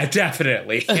 "Oh yeah,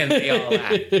 definitely," and they all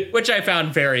laugh, which I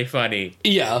found very funny.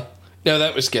 Yeah. No,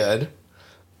 that was good.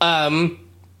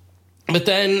 But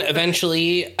then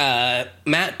eventually,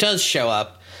 Matt does show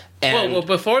up. And Well,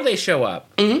 before they show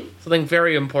up, something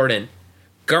very important.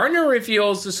 Gardner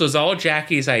reveals this was all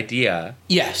Jackie's idea,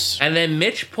 yes. and then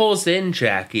Mitch pulls in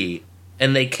Jackie,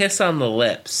 and they kiss on the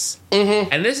lips.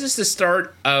 And this is the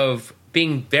start of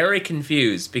being very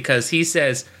confused, because he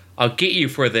says, "I'll get you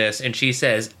for this," and she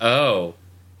says, "Oh,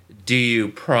 do you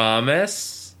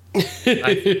promise?"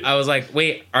 I was like,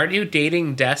 wait, aren't you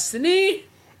dating Destiny?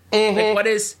 Like, what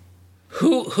is...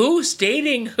 Who's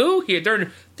dating who here?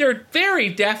 They're very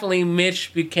definitely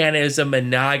Mitch Buchanan is a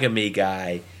monogamy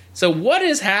guy. So what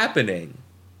is happening?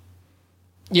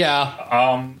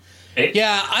 Yeah.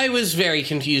 Yeah, I was very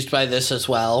confused by this as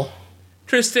well.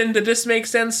 Tristan, did this make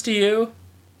sense to you?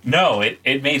 No,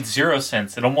 it made zero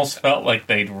sense. It almost felt like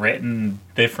they'd written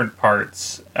different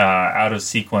parts out of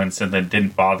sequence and then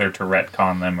didn't bother to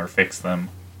retcon them or fix them.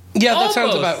 Yeah, that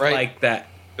sounds Almost about right. like that.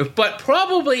 But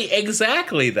probably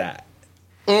exactly that.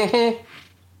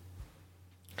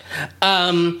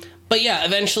 But yeah,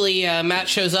 eventually Matt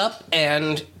shows up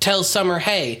and tells Summer,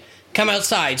 "Hey, come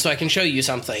outside so I can show you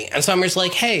something." And Summer's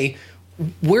like, "Hey,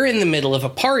 we're in the middle of a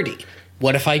party.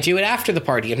 What if I do it after the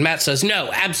party?" And Matt says, "No,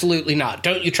 absolutely not.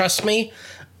 Don't you trust me?"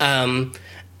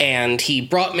 And he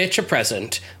brought Mitch a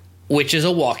present, which is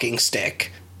a walking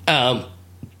stick. And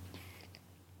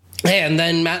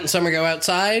then Matt and Summer go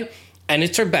outside, and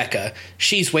it's Rebecca.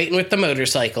 She's waiting with the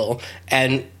motorcycle,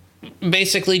 and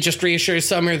basically just reassures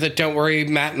Summer that, "Don't worry,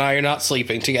 Matt and I are not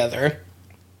sleeping together."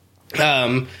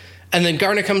 And then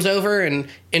Garner comes over and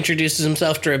introduces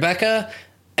himself to Rebecca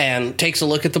and takes a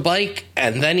look at the bike,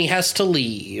 and then he has to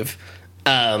leave.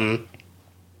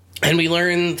 And we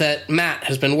learn that Matt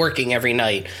has been working every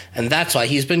night, and that's why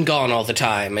he's been gone all the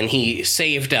time, and he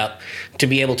saved up to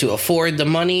be able to afford the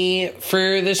money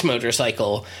for this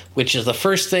motorcycle, which is the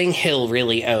first thing he'll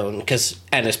really own,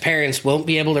 and his parents won't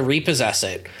be able to repossess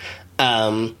it.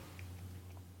 So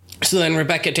then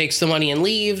Rebecca takes the money and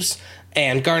leaves,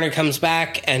 and Garner comes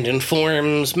back and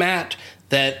informs Matt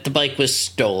that the bike was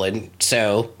stolen,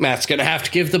 so Matt's going to have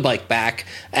to give the bike back,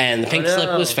 and the pink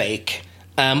slip was fake.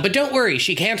 But don't worry,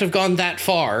 she can't have gone that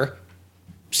far,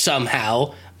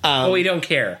 somehow. We don't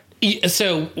care.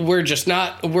 So we're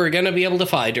going to be able to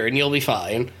find her, and you'll be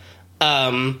fine.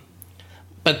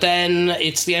 But then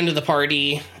it's the end of the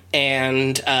party,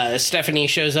 and Stephanie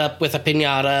shows up with a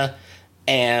piñata,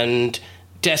 and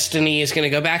Destiny is going to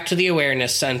go back to the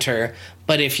Awareness Center.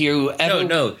 But if you ever...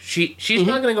 No, she's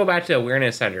not going to go back to the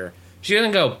Awareness Center. She's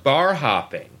going to go bar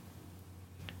hopping.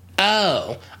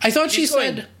 Oh, I thought she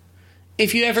said...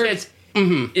 If you ever...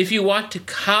 If you want to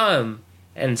come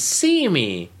and see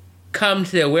me, come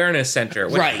to the Awareness Center.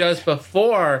 Which Right. does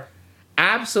before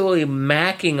absolutely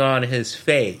macking on his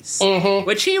face.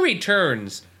 Which he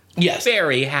returns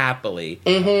very happily.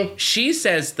 She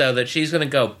says, though, that she's going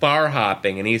to go bar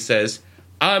hopping. And he says,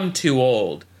 "I'm too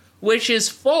old." Which is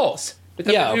false.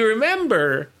 Because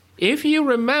if you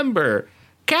remember,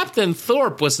 Captain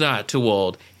Thorpe was not too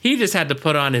old. He just had to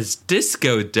put on his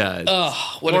disco duds.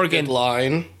 Oh, what Morgan, a good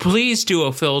line. Please do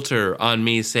a filter on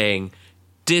me saying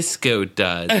disco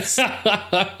duds.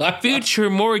 Future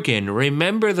Morgan,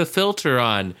 remember the filter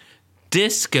on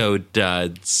disco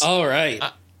duds. All right.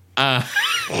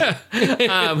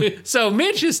 So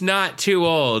Mitch is not too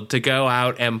old to go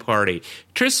out and party.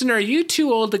 Tristan, are you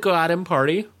too old to go out and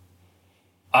party?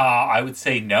 I would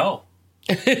say no.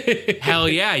 Hell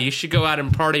yeah, you should go out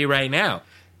and party right now.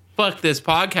 Fuck this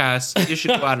podcast. You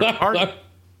should go out and party.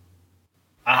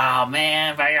 Oh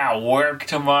man, I got work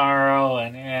tomorrow,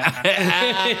 and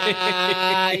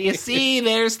You see,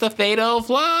 there's the fatal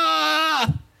flaw.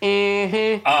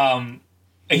 he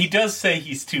does say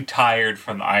he's too tired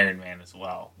from the Iron Man as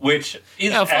well, which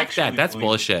is fuck actually that. That's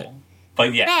believable. bullshit.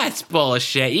 But yeah, That's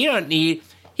bullshit. You don't need...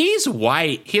 He's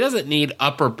white. He doesn't need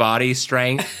upper body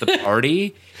strength to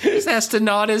party. He just has to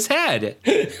nod his head.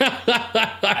 It's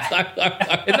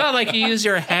not like you use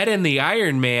your head in the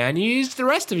Iron Man. You use the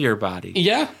rest of your body.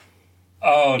 Yeah.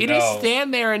 oh You no, just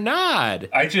stand there and nod.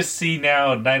 I just see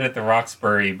now Night at the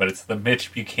Roxbury, but it's the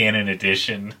Mitch Buchanan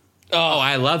edition. Oh,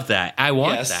 I love that. I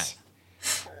want Yes.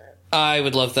 that. I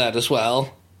would love that as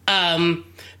well.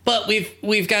 But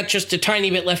we've got just a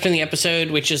tiny bit left in the episode,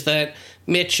 which is that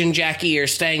Mitch and Jackie are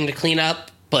staying to clean up,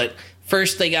 but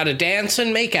first they gotta dance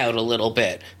and make out a little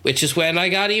bit, which is when I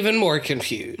got even more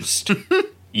confused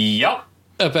Yup.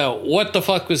 about what the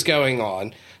fuck was going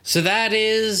on. So that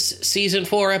is season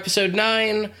 4, episode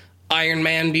 9, Iron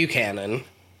Man Buchanan.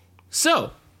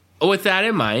 So, with that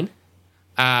in mind,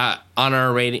 on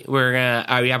our rating, we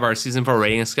have our season 4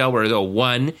 rating scale where the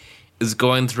 1 is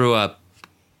going through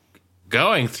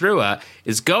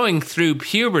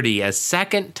puberty a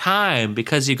second time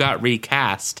because you got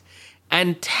recast,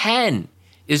 and 10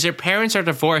 is your parents are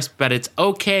divorced, but it's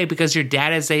okay because your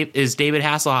dad is David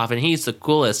Hasselhoff and he's the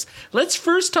coolest. Let's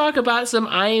first talk about some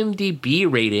IMDb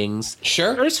ratings.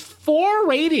 Sure. There's 4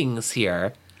 ratings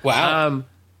here. Wow.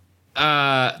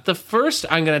 The first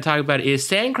I'm going to talk about is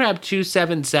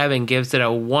Sandcrab277 gives it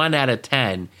a 1 out of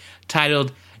 10,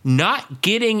 titled "Not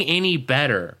Getting Any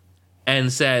Better,"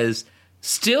 and says,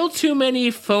 "Still too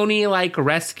many phony-like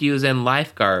rescues and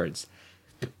lifeguards.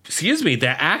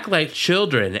 That act like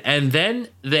children." And then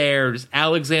there's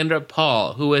Alexandra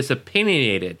Paul, who is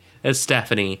opinionated as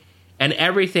Stephanie and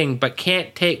everything but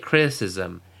can't take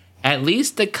criticism. At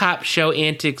least the cop show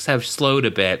antics have slowed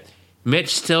a bit.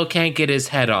 Mitch still can't get his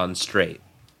head on straight.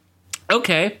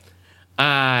 Okay.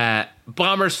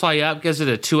 Bombers Fly Up gives it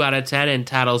a 2 out of 10 and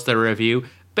titles the review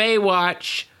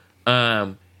Baywatch.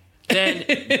 Then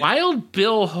Wild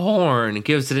Bill Horn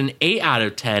gives it an 8 out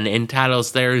of 10 and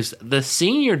titles there's the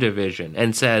senior division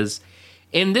and says,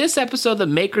 "In this episode, the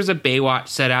makers of Baywatch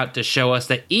set out to show us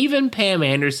that even Pam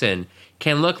Anderson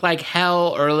can look like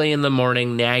hell early in the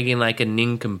morning, nagging like a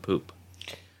nincompoop."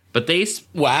 But they...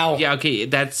 Wow. Yeah, okay,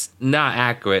 that's not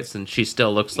accurate since she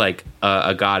still looks like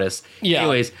a goddess. Yeah.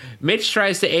 Anyways, Mitch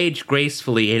tries to age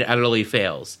gracefully and utterly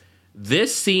fails.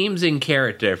 This seems in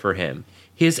character for him.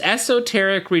 His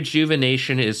esoteric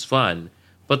rejuvenation is fun,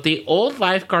 but the old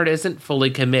lifeguard isn't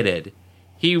fully committed.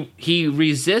 He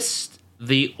resists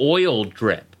the oil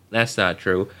drip. That's not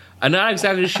true. I'm not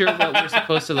exactly sure what we're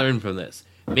supposed to learn from this.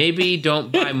 Maybe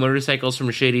don't buy motorcycles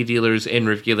from shady dealers in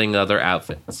revealing other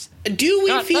outfits. Do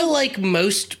we feel like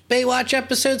most Baywatch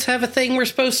episodes have a thing we're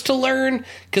supposed to learn?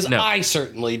 Because No. I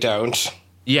certainly don't.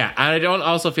 Yeah, and I don't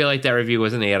also feel like that review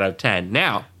was an 8 out of 10.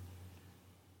 Now,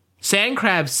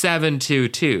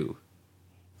 Sandcrab722,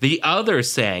 the other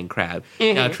Sandcrab.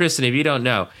 Now, Tristan, if you don't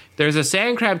know, there's a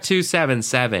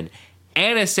Sandcrab277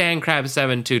 and a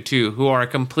Sandcrab722 who are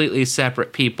completely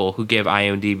separate people who give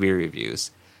IMDb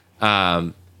reviews.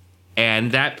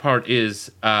 And that part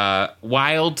is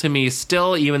wild to me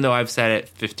still, even though I've said it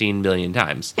 15 million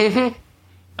times.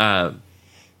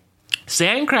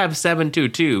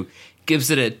 Sandcrab722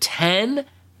 gives it a 10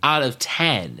 out of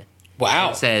 10. Wow.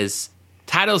 It says,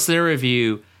 titles their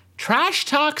review, "Trash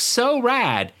Talk So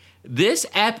Rad. This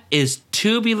ep is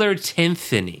tubular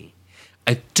tinthony."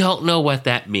 I don't know what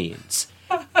that means.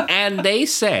 And they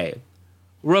say,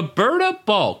 "Roberta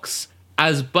Bulks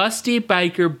as busty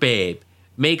biker babe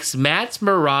makes Matt's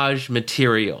Mirage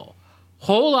material.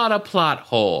 Whole lot of plot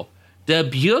hole.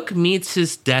 Dubuque meets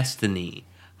his destiny.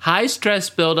 High stress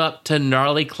build up to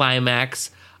gnarly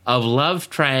climax of love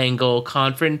triangle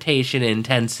confrontation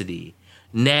intensity.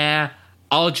 Nah,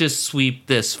 I'll just sweep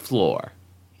this floor."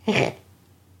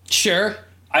 Sure.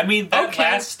 I mean, that Okay.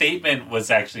 last statement was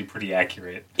actually pretty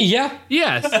accurate. Yeah.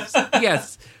 Yes,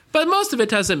 yes. But most of it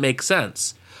doesn't make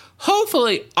sense.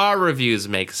 Hopefully, our reviews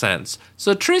make sense.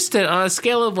 So, Tristan, on a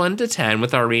scale of 1 to 10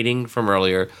 with our reading from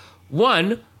earlier,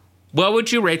 1, what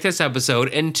would you rate this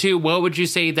episode? And 2, what would you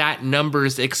say that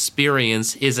numbers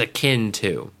experience is akin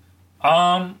to?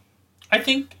 I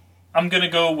think I'm gonna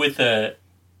go with a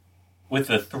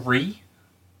 3.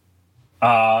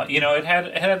 It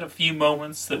had a few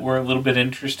moments that were a little bit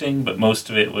interesting, but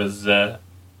most of it was I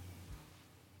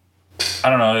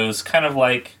don't know. It was kind of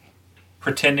like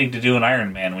pretending to do an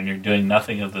Iron Man when you're doing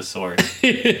nothing of the sort.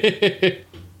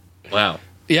 Wow.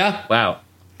 Yeah. Wow.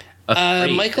 A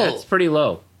 3. Michael. That's pretty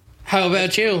low. How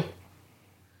about you?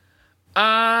 I'm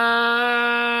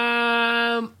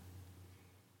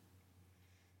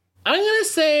going to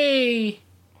say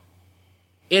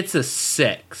it's a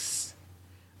 6.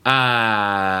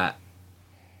 Yeah,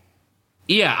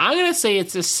 I'm going to say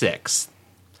it's a 6.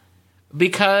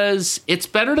 Because it's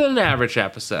better than an average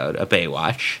episode of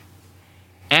Baywatch.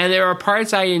 And there are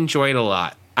parts I enjoyed a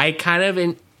lot. I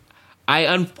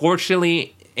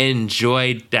unfortunately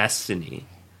enjoyed Destiny.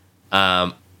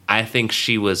 I think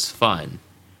she was fun.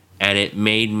 And it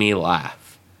made me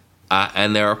laugh.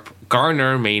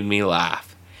 Garner made me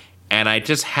laugh. And I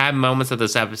just had moments of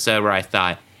this episode where I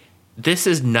thought, this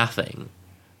is nothing.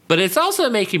 But it's also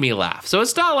making me laugh. So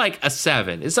it's not like a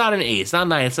 7. It's not an 8. It's not a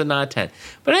 9. It's not a 10.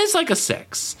 But it's like a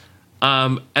 6.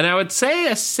 And I would say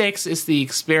a 6 is the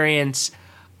experience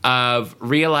of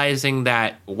realizing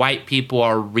that white people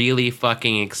are really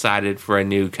fucking excited for a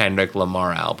new Kendrick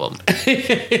Lamar album.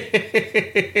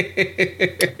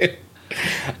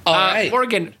 All right.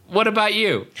 Morgan, what about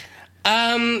you?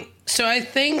 So I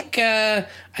think I'm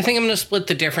going to split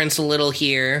the difference a little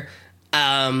here,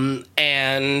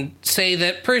 and say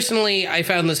that personally I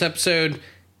found this episode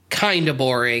kind of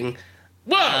boring.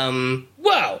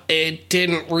 Whoa! It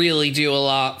didn't really do a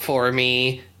lot for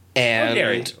me,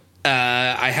 and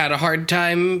I had a hard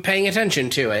time paying attention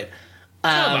to it.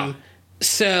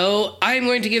 So I'm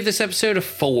going to give this episode a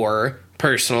 4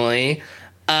 personally.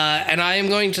 And I am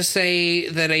going to say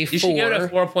that a 4... You should give it a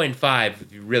 4.5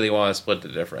 if you really want to split the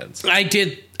difference. I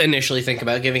did initially think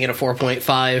about giving it a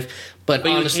 4.5, but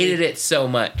honestly... you hated it so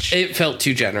much. It felt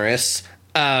too generous.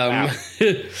 Wow.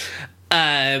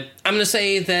 I'm going to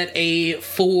say that a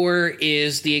 4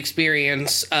 is the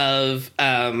experience of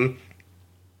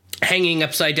hanging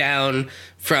upside down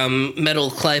from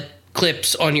metal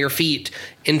clips on your feet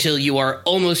until you are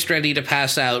almost ready to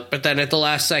pass out, but then at the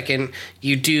last second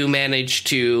you do manage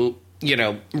to,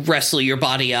 wrestle your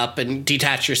body up and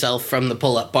detach yourself from the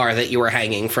pull-up bar that you were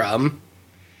hanging from.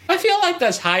 I feel like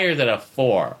that's higher than a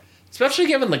 4, especially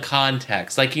given the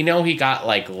context. Like, he got,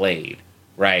 laid,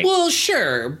 right? Well,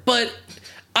 sure, but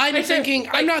I'm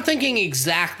not thinking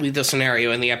exactly the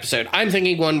scenario in the episode. I'm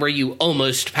thinking one where you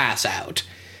almost pass out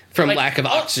from lack of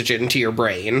oxygen to your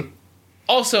brain.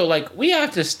 Also, we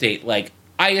have to state,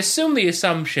 I assume the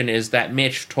assumption is that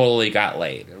Mitch totally got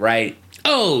laid, right?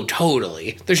 Oh,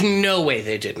 totally. There's no way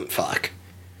they didn't fuck.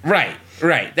 Right.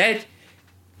 Right,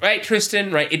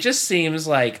 Tristan, right? It just seems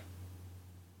like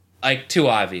too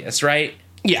obvious, right?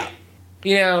 Yeah.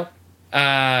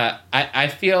 I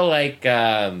feel like,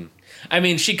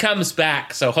 she comes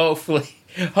back, so hopefully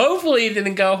it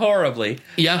didn't go horribly.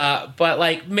 Yeah.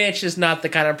 But, Mitch is not the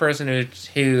kind of person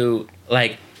who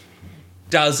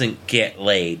doesn't get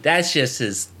laid. That's just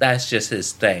his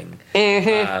thing.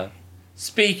 Mm-hmm.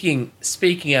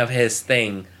 Speaking of his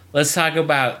thing, let's talk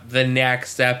about the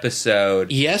next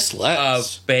episode. Yes,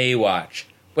 let's. Of Baywatch,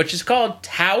 which is called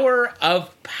Tower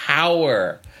of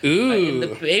Power. Ooh. In the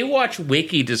Baywatch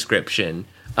wiki description,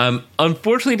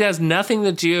 unfortunately, it has nothing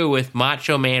to do with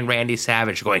Macho Man Randy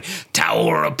Savage going,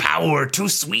 Tower of Power, too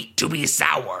sweet to be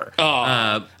sour.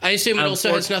 I assume it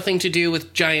also has nothing to do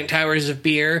with giant towers of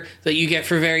beer that you get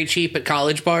for very cheap at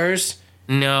college bars.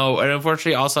 No, it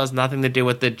unfortunately also has nothing to do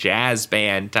with the jazz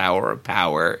band Tower of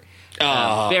Power.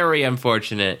 Very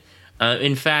unfortunate.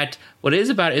 In fact, what it is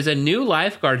about is a new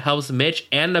lifeguard helps Mitch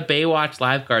and the Baywatch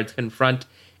lifeguards confront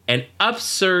an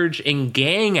upsurge in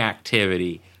gang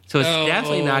activity. So it's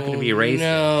definitely not going to be racist.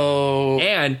 No.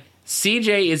 And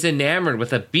CJ is enamored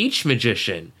with a beach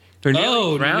magician who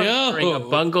nearly drowned during a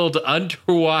bungled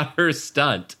underwater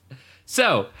stunt.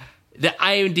 So, the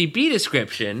IMDb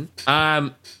description,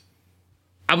 I'm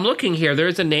looking here.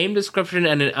 There's a name description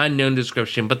and an unknown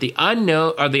description, but the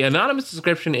anonymous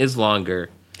description is longer.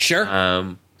 Sure.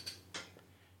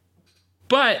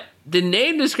 But the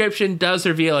name description does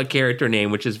reveal a character name,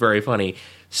 which is very funny.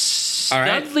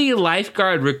 Studley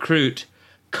lifeguard recruit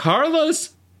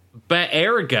Carlos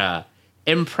Baerga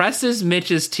impresses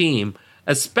Mitch's team,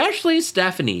 especially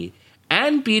Stephanie,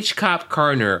 and beach cop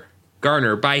Garner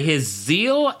by his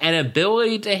zeal and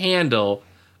ability to handle...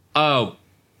 Oh,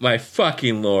 my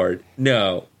fucking lord.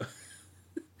 No.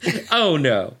 Oh,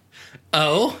 no.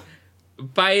 Oh?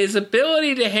 By his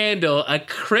ability to handle a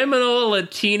criminal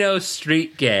Latino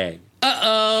street gang.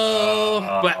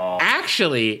 Uh-oh. But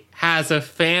actually has a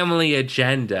family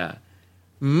agenda.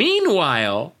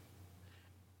 Meanwhile,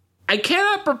 I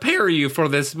cannot prepare you for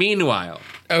this meanwhile.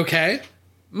 Okay.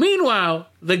 Meanwhile,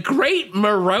 the great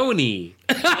Maroney,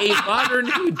 a modern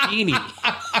Houdini,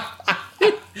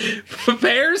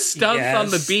 prepares stunts on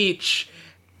the beach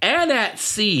and at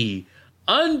sea,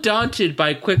 undaunted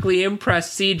by quickly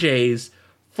impressed CJ's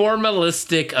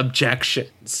formalistic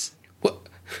objections.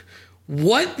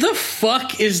 What the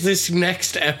fuck is this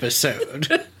next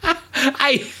episode?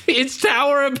 It's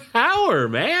Tower of Power,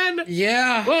 man.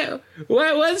 Yeah. What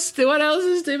else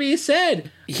is to be said?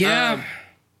 Yeah.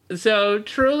 So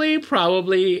truly,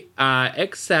 probably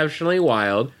exceptionally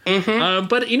wild. Mm-hmm.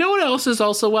 But you know what else is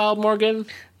also wild, Morgan?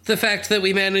 The fact that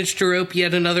we managed to rope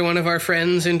yet another one of our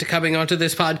friends into coming onto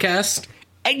this podcast.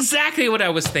 Exactly what I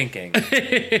was thinking.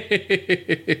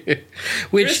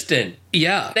 Tristan,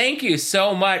 yeah. Thank you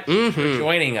so much for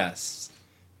joining us.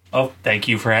 Oh, thank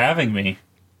you for having me.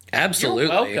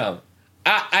 Absolutely. You're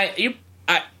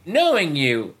welcome. Knowing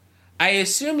you, I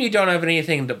assume you don't have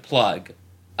anything to plug.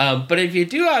 But if you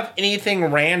do have anything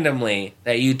randomly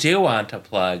that you do want to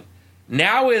plug,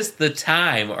 now is the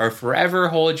time, or forever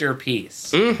hold your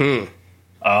peace. Mm-hmm.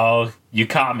 Oh, you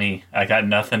caught me. I got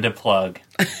nothing to plug.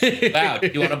 Wow,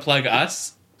 do you want to plug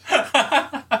us?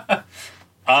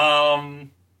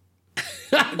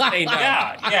 They know.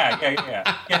 Yeah.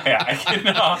 I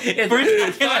know.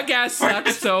 This podcast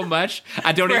sucks so much.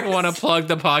 I don't even want to plug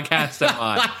the podcast I'm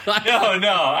on.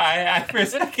 No. I for a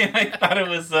second I thought it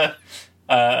was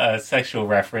a sexual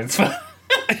reference.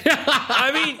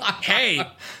 I mean, hey,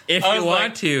 if you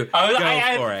want to,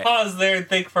 go for it. Pause there and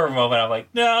think for a moment. I'm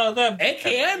like, no, it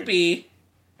can be.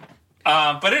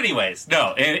 But anyways,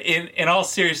 no. In all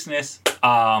seriousness,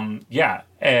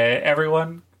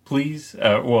 everyone, please.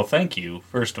 Well, thank you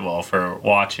first of all for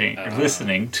watching or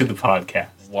listening to the podcast.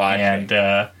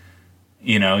 And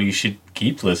you should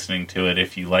keep listening to it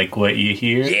if you like what you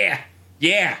hear.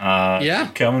 Yeah.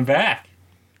 Keep coming back.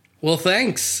 Well,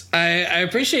 thanks. I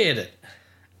appreciate it.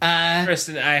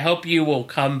 Tristan, I hope you will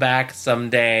come back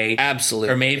someday. Absolutely.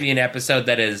 Or maybe an episode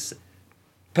that is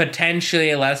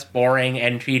potentially less boring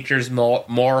and features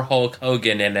more Hulk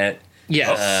Hogan in it.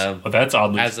 Yes. Well, that's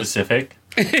oddly specific.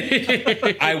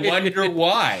 I wonder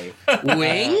why.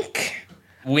 Wink?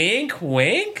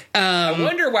 Wink? I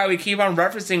wonder why we keep on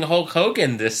referencing Hulk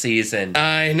Hogan this season.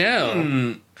 I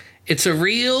know. It's a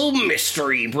real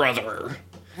mystery, brother.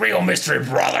 Real mystery,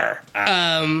 brother.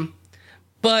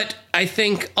 But I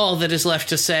think all that is left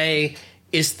to say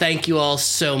is thank you all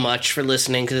so much for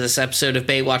listening to this episode of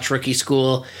Baywatch Rookie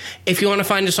School. If you want to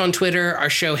find us on Twitter, our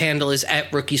show handle is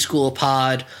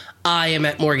 @RookieSchoolPod. I am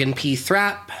at Morgan P.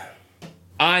 Thrap.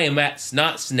 I am at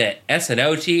SnotSnit,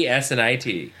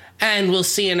 SNOTSNIT. And we'll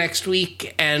see you next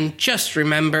week. And just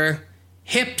remember,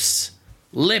 hips,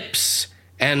 lips,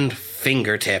 and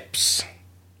fingertips.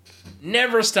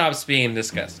 Never stops being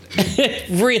disgusting. It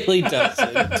really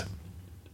doesn't.